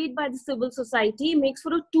conveyed by the civil society makes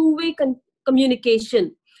for a two-way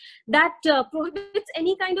communication that prohibits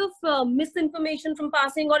any kind of misinformation from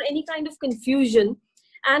passing or any kind of confusion,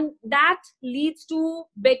 and that leads to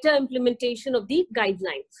better implementation of the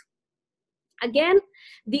guidelines. Again,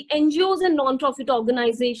 the NGOs and non-profit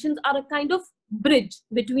organizations are a kind of bridge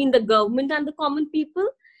between the government and the common people,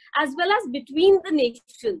 as well as between the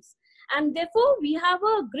nations. And therefore, we have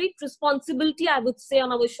a great responsibility, I would say,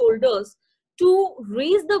 on our shoulders to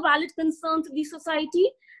raise the valid concerns of the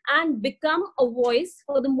society and become a voice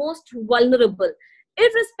for the most vulnerable,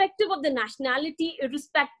 irrespective of the nationality,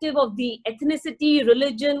 irrespective of the ethnicity,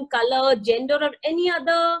 religion, color, gender, or any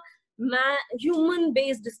other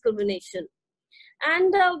human-based discrimination.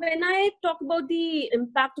 And when I talk about the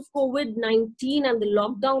impact of COVID-19 and the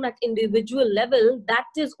lockdown at individual level, that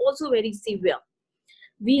is also very severe.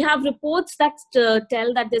 We have reports that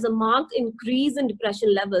tell that there's a marked increase in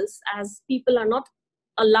depression levels as people are not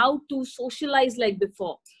allowed to socialize like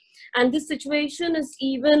before. And this situation is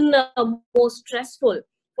even more stressful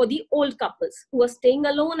for the old couples who are staying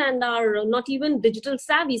alone and are not even digital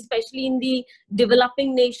savvy, especially in the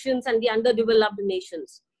developing nations and the underdeveloped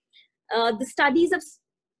nations. The studies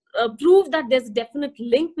have proved that there's a definite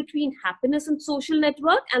link between happiness and social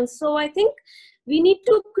network. And so I think we need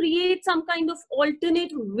to create some kind of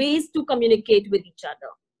alternate ways to communicate with each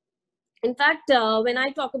other. In fact, when I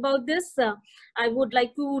talk about this, I would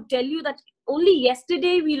like to tell you that only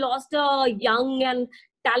yesterday we lost a young and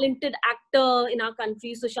talented actor in our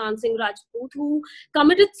country, Sushant Singh Rajput, who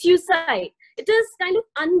committed suicide. It is kind of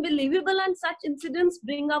unbelievable, and such incidents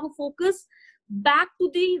bring our focus back to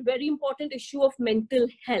the very important issue of mental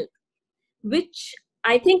health, which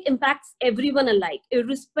I think impacts everyone alike,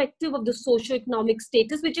 irrespective of the socioeconomic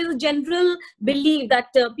status, which is a general belief that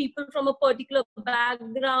people from a particular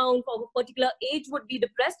background, from a particular age would be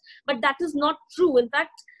depressed, but that is not true. In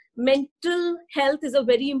fact, mental health is a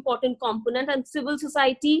very important component, and civil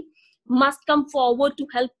society must come forward to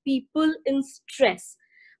help people in stress.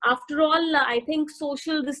 After all, I think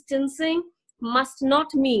social distancing must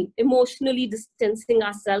not mean emotionally distancing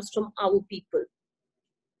ourselves from our people.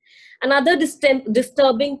 Another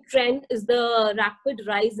disturbing trend is the rapid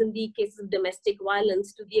rise in the cases of domestic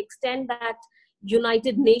violence, to the extent that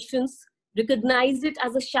United Nations recognized it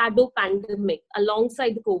as a shadow pandemic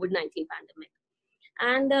alongside the COVID-19 pandemic.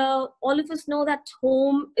 And all of us know that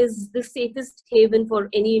home is the safest haven for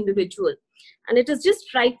any individual. And it is just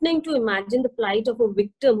frightening to imagine the plight of a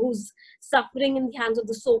victim who's suffering in the hands of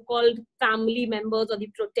the so-called family members or the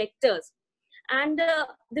protectors. And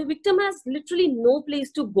the victim has literally no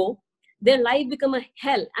place to go. Their life become a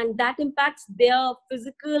hell, and that impacts their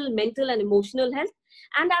physical, mental, and emotional health.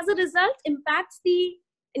 And as a result, impacts the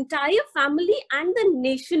entire family and the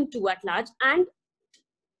nation too at large. And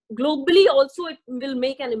globally also it will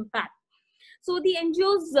make an impact. So the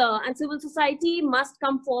NGOs and civil society must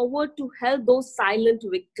come forward to help those silent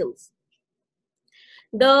victims.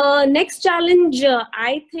 The next challenge,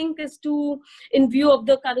 I think, is to, in view of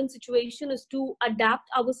the current situation, is to adapt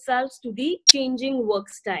ourselves to the changing work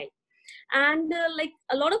style. And like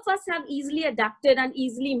a lot of us have easily adapted and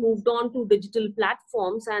easily moved on to digital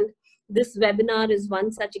platforms, and this webinar is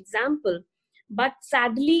one such example. But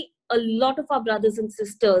sadly, a lot of our brothers and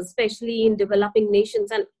sisters, especially in developing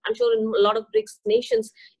nations, and I'm sure in a lot of BRICS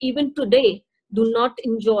nations, even today, do not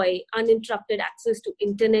enjoy uninterrupted access to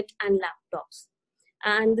internet and laptops.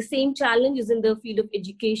 And the same challenge is in the field of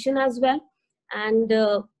education as well. And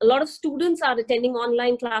a lot of students are attending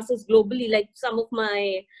online classes globally, like some of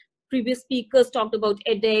my previous speakers talked about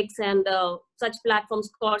edX and such platforms,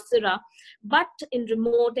 Coursera. But in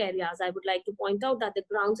remote areas, I would like to point out that the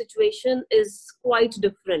ground situation is quite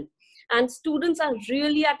different. And students are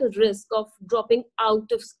really at a risk of dropping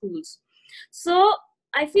out of schools. So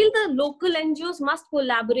I feel the local NGOs must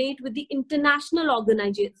collaborate with the international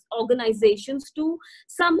organizations to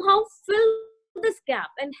somehow fill this gap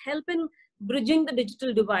and help in bridging the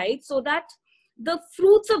digital divide so that the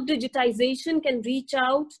fruits of digitization can reach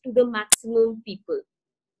out to the maximum people.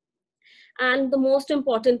 And the most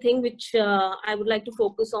important thing which I would like to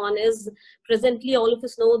focus on is, presently all of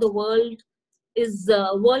us know the world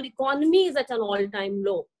economy is at an all-time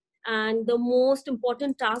low. And the most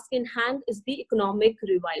important task in hand is the economic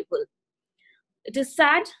revival. It is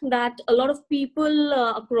sad that a lot of people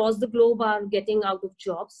across the globe are getting out of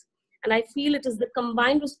jobs. And I feel it is the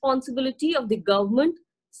combined responsibility of the government,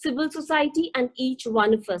 civil society, and each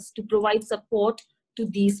one of us to provide support to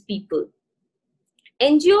these people.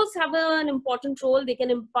 NGOs have an important role. They can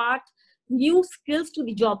impart new skills to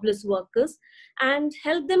the jobless workers and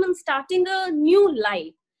help them in starting a new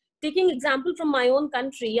life. Taking example from my own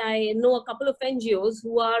country, I know a couple of NGOs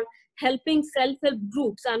who are helping self-help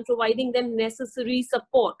groups and providing them necessary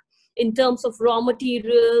support in terms of raw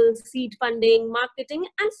materials, seed funding, marketing,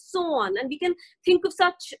 and so on. And we can think of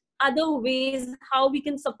such other ways how we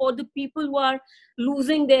can support the people who are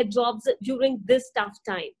losing their jobs during this tough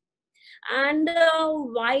time. And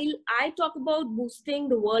while I talk about boosting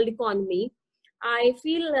the world economy, I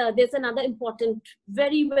feel there's another important,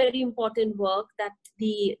 very, very important work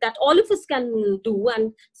that all of us can do,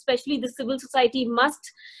 and especially the civil society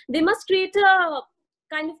must create a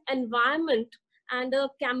kind of environment and a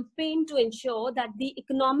campaign to ensure that the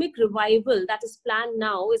economic revival that is planned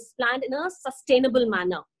now is planned in a sustainable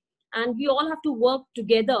manner. And we all have to work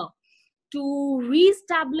together to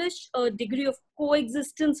re-establish a degree of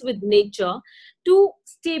coexistence with nature to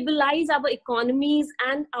stabilize our economies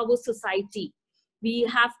and our society. We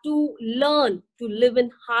have to learn to live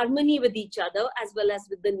in harmony with each other as well as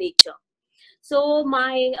with the nature. So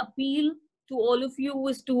my appeal to all of you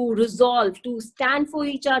is to resolve, to stand for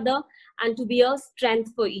each other and to be a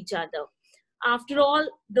strength for each other. After all,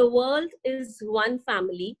 the world is one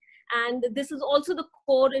family. And this is also the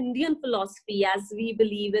core Indian philosophy, as we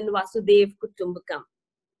believe in Vasudhaiva Kutumbakam.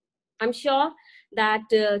 I'm sure that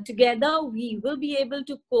together we will be able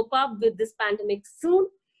to cope up with this pandemic soon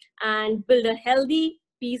and build a healthy,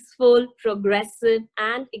 peaceful, progressive,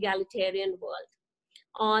 and egalitarian world.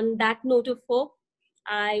 On that note of hope,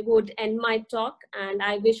 I would end my talk, and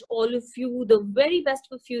I wish all of you the very best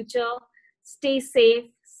for future. Stay safe,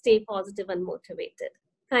 stay positive, and motivated.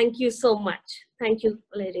 Thank you so much. Thank you,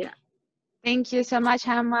 Valeria. Thank you so much.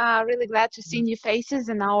 I'm really glad to see new faces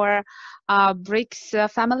in our BRICS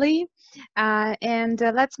family. And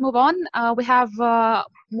let's move on. We have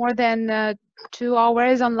more than 2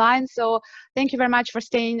 hours online, so thank you very much for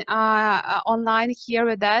staying online here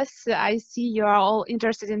with us. I see you are all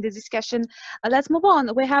interested in this discussion. Let's move on.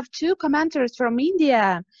 We have 2 commenters from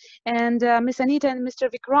India, and Ms. Anita and Mr.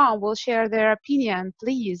 Vikram will share their opinion,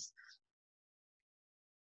 please.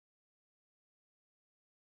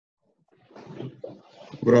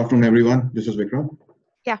 Good afternoon, everyone. This is Vikram.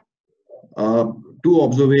 Yeah. 2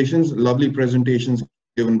 observations. Lovely presentations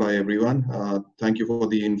given by everyone. Thank you for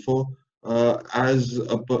the info. As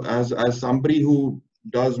somebody who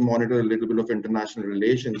does monitor a little bit of international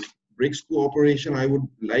relations, BRICS cooperation, I would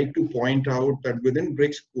like to point out that within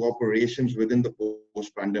BRICS cooperations within the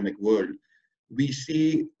post-pandemic world, we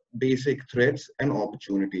see basic threats and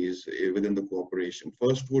opportunities within the cooperation.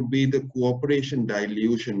 First would be the cooperation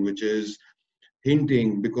dilution, which is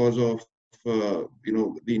hinting because of the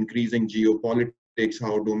increasing geopolitics,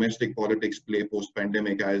 how domestic politics play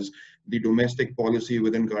post-pandemic, as the domestic policy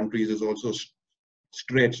within countries is also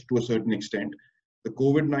stretched to a certain extent. The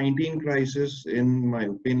COVID-19 crisis, in my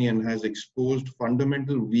opinion, has exposed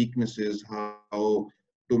fundamental weaknesses how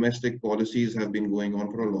domestic policies have been going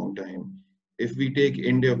on for a long time. If we take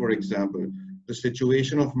India, for example, the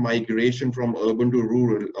situation of migration from urban to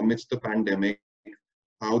rural amidst the pandemic,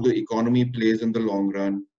 how the economy plays in the long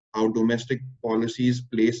run, how domestic policies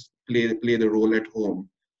play the role at home,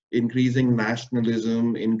 increasing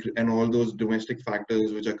nationalism and all those domestic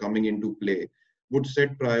factors which are coming into play, would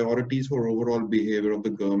set priorities for overall behavior of the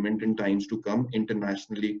government in times to come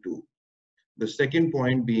internationally too. The second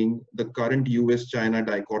point being the current US-China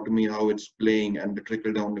dichotomy, how it's playing and the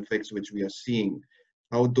trickle-down effects which we are seeing,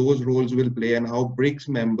 how those roles will play and how BRICS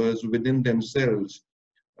members within themselves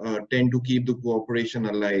tend to keep the cooperation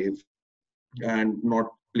alive and not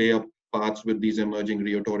play up parts with these emerging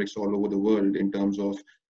rhetorics all over the world in terms of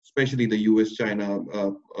especially the US-China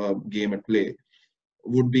game at play,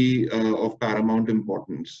 would be of paramount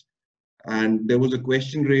importance. And there was a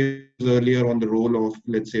question raised earlier on the role of,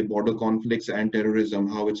 let's say, border conflicts and terrorism,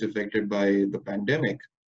 how it's affected by the pandemic.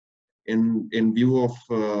 In view of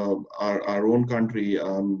our own country,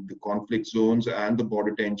 the conflict zones and the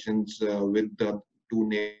border tensions with the two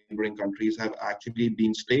neighboring countries have actually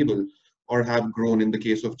been stable or have grown. In the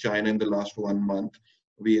case of China in the last 1 month,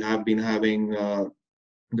 we have been having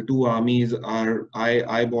the two armies are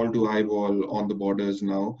eyeball to eyeball on the borders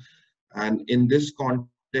now. And in this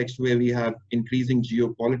context, where we have increasing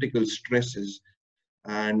geopolitical stresses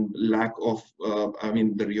and lack of,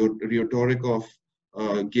 the rhetoric of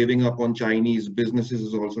giving up on Chinese businesses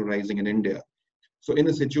is also rising in India. So in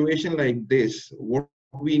a situation like this, what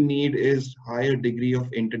we need is higher degree of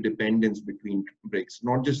interdependence between BRICS,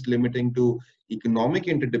 not just limiting to economic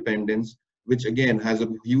interdependence, which again has a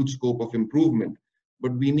huge scope of improvement.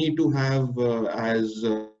 But we need to have, as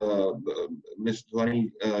Ms. Dhwani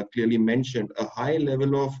clearly mentioned, a high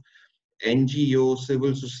level of NGO,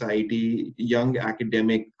 civil society, young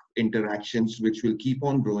academic interactions, which will keep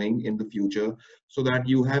on growing in the future, so that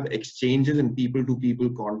you have exchanges and people-to-people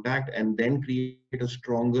contact and then create a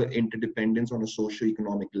stronger interdependence on a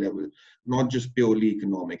socio-economic level, not just purely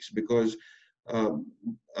economics, because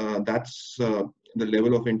that's the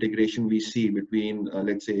level of integration we see between,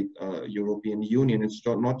 let's say, European Union. It's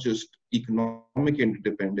not just economic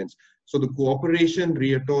interdependence. So the cooperation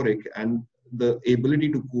rhetoric and the ability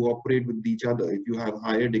to cooperate with each other, if you have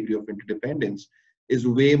higher degree of interdependence, is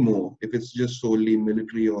way more if it's just solely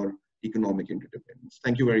military or economic interdependence.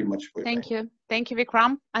 Thank you very much for your time. Thank you,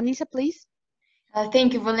 Vikram. Anissa, please.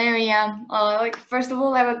 Thank you, Valeria. First of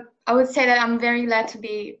all, I would say that I'm very glad to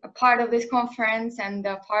be a part of this conference and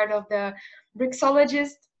a part of the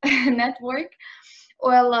BRICSologist network.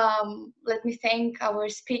 Well, let me thank our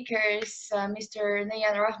speakers, Mr.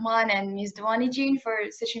 Nayan Rahman and Ms. Dhwani Jean, for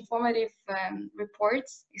such informative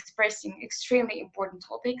reports expressing extremely important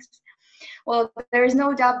topics. Well, there is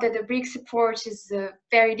no doubt that the BRICS approach is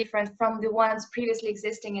very different from the ones previously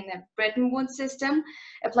existing in the Bretton Woods system,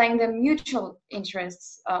 applying the mutual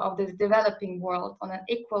interests of the developing world on an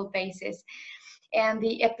equal basis. And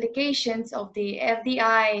the applications of the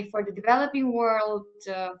FDI for the developing world,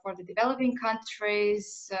 for the developing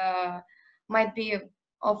countries, might be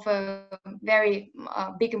of a very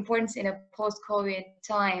big importance in a post-COVID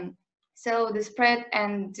time. So the spread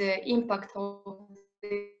and impact of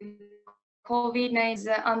the COVID-19 is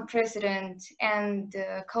unprecedented and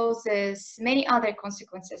causes many other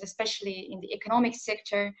consequences, especially in the economic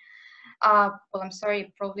sector. Well, I'm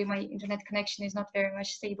sorry, probably my internet connection is not very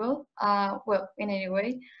much stable. Well, in any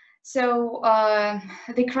way. So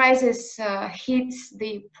the crisis hits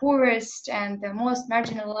the poorest and the most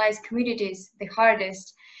marginalized communities the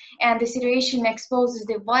hardest. And the situation exposes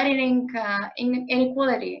the widening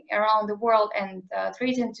inequality around the world and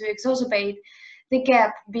threatens to exacerbate the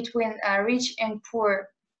gap between rich and poor.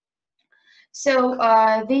 So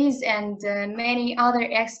these and many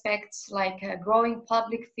other aspects like growing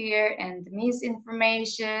public fear and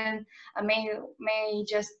misinformation may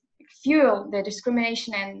just fuel the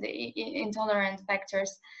discrimination and the intolerant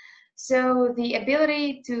factors. So the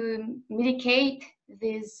ability to mitigate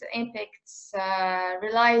these impacts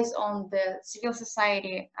relies on the civil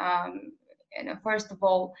society, first of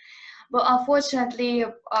all. But unfortunately,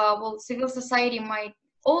 well, civil society might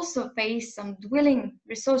also face some dwindling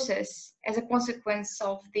resources as a consequence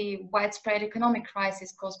of the widespread economic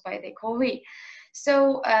crisis caused by the COVID.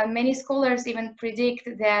 So many scholars even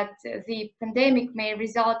predict that the pandemic may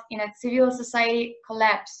result in a civil society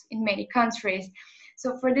collapse in many countries.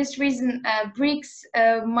 So for this reason, BRICS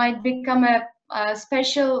might become a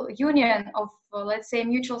special union of, let's say,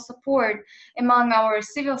 mutual support among our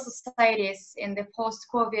civil societies in the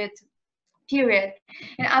post-COVID period.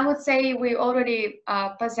 And I would say we already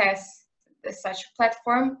possess such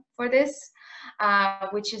platform for this,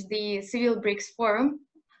 which is the Civil BRICS Forum.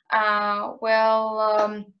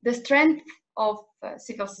 The strength of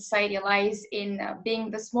civil society lies in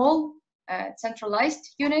being the small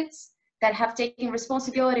centralized units that have taken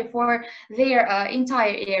responsibility for their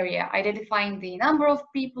entire area, identifying the number of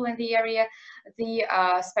people in the area, the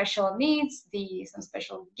special needs, some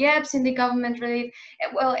special gaps in the government relief,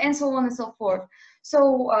 and so on and so forth.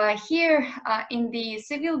 So here in the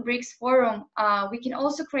Civil BRICS Forum, we can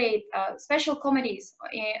also create special committees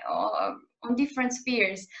on different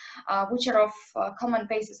spheres, which are of common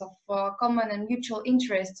basis of common and mutual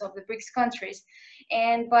interests of the BRICS countries.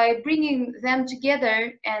 And by bringing them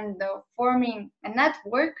together and forming a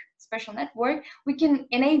network, special network, we can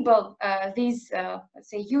enable these, let's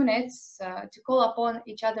say, units to call upon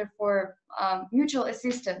each other for mutual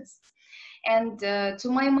assistance. And to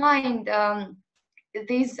my mind,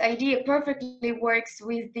 this idea perfectly works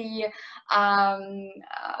with the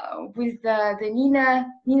Nina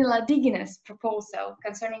Ladiginas proposal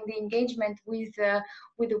concerning the engagement with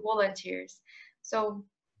the volunteers. So,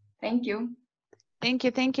 thank you. Thank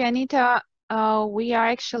you, Anita. We are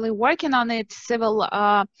actually working on it, Civil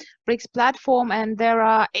BRICS platform, and there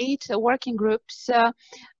are 8 working groups,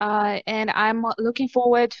 and I'm looking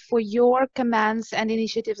forward for your comments and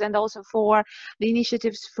initiatives, and also for the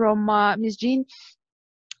initiatives from Ms. Jean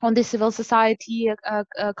on the civil society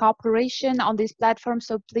cooperation on this platform.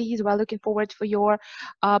 So please, we're looking forward for your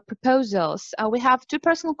proposals. We have 2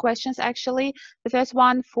 personal questions actually. The first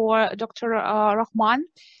one for Dr. Rahman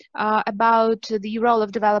about the role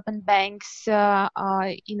of development banks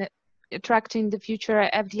in attracting the future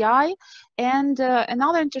FDI, and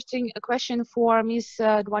another interesting question for Ms.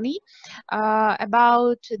 Dwani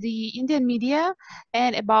about the Indian media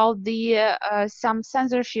and about the some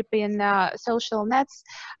censorship in social nets.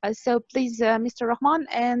 So please, Mr. Rahman,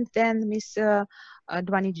 and then Ms.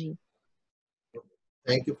 Dwani ji.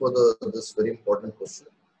 Thank you for this very important question.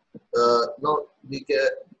 Now,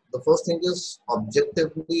 the first thing is,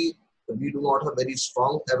 objectively, we do not have very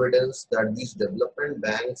strong evidence that these development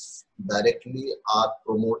banks directly are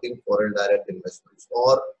promoting foreign direct investments,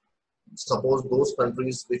 or suppose those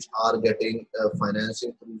countries which are getting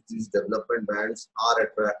financing through these development banks are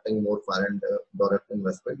attracting more foreign direct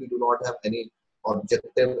investment. We do not have any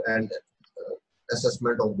objective and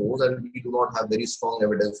assessment of those, and we do not have very strong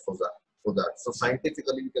evidence for that. So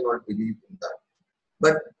scientifically, we cannot believe in that.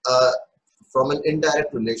 But from an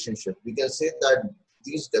indirect relationship, we can say that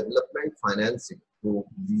these development financing through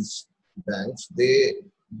these banks, they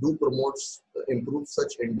do improve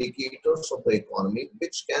such indicators of the economy,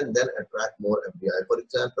 which can then attract more FDI. For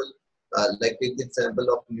example, like take the example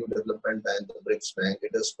of new development bank, the BRICS Bank.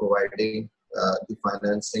 It is providing the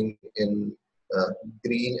financing in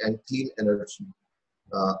green and clean energy.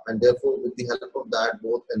 And therefore, with the help of that,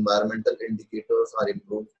 both environmental indicators are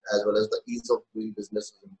improved, as well as the ease of doing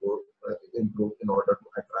business is improved in order to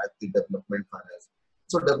attract the development finance.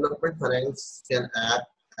 So development finance can act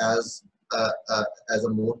as a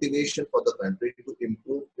motivation for the country to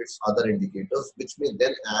improve its other indicators, which may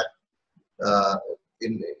then act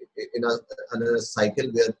in a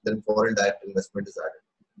cycle where then foreign direct investment is added.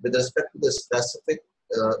 With respect to the specific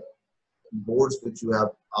boards which you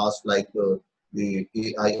have asked, like the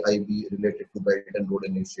AIIB related to Belt and Road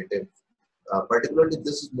Initiative, particularly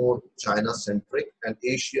this is more China-centric and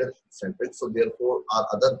Asia-centric. So therefore, our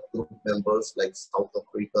other group members like South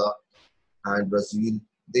Africa and Brazil,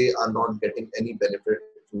 they are not getting any benefit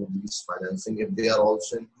through these financing. If they are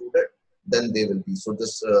also included, then they will be. So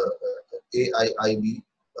this AIIB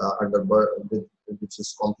which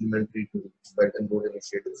is complementary to Belt and Road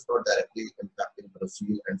Initiative, is not directly impacting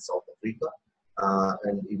Brazil and South Africa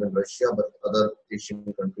and even Russia, but other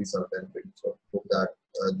Asian countries are benefiting. So hope that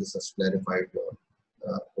this has clarified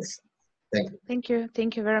your question. Thank you.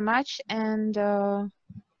 Thank you very much. And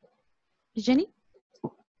Jenny,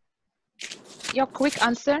 your quick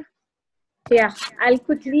answer. Yeah, I'll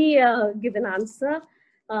quickly give an answer.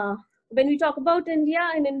 When we talk about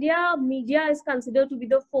India, in India, media is considered to be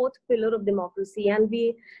the 4th pillar of democracy, and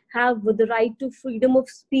we have the right to freedom of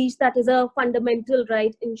speech. That is a fundamental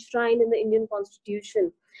right enshrined in the Indian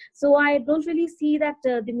Constitution. So I don't really see that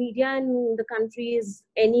the media in the country is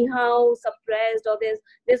anyhow suppressed, or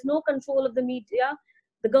there's no control of the media.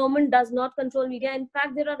 The government does not control media. In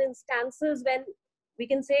fact, there are instances when we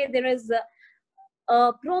can say there is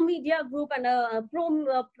a pro-media group and a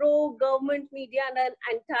pro-government media and an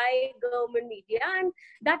anti-government media, and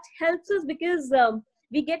that helps us because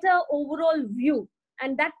we get an overall view,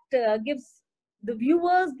 and that gives the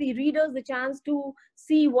viewers, the readers, the chance to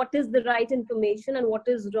see what is the right information and what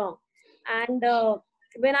is wrong. And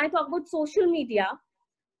when I talk about social media,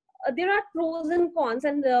 there are pros and cons,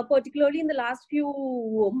 and particularly in the last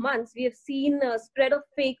few months, we have seen a spread of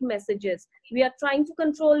fake messages. We are trying to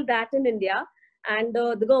control that in India, and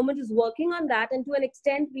the government is working on that, and to an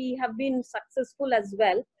extent we have been successful as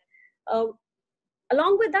well.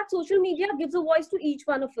 Along with that, social media gives a voice to each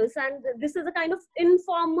one of us, and this is a kind of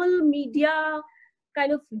informal media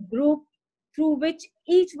kind of group through which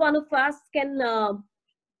each one of us can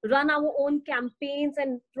run our own campaigns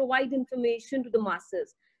and provide information to the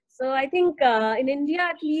masses. So I think in India,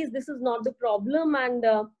 at least, this is not the problem, and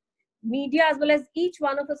media as well as each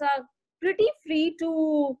one of us are pretty free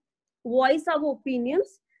to voice our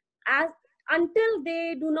opinions until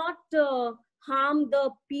they do not harm the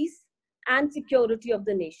peace and security of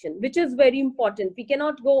the nation, which is very important. We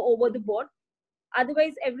cannot go over the board.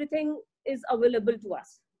 Otherwise, everything is available to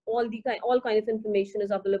us. All kind of information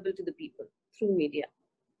is available to the people through media.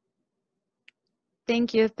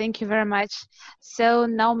 Thank you very much. So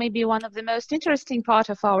now maybe one of the most interesting part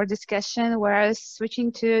of our discussion, we're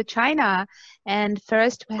switching to China. And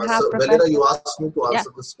first we have Professor... Valera, you asked me to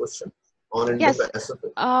answer this question on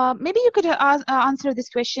Indo-Pacific. Maybe you could answer this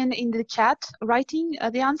question in the chat, writing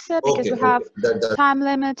the answer, because we have time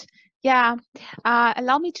limit. Yeah,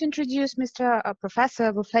 allow me to introduce Mr.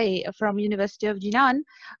 Professor Buffet from University of Jinan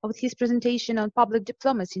with his presentation on public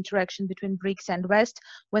diplomacy interaction between BRICS and West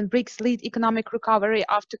when BRICS lead economic recovery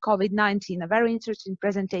after COVID-19. A very interesting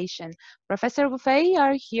presentation. Professor Buffet,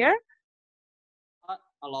 are you here?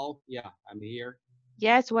 Hello, yeah, I'm here.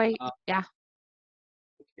 Yes, wait, yeah.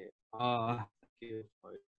 Okay, thank you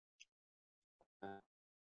for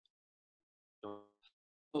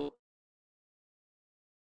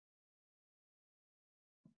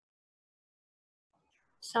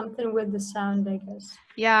Something with the sound, I guess.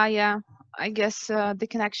 Yeah. I guess the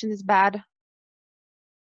connection is bad.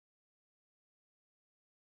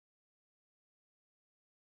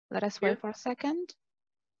 Let us wait for a second.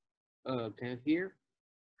 Can you hear?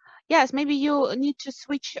 Yes, maybe you need to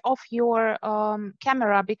switch off your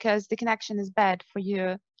camera because the connection is bad for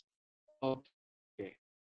you. Okay.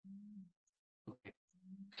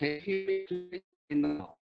 Can you hear me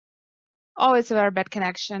now? Oh, it's a very bad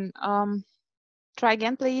connection. Try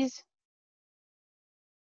again, please.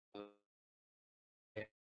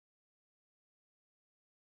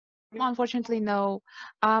 Unfortunately, no.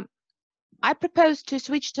 I propose to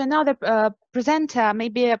switch to another presenter.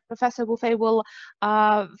 Maybe Professor Buffet will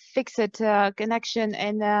fix it connection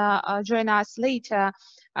and join us later.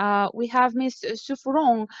 We have Miss Su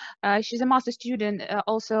Furong. She's a master student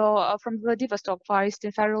also from Vladivostok Far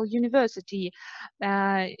Eastern Federal University.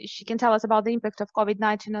 She can tell us about the impact of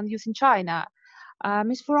COVID-19 on youth in China.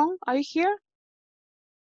 Miss Furong, are you here?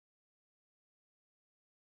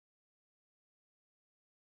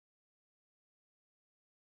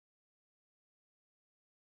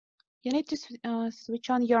 You need to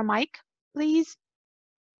switch on your mic, please.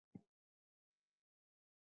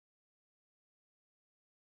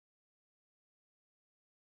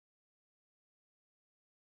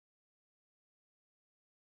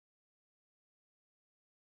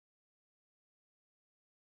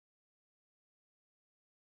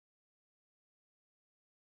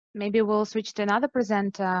 Maybe we'll switch to another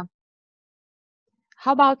presenter.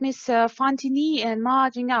 How about Miss Fantini and Ma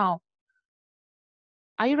Jingao?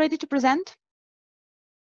 Are you ready to present?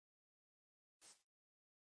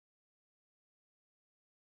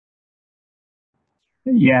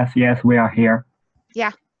 Yes, we are here.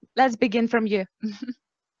 Yeah, let's begin from you.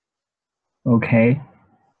 Okay.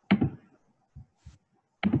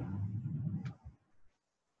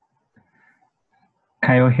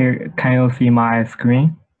 Can you see my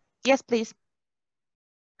screen? Yes, please.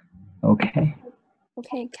 Okay.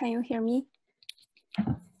 Okay, can you hear me?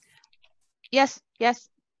 Yes.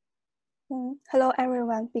 Hello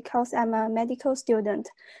everyone, because I'm a medical student,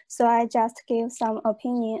 so I just give some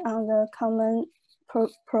opinion on the common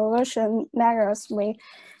prevention measures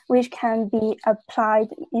which can be applied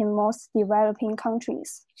in most developing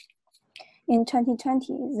countries. In 2020,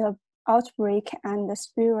 the outbreak and the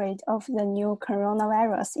spread of the new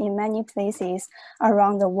coronavirus in many places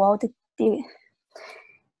around the world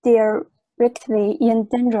greatly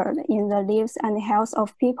endangered in the lives and health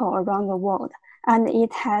of people around the world, and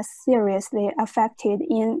it has seriously affected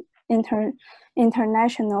in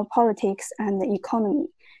international politics and economy.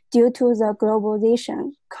 Due to the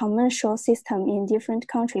globalization, commercial system in different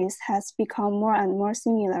countries has become more and more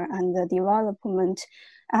similar, and the development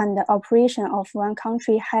and the operation of one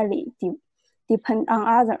country highly depend on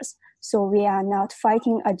others. So we are not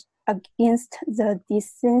fighting against the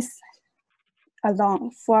disease alone.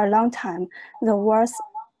 For a long time, the worst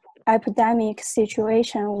epidemic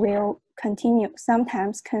situation will continue.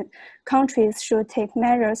 Sometimes countries should take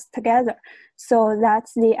measures together so that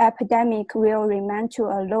the epidemic will remain to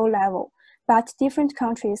a low level. But different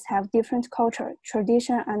countries have different culture,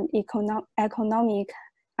 tradition, and economic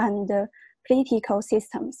and political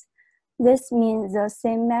systems. This means the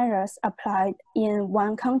same measures applied in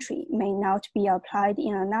one country may not be applied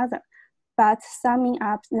in another. But summing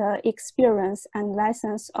up the experience and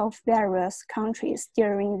lessons of various countries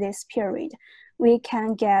during this period, we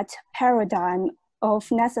can get paradigm of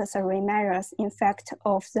necessary measures in fact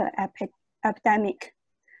of the epidemic.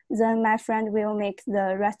 Then my friend will make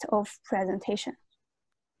the rest of presentation.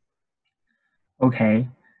 Okay,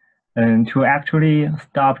 and to actually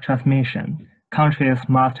stop transmission, countries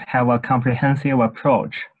must have a comprehensive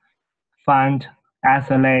approach, find,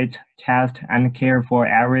 isolate, test, and care for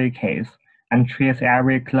every case, and trace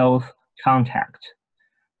every close contact.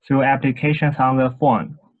 Through applications on the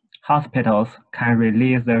phone, hospitals can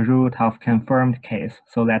release the route of confirmed case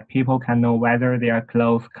so that people can know whether they are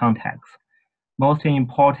close contacts. Most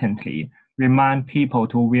importantly, remind people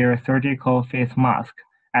to wear surgical face masks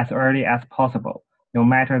as early as possible, no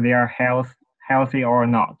matter they are healthy or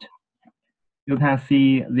not. You can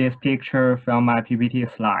see this picture from my PPT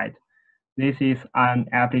slide. This is an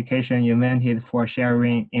application invented for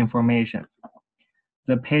sharing information.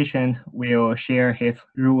 The patient will share his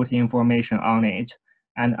route information on it,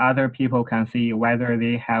 and other people can see whether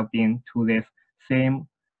they have been to these same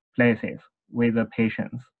places with the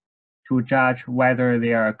patients to judge whether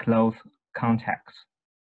they are close contacts.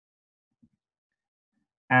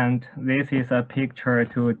 And this is a picture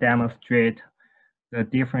to demonstrate the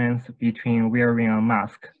difference between wearing a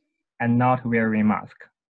mask and not wearing a mask.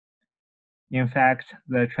 In fact,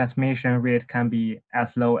 the transmission rate can be as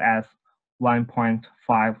low as 1.5%.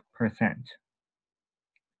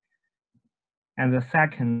 And the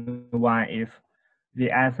second one is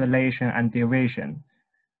the isolation and division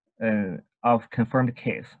of confirmed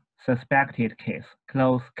case, suspected case,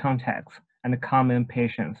 close contacts, and common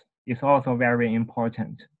patients is also very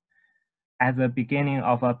important. At the beginning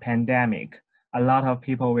of a pandemic, a lot of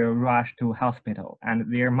people will rush to hospital,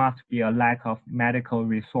 and there must be a lack of medical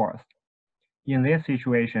resource. In this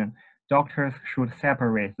situation, doctors should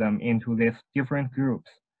separate them into these different groups.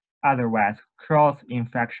 Otherwise,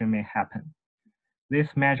 cross-infection may happen. This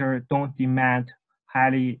measure don't demand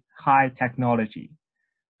high technology.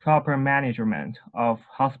 Proper management of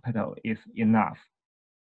hospital is enough.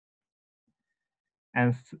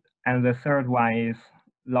 And the third one is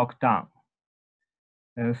lockdown.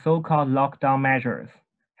 So-called lockdown measures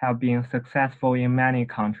have been successful in many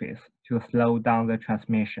countries to slow down the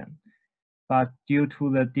transmission. But due to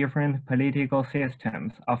the different political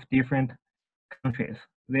systems of different countries,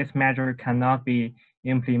 this measure cannot be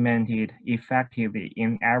implemented effectively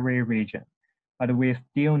in every region. But we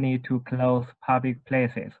still need to close public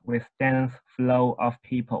places with dense flow of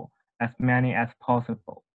people, as many as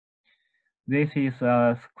possible. This is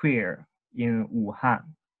a square in Wuhan.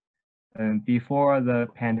 Before the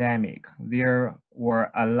pandemic, there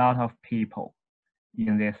were a lot of people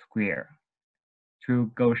in this square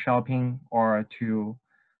to go shopping or to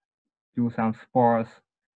do some sports.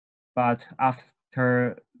 But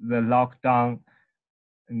after the lockdown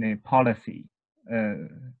policy,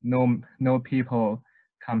 no people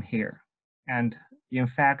come here. And in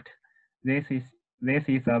fact, this is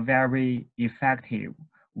a very effective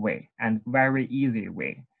way and very easy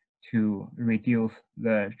way to reduce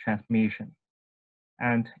the transmission.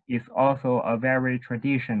 And it's also a very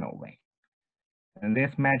traditional way. And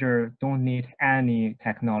this measure don't need any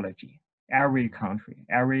technology. Every country,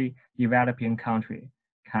 every developing country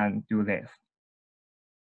can do this.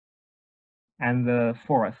 And the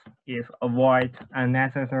fourth is avoid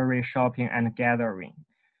unnecessary shopping and gathering.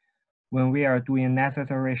 When we are doing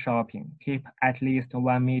necessary shopping, keep at least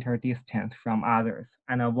 1 meter distance from others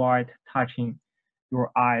and avoid touching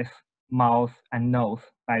your eyes, mouth, and nose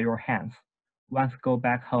by your hands. Once go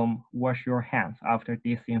back home, wash your hands after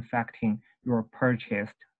disinfecting your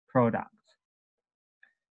purchased products.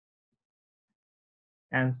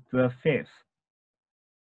 And the fifth,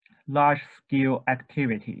 large-scale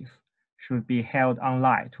activities should be held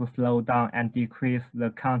online to slow down and decrease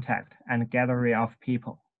the contact and gathering of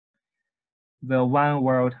people. The One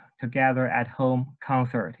World Together at Home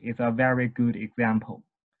concert is a very good example.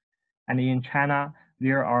 And in China,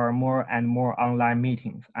 there are more and more online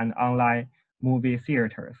meetings and online movie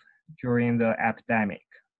theaters during the epidemic.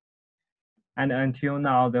 And until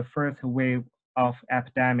now, the first wave of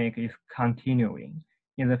epidemic is continuing.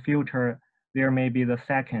 In the future, there may be the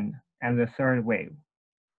second and the third wave.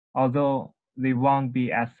 Although they won't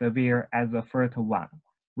be as severe as the first one,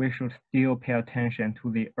 we should still pay attention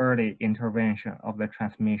to the early intervention of the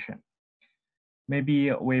transmission.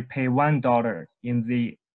 Maybe we pay $1 in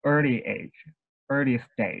the early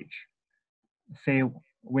stage.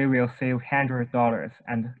 We will save $100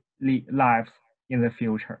 and lives in the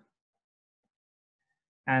future.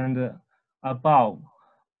 And above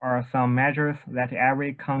are some measures that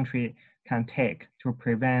every country can take to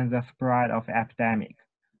prevent the spread of epidemic.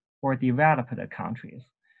 For developed countries,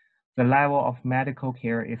 the level of medical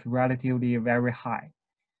care is relatively very high.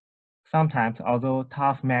 Sometimes, although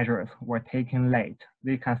tough measures were taken late,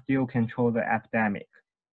 they can still control the epidemic.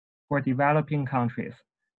 For developing countries,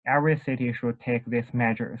 every city should take these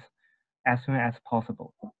measures as soon as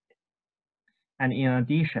possible. And in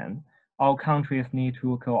addition, all countries need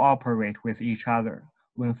to cooperate with each other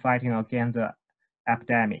when fighting against the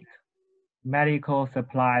epidemic. Medical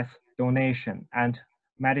supplies donation and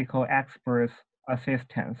medical experts'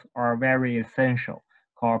 assistance are very essential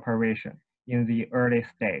cooperation in the early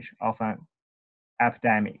stage of an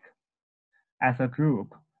epidemic. As a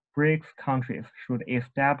group, BRICS countries should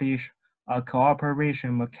establish a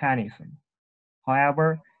cooperation mechanism.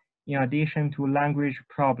 However, in addition to language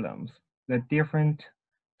problems, the different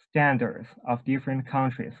standards of different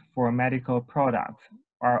countries for medical products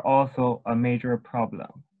are also a major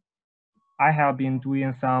problem. I have been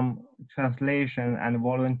doing some translation and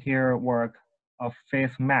volunteer work of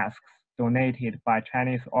face masks donated by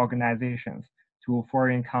Chinese organizations to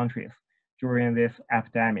foreign countries during this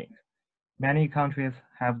epidemic. Many countries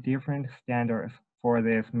have different standards for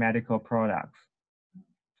these medical products.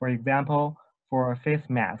 For example, for a face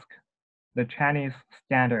mask, the Chinese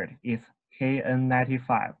standard is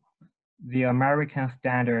KN95. The American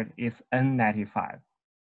standard is N95.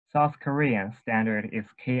 South Korean standard is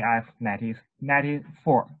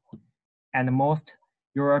KF94, and most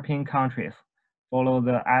European countries follow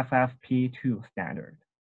the FFP2 standard.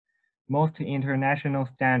 Most international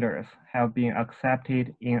standards have been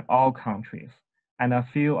accepted in all countries, and a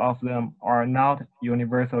few of them are not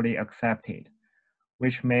universally accepted,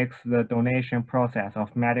 which makes the donation process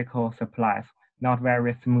of medical supplies not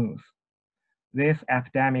very smooth. This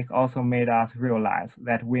epidemic also made us realize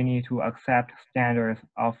that we need to accept standards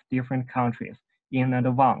of different countries in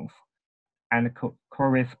advance and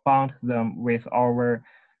correspond them with our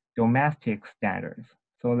domestic standards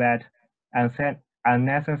so that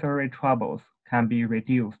unnecessary troubles can be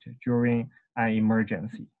reduced during an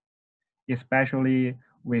emergency, especially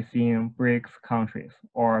within BRICS countries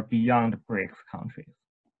or beyond BRICS countries.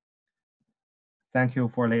 Thank you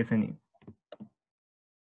for listening.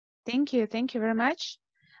 Thank you very much.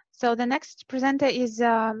 So the next presenter is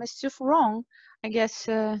Ms. Xu Furong. I guess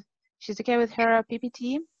she's okay with her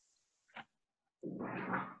PPT.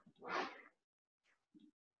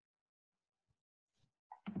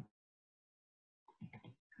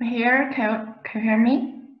 Here, can you hear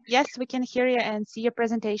me? Yes, we can hear you and see your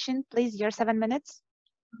presentation. Please, your 7 minutes.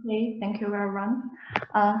 Okay, thank you, everyone.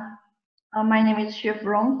 My name is Xu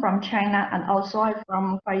Furong from China, and also I'm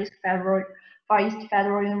from Far East Federal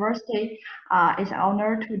University. It's an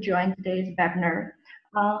honor to join today's webinar.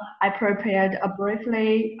 I prepared a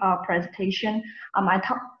briefly presentation. My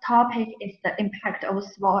topic is the impact of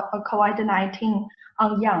COVID-19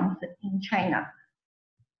 on young in China.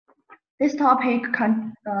 This topic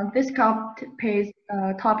contains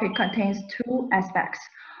two aspects.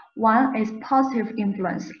 One is positive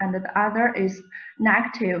influence, and the other is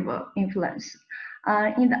negative influence.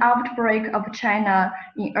 In the outbreak of China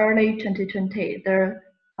in early 2020, the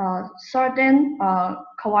certain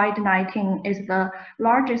COVID-19 is the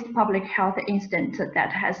largest public health incident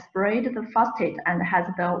that has spread the fastest and has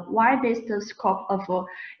the widest scope of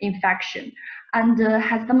infection, and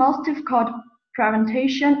has the most difficult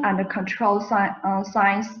prevention and control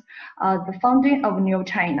science, the founding of New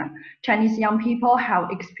China. Chinese young people have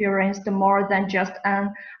experienced more than just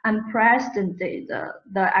an unprecedented.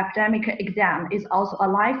 The academic exam is also a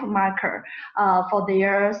life marker for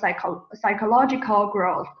their psychological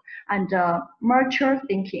growth and mature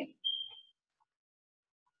thinking.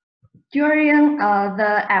 During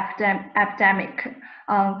the epidemic,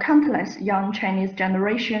 Countless young Chinese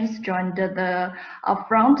generations joined the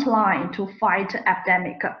front line to fight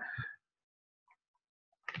epidemic.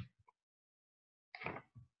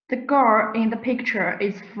 The girl in the picture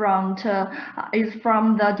is from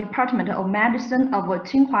the Department of Medicine of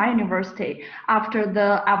Tsinghua University. After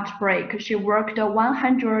the outbreak, she worked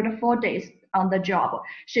 104 days on the job.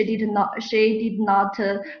 She did not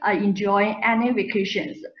enjoy any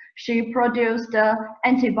vacations. She produced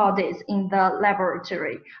antibodies in the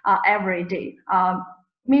laboratory every day.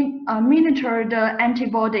 Monitored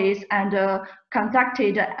antibodies and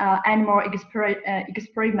conducted animal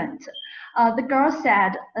experiments. The girl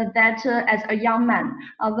said that as a young man,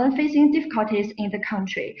 when facing difficulties in the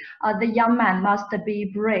country, the young man must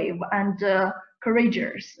be brave and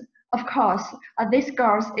courageous. Of course, this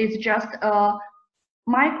girl is just a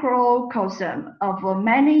microcosm of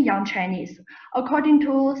many young Chinese. According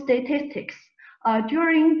to statistics,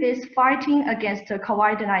 during this fighting against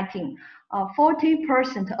COVID-19,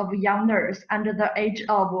 40% of young nurses under the age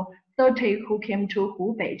of 30 who came to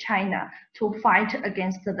Hubei, China, to fight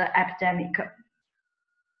against the epidemic.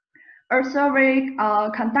 A survey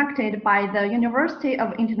conducted by the University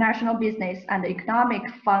of International Business and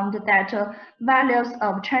Economics found that values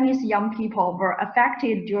of Chinese young people were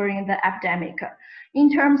affected during the epidemic. In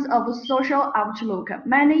terms of social outlook,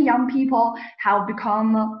 many young people have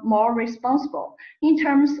become more responsible. In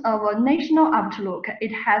terms of national outlook,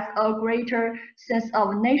 it has a greater sense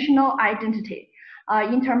of national identity.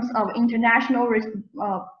 In terms of international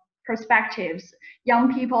perspectives,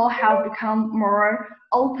 young people have become more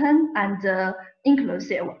open and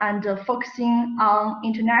inclusive and focusing on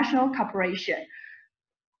international cooperation.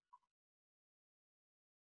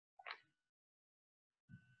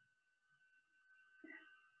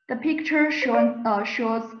 The picture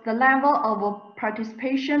shows the level of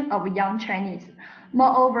participation of young Chinese.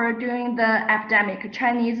 Moreover, during the epidemic,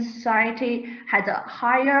 Chinese society had a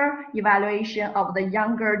higher evaluation of the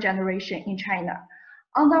younger generation in China.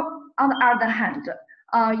 On the other hand,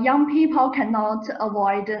 young people cannot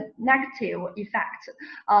avoid negative effects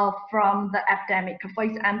from the epidemic. For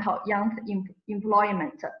example, young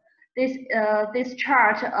employment. This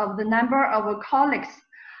chart of the number of college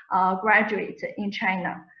graduates in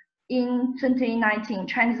China. In 2019,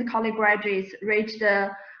 Chinese college graduates reached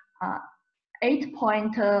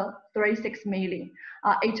 8.36 million.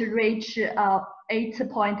 It reached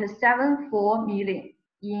 8.74 million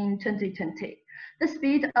in 2020. The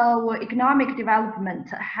speed of economic development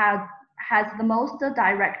has the most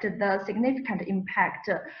direct significant impact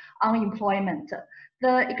on employment.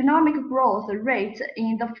 The economic growth rate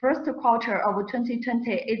in the first quarter of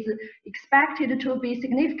 2020 is expected to be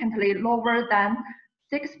significantly lower than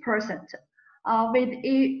 6%, with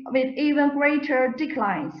even greater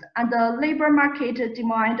declines, and the labor market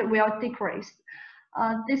demand will decrease.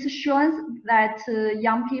 This shows that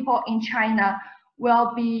young people in China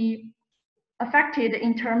will be affected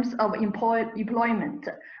in terms of employment,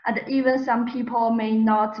 and even some people may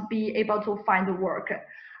not be able to find work.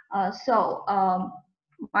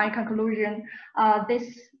 My conclusion,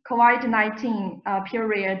 this COVID-19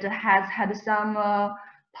 period has had some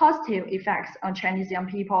positive effects on Chinese young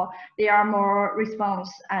people. They are more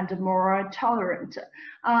responsive and more tolerant.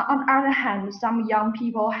 On the other hand, some young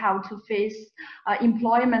people have to face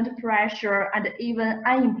employment pressure and even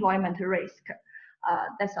unemployment risk.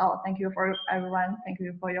 That's all. Thank you for everyone. Thank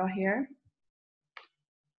you for your ear.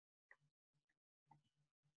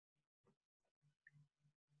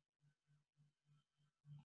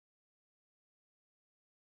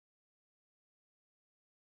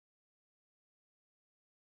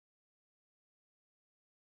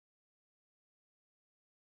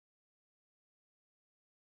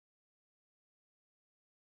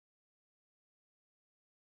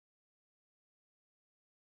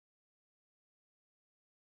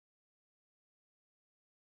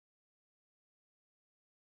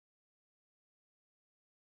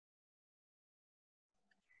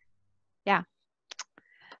 Yeah,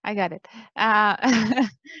 I got it.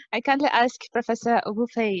 I kindly ask Professor Wu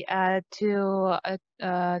Fei to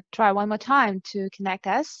try one more time to connect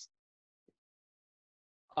us.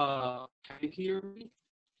 Can you hear me?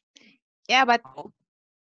 Yeah, but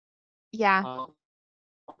yeah.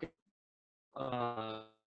 Okay.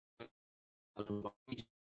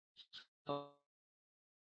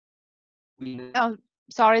 Oh,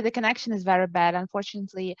 sorry, the connection is very bad,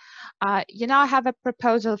 unfortunately. You know, I have a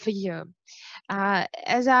proposal for you.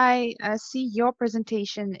 As I see your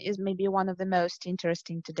presentation is maybe one of the most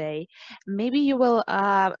interesting today, maybe you will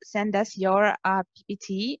send us your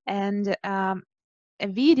PPT and a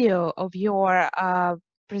video of your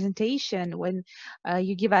presentation when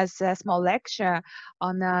you give us a small lecture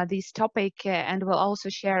on this topic, and we'll also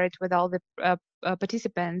share it with all the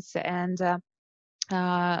participants and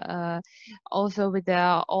also with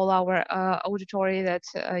all our auditory that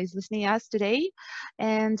is listening us today.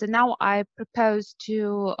 And now I propose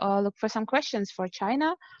to look for some questions for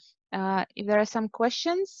China. If there are some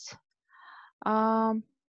questions.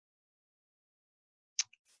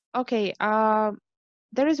 Okay,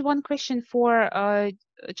 there is one question for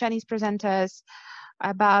Chinese presenters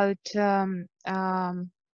about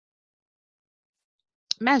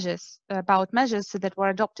measures that were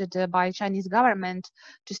adopted by Chinese government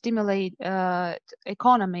to stimulate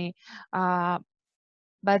economy.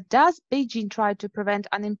 But does Beijing try to prevent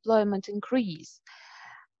unemployment increase?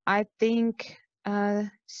 I think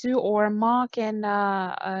Sue or Ma can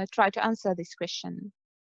try to answer this question.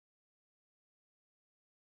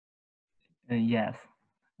 Yes,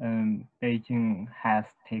 Beijing has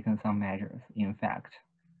taken some measures, in fact.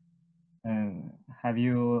 Have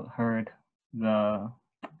you heard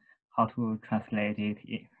how to translate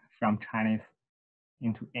it from Chinese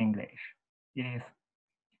into English? It is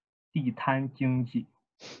地摊经济.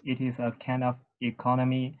 It is a kind of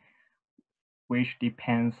economy which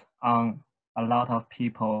depends on a lot of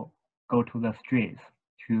people go to the streets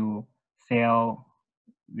to sell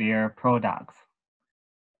their products.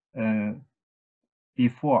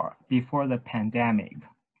 Before the pandemic,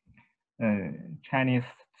 Chinese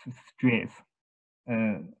streets,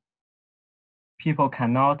 people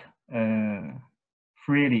cannot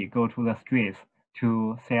freely go to the streets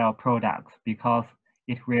to sell products because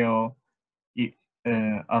it will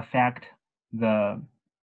affect the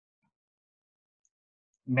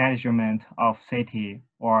management of city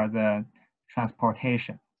or the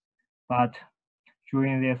transportation. But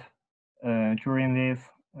during this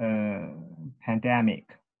pandemic,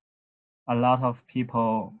 a lot of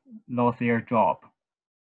people lost their job,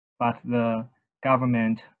 but the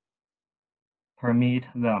government permit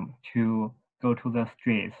them to go to the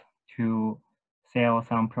streets to sell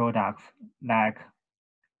some products like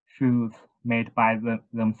foods made by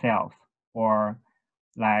themselves, or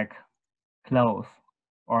like clothes,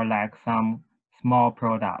 or like some small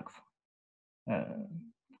products.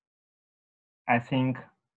 I think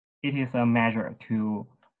it is a measure to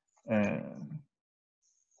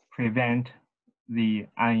prevent the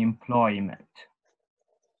unemployment.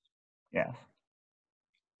 Yes.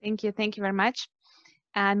 Thank you very much.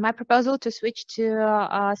 And my proposal to switch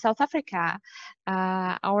to South Africa.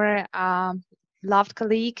 Our loved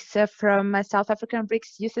colleagues from South African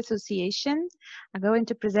BRICS Youth Association are going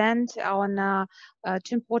to present on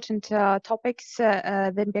two important topics,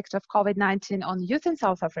 the impact of COVID-19 on youth in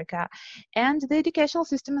South Africa and the educational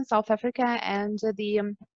system in South Africa and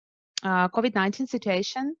the COVID-19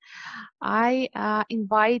 situation. I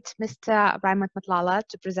invite Mr. Raymond Matlala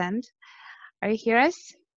to present. Are you hear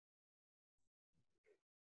us?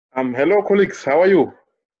 Hello, colleagues. How are you?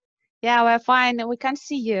 Yeah, we're fine. We can't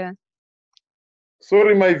see you.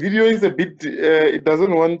 Sorry, my video is a bit, it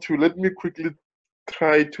doesn't want to. Let me quickly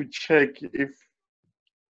try to check if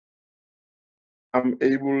I'm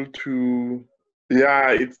able to.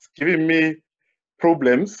 Yeah, it's giving me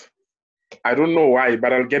problems. I don't know why,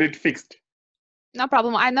 but I'll get it fixed. No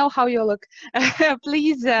problem. I know how you look.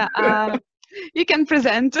 Please, you can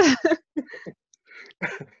present.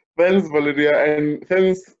 Thanks, Valeria, and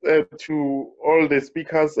thanks to all the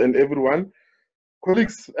speakers and everyone.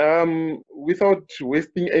 Colleagues, without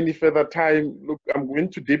wasting any further time, look, I'm going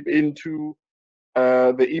to dip into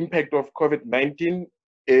the impact of COVID-19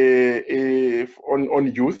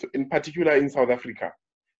 on youth, in particular in South Africa.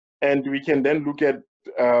 And we can then look at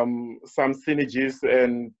some synergies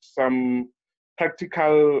and some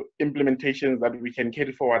practical implementations that we can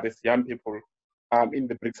carry forward as young people in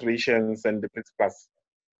the BRICS regions and the BRICS Plus.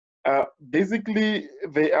 Basically,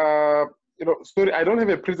 they are, sorry, I don't have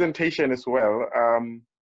a presentation as well.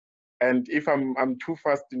 And if I'm too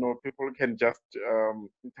fast, people can just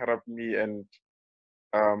interrupt me and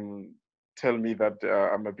tell me that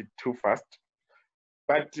I'm a bit too fast.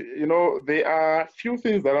 But, there are a few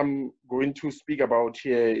things that I'm going to speak about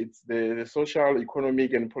here. It's the social,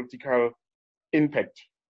 economic, and political impact.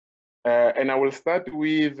 And I will start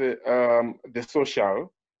with the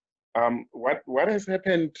social. What has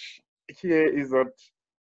happened here is that,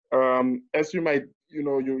 as you might,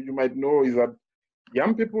 you might know, is that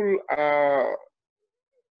young people are,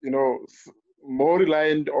 more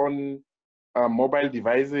reliant on mobile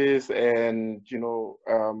devices and,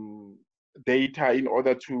 data in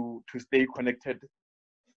order to stay connected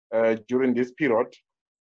during this period.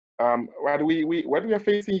 What we are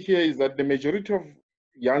facing here is that the majority of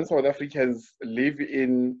young South Africans live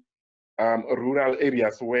in rural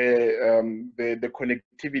areas where the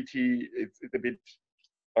connectivity is a bit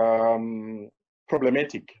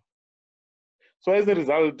problematic. So as a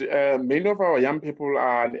result, many of our young people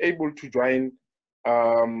are unable to join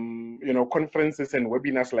conferences and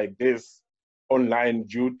webinars like this online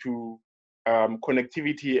due to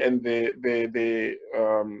connectivity and the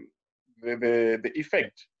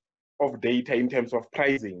effect of data in terms of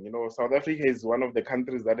pricing. South Africa is one of the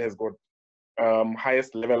countries that has got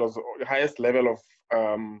highest level of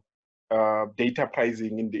data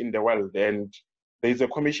pricing in the world, and there's a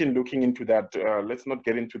commission looking into that. Let's not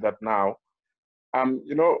get into that now.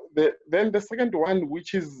 Then the second one,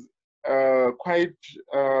 which is quite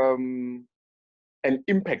an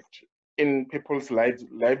impact in people's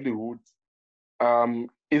livelihoods,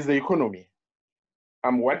 is the economy.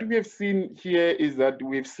 What we have seen here is that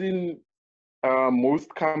we've seen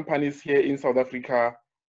most companies here in South Africa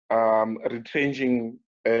retrenching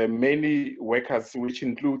many workers, which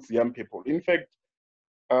includes young people. In fact,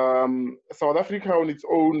 South Africa on its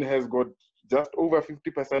own has got just over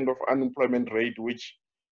 50% of unemployment rate, which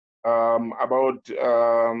about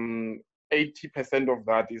 80% of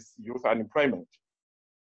that is youth unemployment.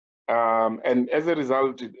 And as a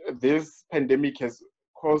result, this pandemic has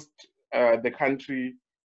caused the country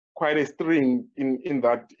quite a strain in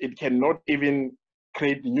that it cannot even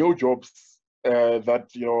create new jobs that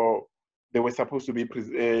they were supposed to be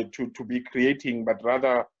creating, but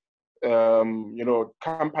rather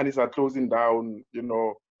companies are closing down.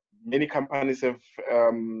 Many companies have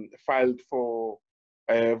filed for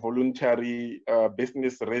voluntary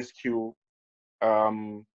business rescue,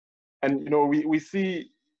 and we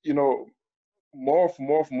see more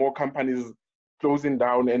companies closing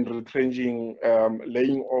down and retrenching,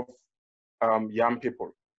 laying off young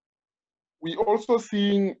people. We also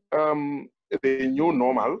seeing the new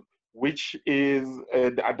normal, which is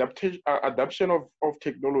the adoption of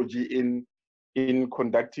technology in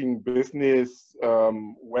conducting business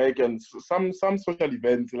work and some social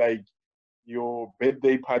events like your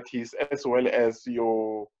birthday parties, as well as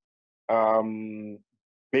your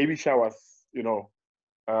baby showers,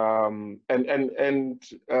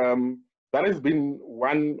 that has been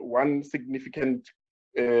one significant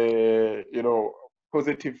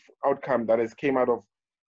positive outcome that has came out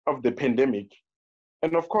of the pandemic.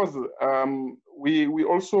 And of course, we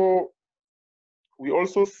also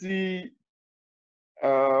see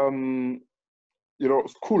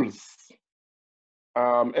schools,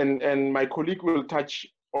 and my colleague will touch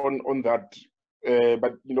on that.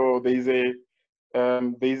 But there's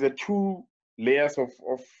a two layers of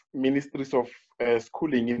ministries of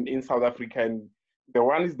schooling in South Africa, and the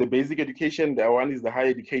one is the basic education, the one is the higher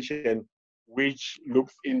education, which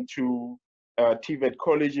looks into TVET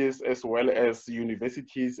colleges as well as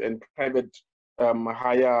universities and private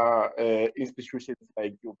higher institutions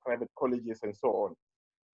like your private colleges and so on.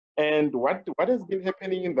 And what has been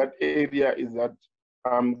happening in that area is that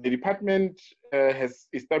the department has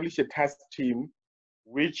established a task team,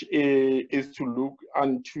 which is to look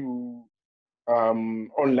into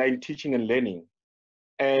online teaching and learning.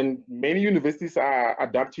 And many universities are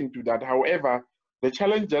adapting to that. However, the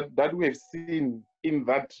challenge that we have seen in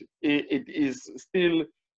that it is still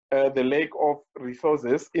the lack of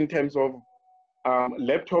resources in terms of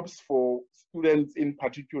laptops for students in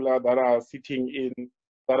particular that are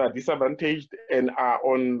disadvantaged and are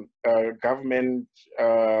on government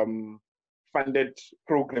funded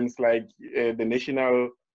programs like the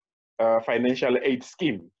National Financial Aid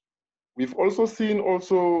Scheme. We've also seen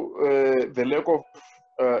the lack of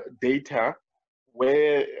data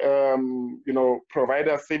where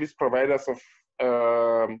service providers of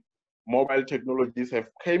mobile technologies have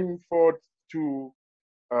came forward to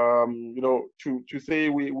say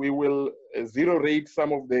we will zero rate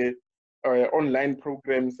some of the online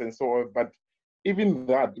programs and so on. But even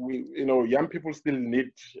that, young people still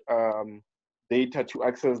need data to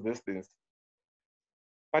access these things.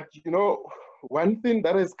 But one thing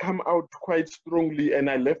that has come out quite strongly, and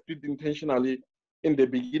I left it intentionally in the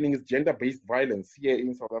beginning, is gender-based violence here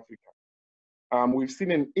in South Africa. We've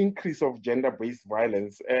seen an increase of gender-based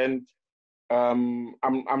violence, and I'm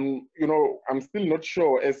still not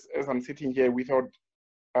sure as I'm sitting here without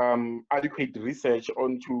adequate research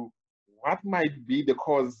onto what might be the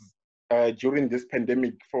cause during this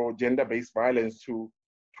pandemic for gender-based violence to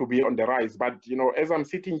be on the rise. But as I'm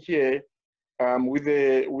sitting here with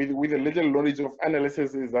a little knowledge of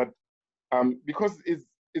analysis, is that because it's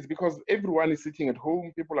because everyone is sitting at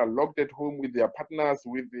home, people are locked at home with their partners,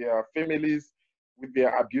 with their families, with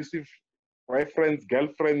their abusive boyfriends,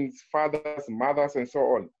 girlfriends, fathers, mothers, and so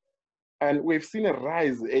on. And we've seen a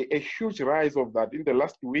rise, a huge rise of that. In the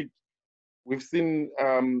last week, we've seen,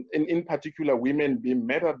 in particular, women being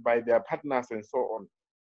murdered by their partners and so on.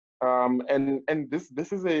 And this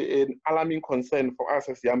is an alarming concern for us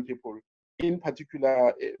as young people, in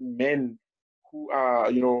particular men who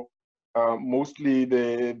are, mostly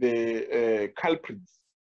the culprits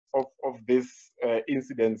of these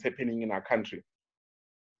incidents happening in our country.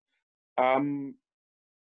 And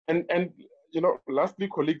lastly,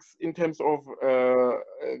 colleagues, in terms of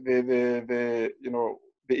the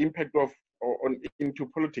impact of into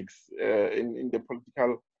politics, in the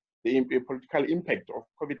political impact of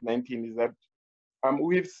COVID-19 is that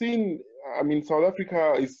we've seen, South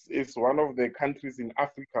Africa is one of the countries in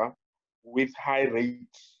Africa with high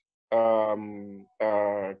rate,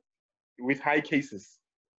 with high cases,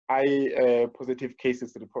 high positive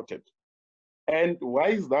cases reported. And why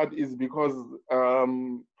is that? Is because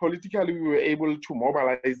politically we were able to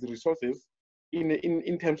mobilize the resources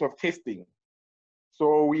in terms of testing.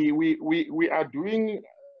 So we are doing,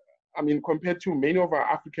 compared to many of our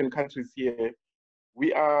African countries here,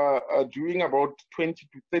 we are doing about 20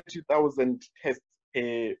 to 30,000 tests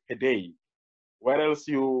per day. Whereas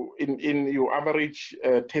your average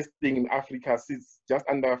testing in Africa is just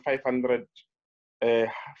under 500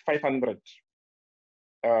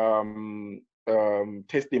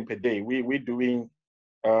 testing per day. We're doing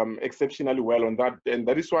exceptionally well on that, and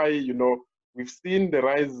that is why we've seen the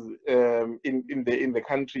rise in the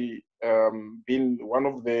country being one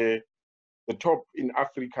of the top in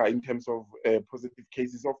Africa in terms of positive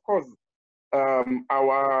cases. Of course,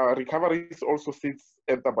 our recovery also sits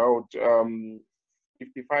at about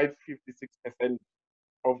 55–56%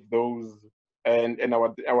 of those, and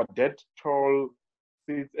our death toll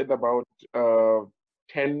sits at about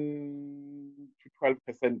 10 to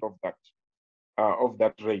 12% of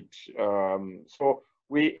that rate. So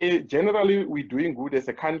we generally we're doing good as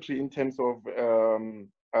a country in terms of the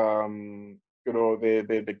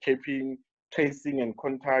keeping, tracing, and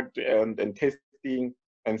contact and testing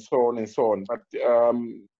and so on and so on. But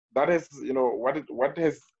that has what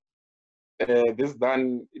has this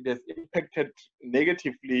done? It has impacted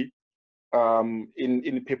negatively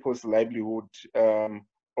in people's livelihood.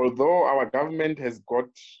 Although our government has got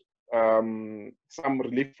some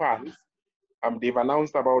relief funds, they've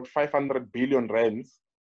announced about 500 billion rands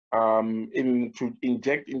to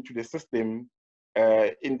inject into the system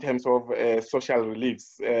in terms of social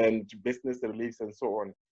reliefs and business reliefs and so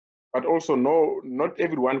on. But also, not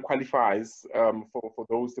everyone qualifies for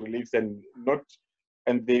those reliefs, and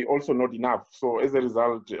they also not enough. So as a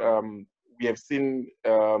result, we have seen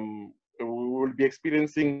we will be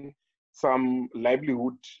experiencing some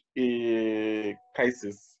livelihood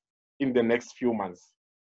crisis in the next few months.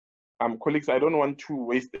 Colleagues, I don't want to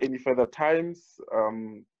waste any further times.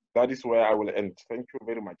 That is where I will end. Thank you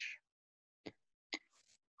very much.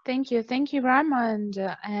 Thank you, Raymond.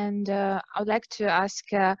 And I would like to ask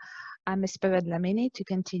Ms. Pawel Dlamini to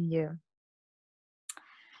continue.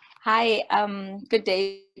 Hi, good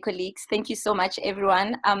day, colleagues. Thank you so much,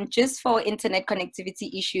 everyone. Just for internet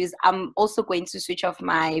connectivity issues, I'm also going to switch off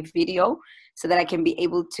my video so that I can be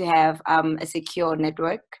able to have a secure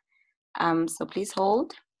network. So please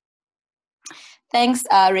hold. Thanks,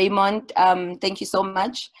 Raymond. Thank you so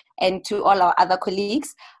much. And to all our other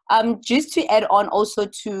colleagues. Just to add on also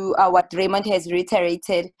to what Raymond has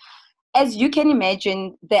reiterated, as you can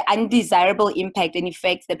imagine, the undesirable impact and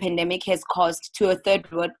effects the pandemic has caused to a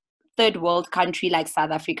third world country like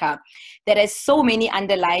South Africa that has so many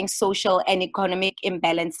underlying social and economic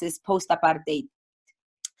imbalances post-apartheid.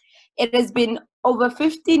 It has been over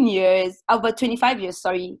 25 years,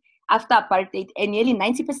 after apartheid, and nearly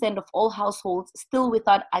 90% of all households still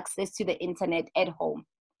without access to the internet at home.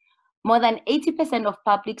 More than 80% of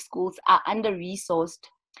public schools are under-resourced.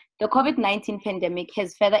 The COVID-19 pandemic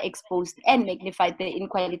has further exposed and magnified the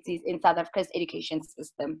inequalities in South Africa's education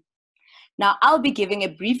system. Now, I'll be giving a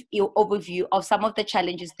brief overview of some of the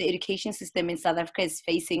challenges the education system in South Africa is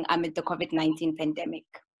facing amid the COVID-19 pandemic.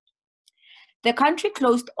 The country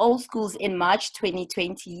closed all schools in March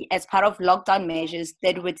 2020 as part of lockdown measures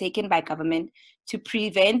that were taken by government to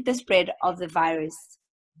prevent the spread of the virus.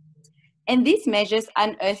 And these measures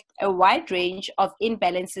unearthed a wide range of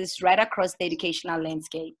imbalances right across the educational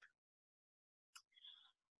landscape.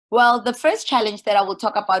 Well, the first challenge that I will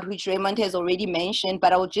talk about, which Raymond has already mentioned,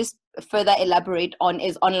 but I will just further elaborate on,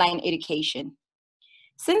 is online education.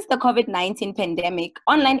 Since the COVID-19 pandemic,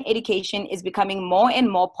 online education is becoming more and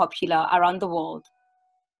more popular around the world.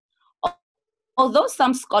 Although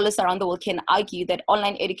some scholars around the world can argue that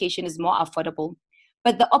online education is more affordable,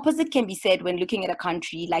 but the opposite can be said when looking at a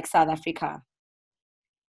country like South Africa.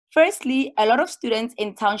 Firstly, a lot of students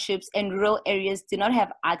in townships and rural areas do not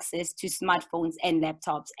have access to smartphones and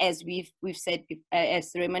laptops, as we've said,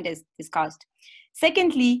 as Raymond has discussed.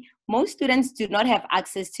 Secondly, most students do not have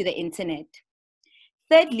access to the internet.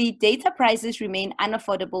 Thirdly, data prices remain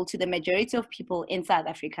unaffordable to the majority of people in South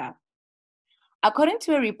Africa. According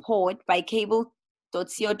to a report by cable.co.uk,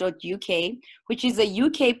 which is a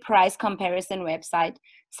UK price comparison website,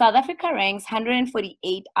 South Africa ranks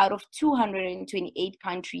 148 out of 228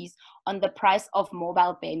 countries on the price of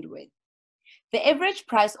mobile bandwidth. The average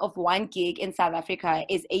price of 1 gig in South Africa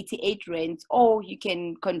is 88 rand, or you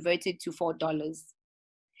can convert it to $4.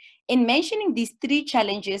 In mentioning these three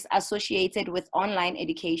challenges associated with online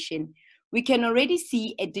education, we can already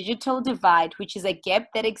see a digital divide, which is a gap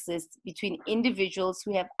that exists between individuals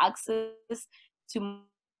who have access to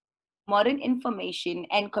modern information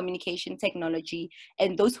and communication technology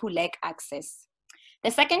and those who lack access.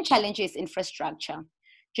 The second challenge is infrastructure.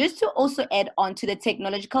 Just to also add on to the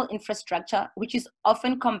technological infrastructure, which is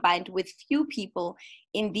often combined with few people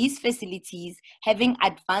in these facilities having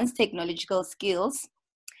advanced technological skills.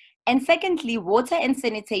 And secondly, water and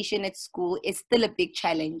sanitation at school is still a big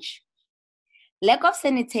challenge. Lack of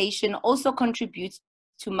sanitation also contributes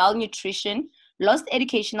to malnutrition, lost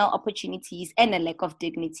educational opportunities, and a lack of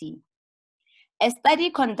dignity. A study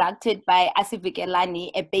conducted by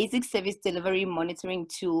Asivikelani, a basic service delivery monitoring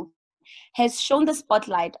tool, has shown the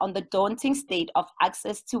spotlight on the daunting state of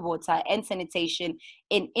access to water and sanitation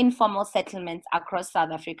in informal settlements across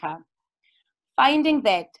South Africa, finding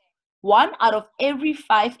that 1 out of every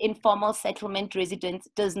 5 informal settlement residents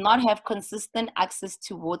does not have consistent access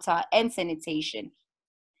to water and sanitation.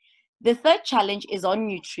 The third challenge is on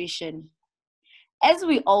nutrition. As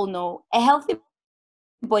we all know, a healthy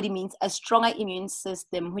body means a stronger immune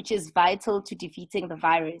system, which is vital to defeating the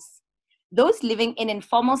virus. Those living in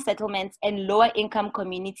informal settlements and lower income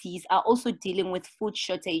communities are also dealing with food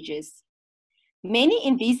shortages. Many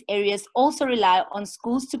in these areas also rely on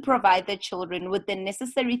schools to provide their children with the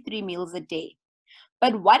necessary 3 meals a day.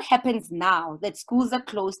 But what happens now that schools are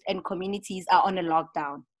closed and communities are on a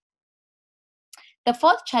lockdown? The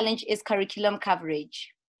fourth challenge is curriculum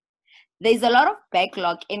coverage. There's a lot of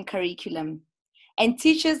backlog in curriculum, and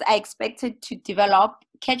teachers are expected to develop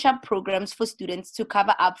catch-up programs for students to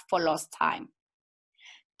cover up for lost time.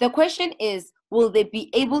 The question is, will they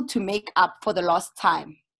be able to make up for the lost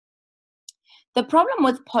time? The problem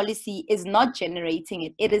with policy is not generating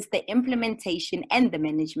it, it is the implementation and the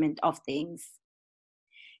management of things.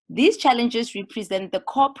 These challenges represent the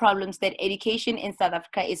core problems that education in South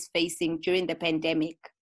Africa is facing during the pandemic.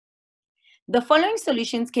 The following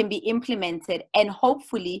solutions can be implemented and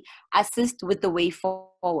hopefully assist with the way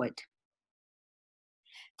forward.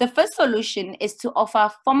 The first solution is to offer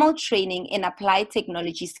formal training in applied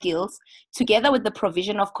technology skills together with the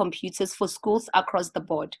provision of computers for schools across the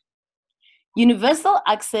board. Universal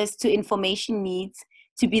access to information needs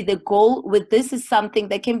to be the goal. With this is something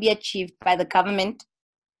that can be achieved by the government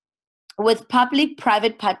with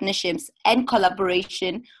public-private partnerships and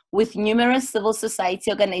collaboration with numerous civil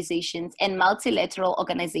society organizations and multilateral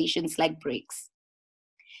organizations like BRICS.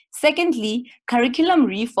 Secondly, curriculum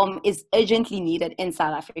reform is urgently needed in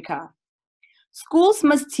South Africa. Schools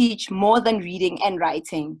must teach more than reading and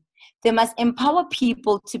writing. They must empower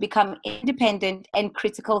people to become independent and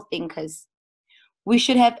critical thinkers. We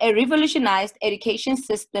should have a revolutionized education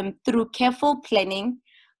system through careful planning,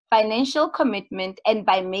 financial commitment, and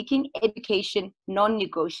by making education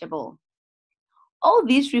non-negotiable. All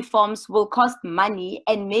these reforms will cost money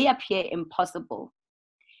and may appear impossible.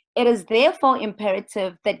 It is therefore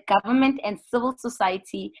imperative that government and civil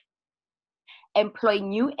society employ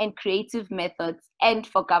new and creative methods and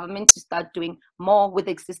for government to start doing more with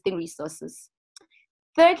existing resources.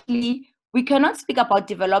 Thirdly, we cannot speak about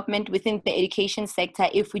development within the education sector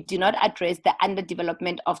if we do not address the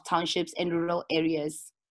underdevelopment of townships and rural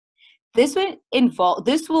areas. This will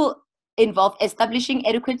involve establishing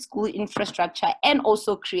adequate school infrastructure and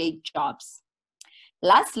also create jobs.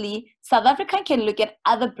 Lastly, South Africa can look at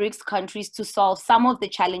other BRICS countries to solve some of the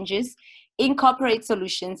challenges, incorporate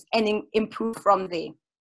solutions, and improve from there.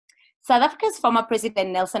 South Africa's former President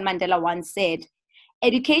Nelson Mandela once said,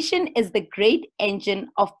 "Education is the great engine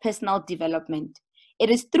of personal development. It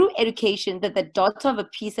is through education that the daughter of a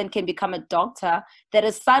peasant can become a doctor, that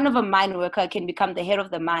a son of a mine worker can become the head of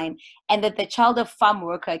the mine, and that the child of a farm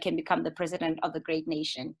worker can become the president of the great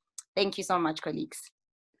nation." Thank you so much, colleagues.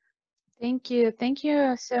 Thank you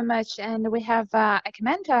so much. And we have a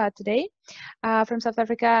comment today from South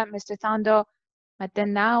Africa, Mr. Thando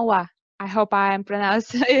Matenawa. I hope I am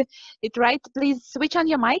pronouncing it right. Please switch on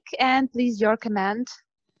your mic and please your comment.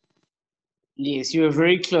 Yes, you were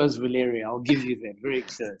very close, Valeria. I'll give you that. Very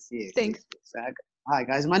close. Yes. Thanks. Yes. Hi,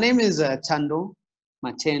 guys. My name is Tando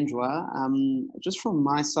Matenjwa. Just from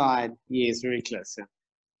my side, yes, very close.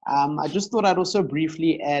 I just thought I'd also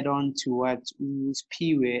briefly add on to what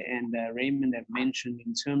Piwe and Raymond have mentioned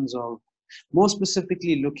in terms of more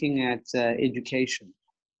specifically looking at education.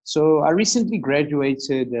 So I recently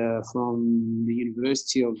graduated from the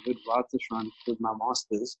University of Witwatersrand with my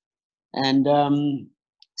master's, and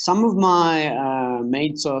some of my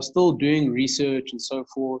mates are still doing research and so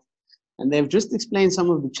forth, and they've just explained some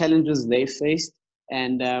of the challenges they faced.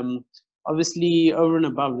 And obviously, over and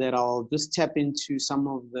above that, I'll just tap into some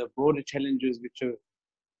of the broader challenges which have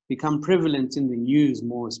become prevalent in the news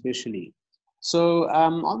more especially. So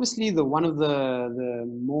obviously, one of the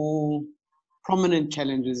more prominent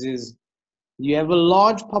challenges is you have a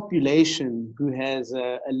large population who has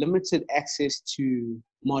a limited access to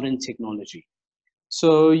modern technology.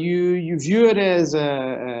 So you view it as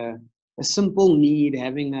a simple need,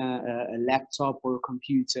 having a laptop or a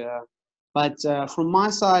computer. But from my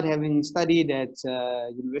side, having studied at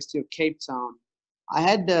University of Cape Town, I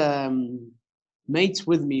had mates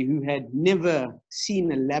with me who had never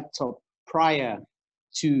seen a laptop prior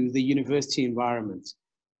to the university environment.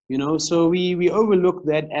 You know, so we overlook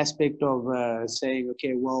that aspect of saying,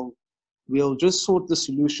 okay, well, we'll just sort the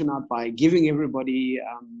solution out by giving everybody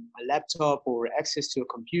a laptop or access to a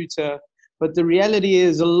computer. But the reality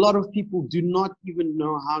is a lot of people do not even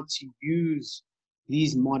know how to use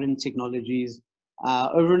these modern technologies.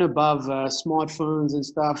 Over and above smartphones and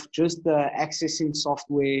stuff, just accessing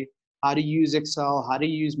software, how to use Excel, how to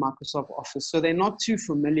use Microsoft Office. So they're not too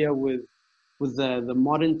familiar with the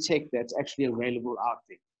modern tech that's actually available out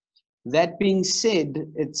there. That being said,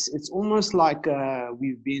 it's almost like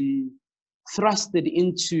we've been thrusted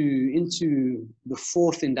into the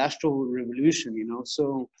fourth industrial revolution, you know.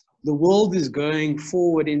 So the world is going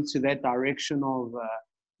forward into that direction of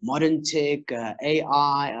modern tech,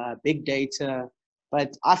 AI, big data.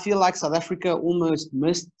 But I feel like South Africa almost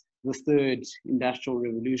missed the third industrial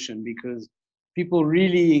revolution because people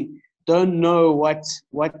really don't know what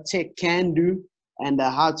tech can do and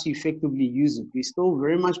how to effectively use it. We're still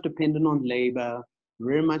very much dependent on labor,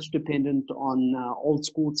 very much dependent on old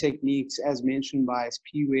school techniques, as mentioned by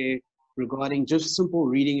Piwe, regarding just simple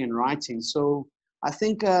reading and writing. So I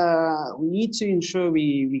think we need to ensure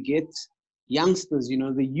we get youngsters, you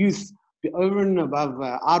know, the youth, over and above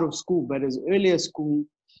out of school, but as early as school,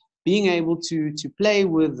 being able to play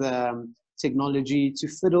with technology, to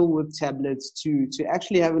fiddle with tablets, to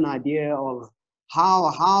actually have an idea of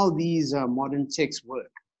how these modern techs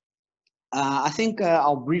work. I think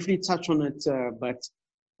I'll briefly touch on it, but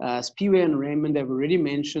Piwe and Raymond have already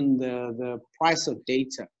mentioned the price of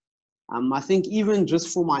data. I think even just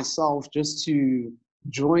for myself, just to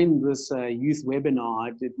join this youth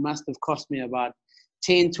webinar, it must have cost me about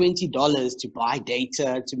 $10, $20 to buy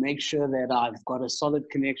data, to make sure that I've got a solid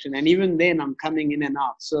connection. And even then I'm coming in and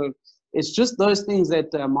out. So it's just those things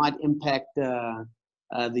that might impact the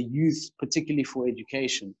youth, particularly for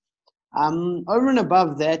education. Over and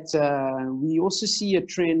above that, we also see a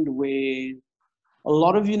trend where a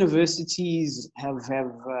lot of universities have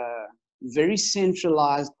very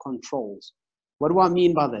centralized controls. What do I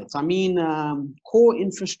mean by that? I mean, core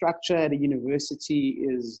infrastructure at a university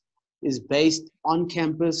is based on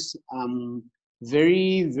campus.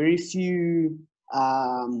 Very few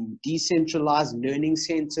decentralized learning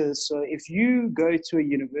centers. So if you go to a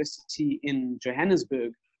university in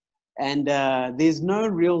Johannesburg and there's no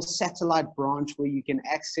real satellite branch where you can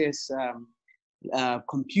access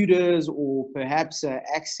computers or perhaps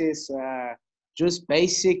access just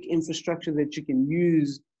basic infrastructure that you can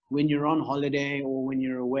use when you're on holiday or when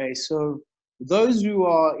you're away. So those who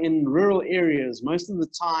are in rural areas, most of the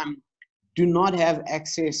time, do not have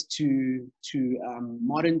access to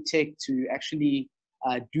modern tech to actually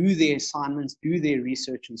do their assignments, do their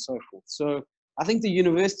research and so forth. So I think the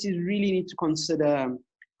universities really need to consider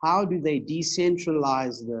how do they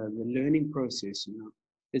decentralize the learning process. You know,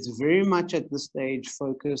 it's very much at this stage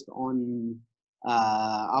focused on,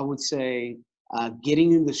 I would say,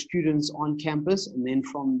 getting the students on campus and then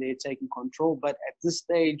from there taking control. But at this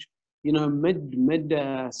stage, you know, mid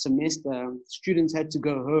semester, students had to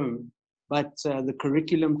go home, but the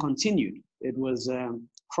curriculum continued. It was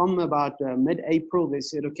from about mid-April, they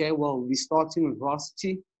said, okay, well, we're starting with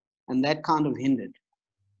varsity, and that kind of hindered.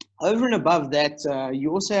 Over and above that,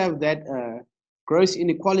 you also have that gross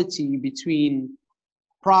inequality between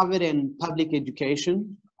private and public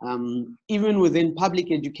education. Even within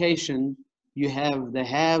public education, you have the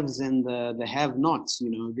haves and the have-nots.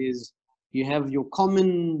 You know, you have your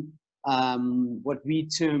common what we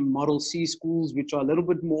term Model C schools, which are a little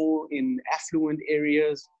bit more in affluent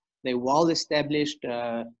areas. They're well established.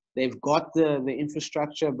 They've got the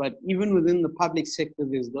infrastructure, but even within the public sector,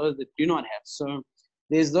 there's those that do not have. So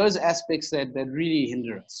there's those aspects that really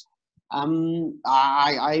hinder us.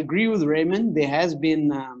 I agree with Raymond. There has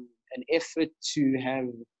been an effort to have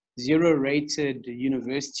zero-rated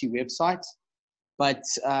university websites, but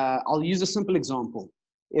I'll use a simple example.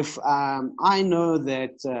 If I know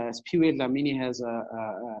that Spiwe Dlamini has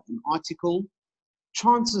an article,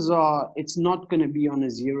 chances are it's not going to be on a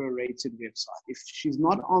zero-rated website. If she's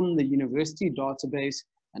not on the university database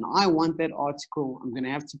and I want that article, I'm going to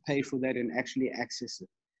have to pay for that and actually access it.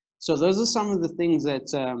 So those are some of the things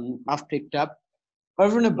that I've picked up.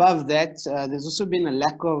 Over and above that, there's also been a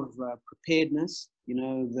lack of preparedness. You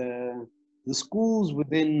know, the schools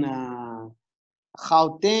within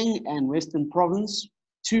Gauteng and Western Province,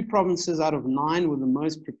 2 provinces out of 9 were the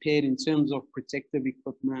most prepared in terms of protective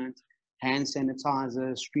equipment, hand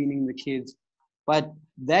sanitizer, screening the kids. But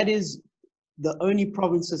that is the only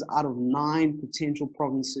provinces out of 9 potential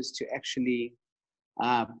provinces to actually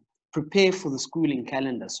prepare for the schooling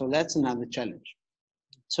calendar. So that's another challenge.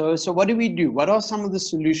 So what do we do? What are some of the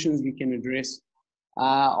solutions we can address?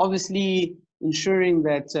 Obviously, ensuring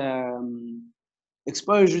that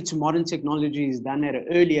exposure to modern technology is done at an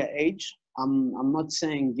earlier age. I'm not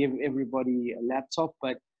saying give everybody a laptop,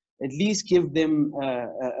 but at least give them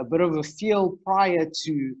a bit of a feel prior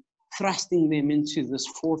to thrusting them into this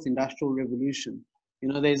 4th industrial revolution. You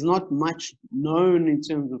know, there's not much known in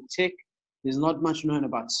terms of tech. There's not much known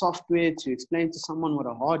about software to explain to someone what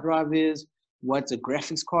a hard drive is, what a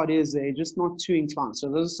graphics card is. They're just not too inclined. So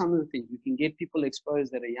those are some of the things. We can get people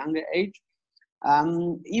exposed at a younger age.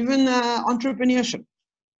 Even entrepreneurship.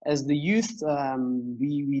 As the youth,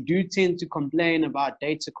 we do tend to complain about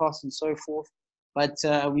data costs and so forth, but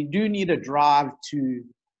we do need a drive to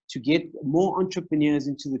get more entrepreneurs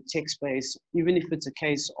into the tech space, even if it's a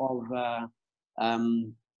case of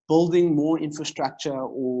building more infrastructure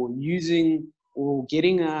or using or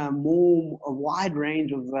getting a wide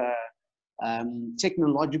range of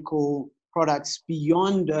technological products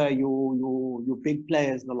beyond your big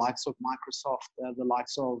players, the likes of Microsoft, the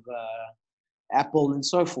likes of Apple and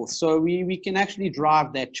so forth. So we can actually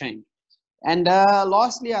drive that change. And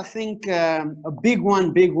lastly, I think a big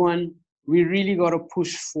one, we really got to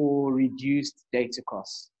push for reduced data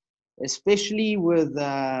costs, especially with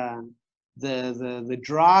the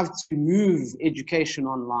drive to move education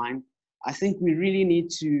online. I think we really need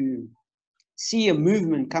to see a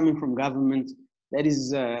movement coming from government that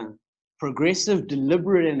is progressive,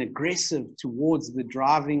 deliberate, and aggressive towards the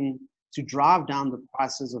to drive down the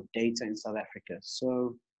prices of data in South Africa.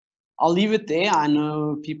 So I'll leave it there. I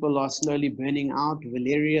know people are slowly burning out.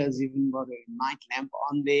 Valeria has even got a night lamp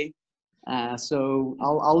on there. So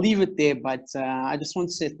I'll leave it there, but I just want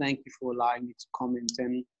to say thank you for allowing me to comment.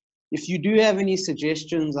 And if you do have any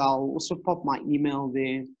suggestions, I'll also pop my email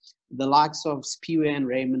there. The likes of Spiwe and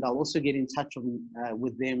Raymond, I'll also get in touch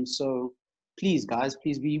with them. So please, guys,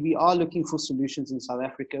 please, we are looking for solutions in South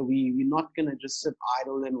Africa. We're not going to just sit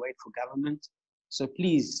idle and wait for government. So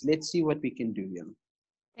please, let's see what we can do here.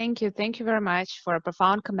 Thank you very much for a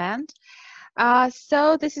profound comment.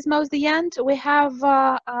 So this is most the end. We have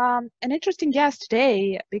an interesting guest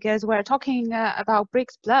today because we're talking about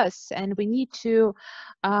BRICS Plus, and we need to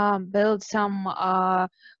build some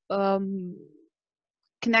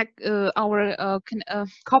connect our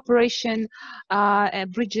cooperation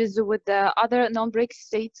bridges with the other non-BRICS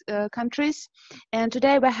states countries. And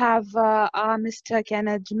today we have Mr.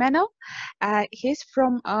 Kenneth Jimeno. He's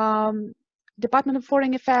from Department of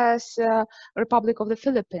Foreign Affairs, Republic of the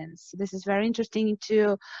Philippines. This is very interesting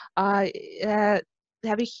to have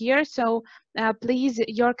you here. So please,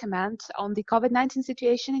 your comment on the COVID-19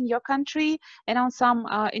 situation in your country and on some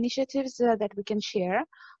initiatives that we can share,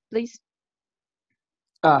 please.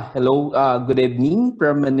 Hello, good evening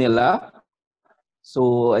from Manila.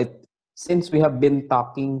 So since we have been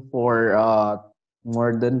talking for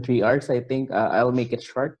more than 3 hours, I think I'll make it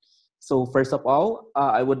short. So first of all,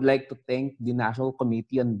 I would like to thank the National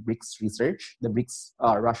Committee on BRICS Research, the BRICS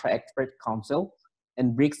Russia Expert Council,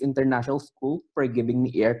 and BRICS International School for giving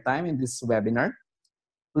me airtime in this webinar.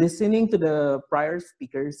 Listening to the prior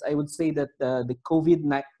speakers, I would say that the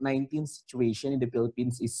COVID-19 situation in the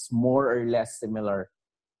Philippines is more or less similar.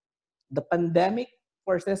 The pandemic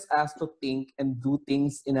forces us to think and do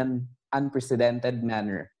things in an unprecedented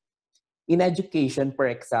manner. In education, for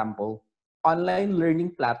example, online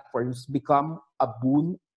learning platforms become a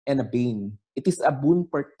boon and a bane. It is a boon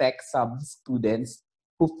for tech-savvy students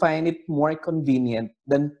who find it more convenient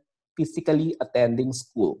than physically attending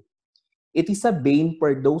school. It is a bane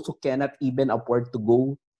for those who cannot even afford to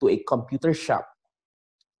go to a computer shop.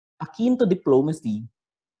 Akin to diplomacy,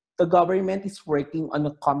 the government is working on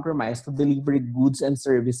a compromise to deliver goods and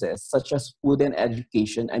services such as food and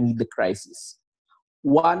education amid the crisis.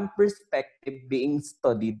 One perspective being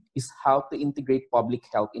studied is how to integrate public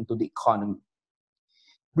health into the economy.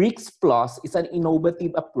 BRICS Plus is an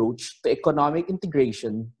innovative approach to economic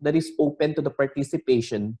integration that is open to the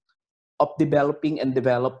participation of developing and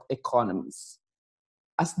developed economies.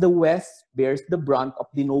 As the West bears the brunt of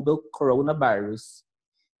the novel coronavirus,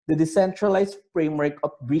 the decentralized framework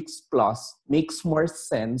of BRICS Plus makes more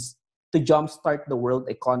sense to jumpstart the world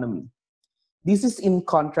economy. This is in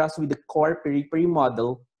contrast with the core periphery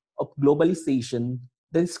model of globalization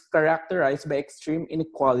that is characterized by extreme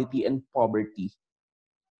inequality and poverty.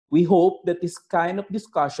 We hope that this kind of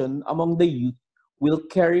discussion among the youth will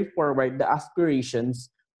carry forward the aspirations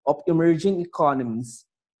of emerging economies,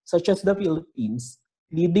 such as the Philippines,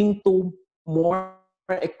 leading to more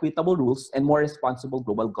equitable rules and more responsible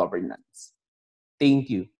global governance. Thank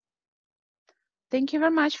you. Thank you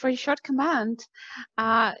very much for your short comment.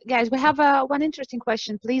 Guys, we have one interesting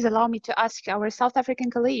question. Please allow me to ask our South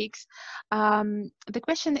African colleagues. The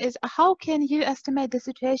question is, how can you estimate the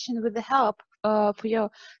situation with the help for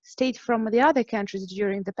your state from the other countries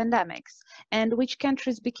during the pandemics? And which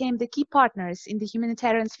countries became the key partners in the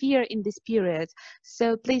humanitarian sphere in this period?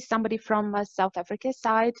 So please, somebody from South Africa's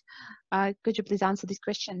side, could you please answer this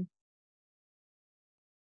question?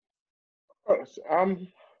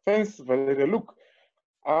 Thanks, Valeria. Look,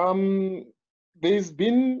 there's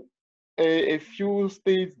been a few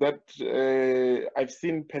states that I've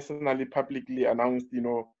seen personally publicly announced, you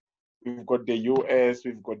know, we've got the US,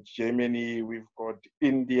 we've got Germany, we've got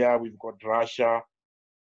India, we've got Russia.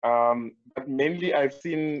 But mainly I've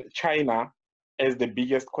seen China as the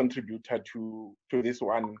biggest contributor to this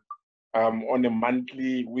one, on a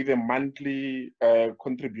monthly, with a monthly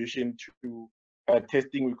contribution to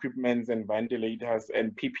testing equipments and ventilators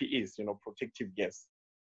and PPEs, you know, protective gears.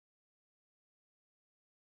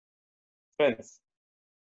 Thanks.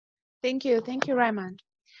 Thank you, Raymond.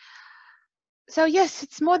 So yes,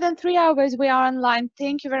 it's more than 3 hours we are online.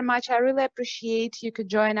 Thank you very much. I really appreciate you could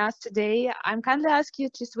join us today. I'm kindly ask you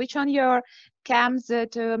to switch on your cams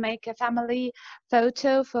to make a family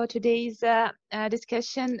photo for today's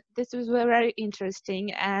discussion. This was very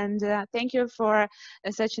interesting, and thank you for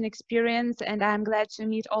such an experience, and I'm glad to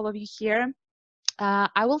meet all of you here.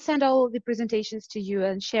 I will send all the presentations to you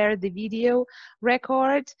and share the video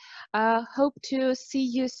record. Hope to see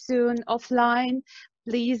you soon offline.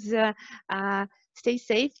 Please stay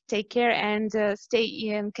safe, take care, and stay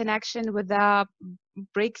in connection with the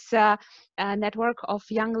BRICS network of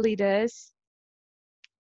young leaders.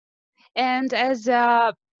 And as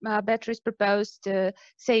Beatrice proposed to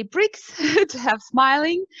say BRICS to have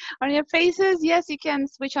smiling on your faces, yes, you can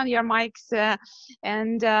switch on your mics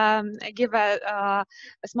and give a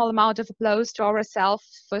small amount of applause to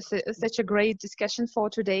ourselves for such a great discussion for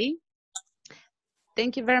today.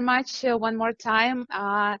 Thank you very much one more time.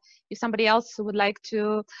 If somebody else would like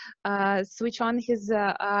to switch on his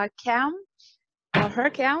cam or her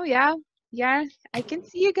cam, yeah, I can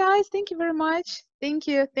see you guys. Thank you very much. Thank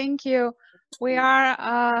you. We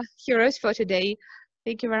are heroes for today.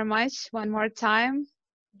 Thank you very much one more time,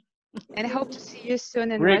 and I hope to see you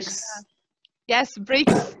soon in BRICS. Russia. Yes,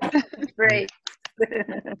 BRICS. Great.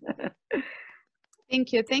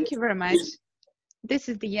 Thank you very much. This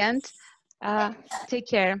is the end. Take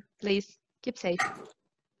care, please. Keep safe.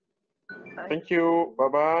 Thank you.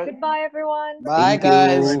 Bye-bye. Goodbye, everyone. Bye,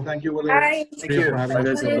 guys. Thank you, Valeria. Bye. Thank you. Bye,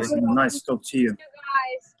 guys. Nice to talk to you.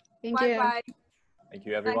 Guys. Thank you. Bye. Thank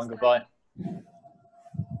you, everyone. Thanks. Goodbye.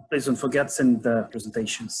 Please don't forget to send the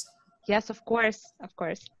presentations. Yes, of course.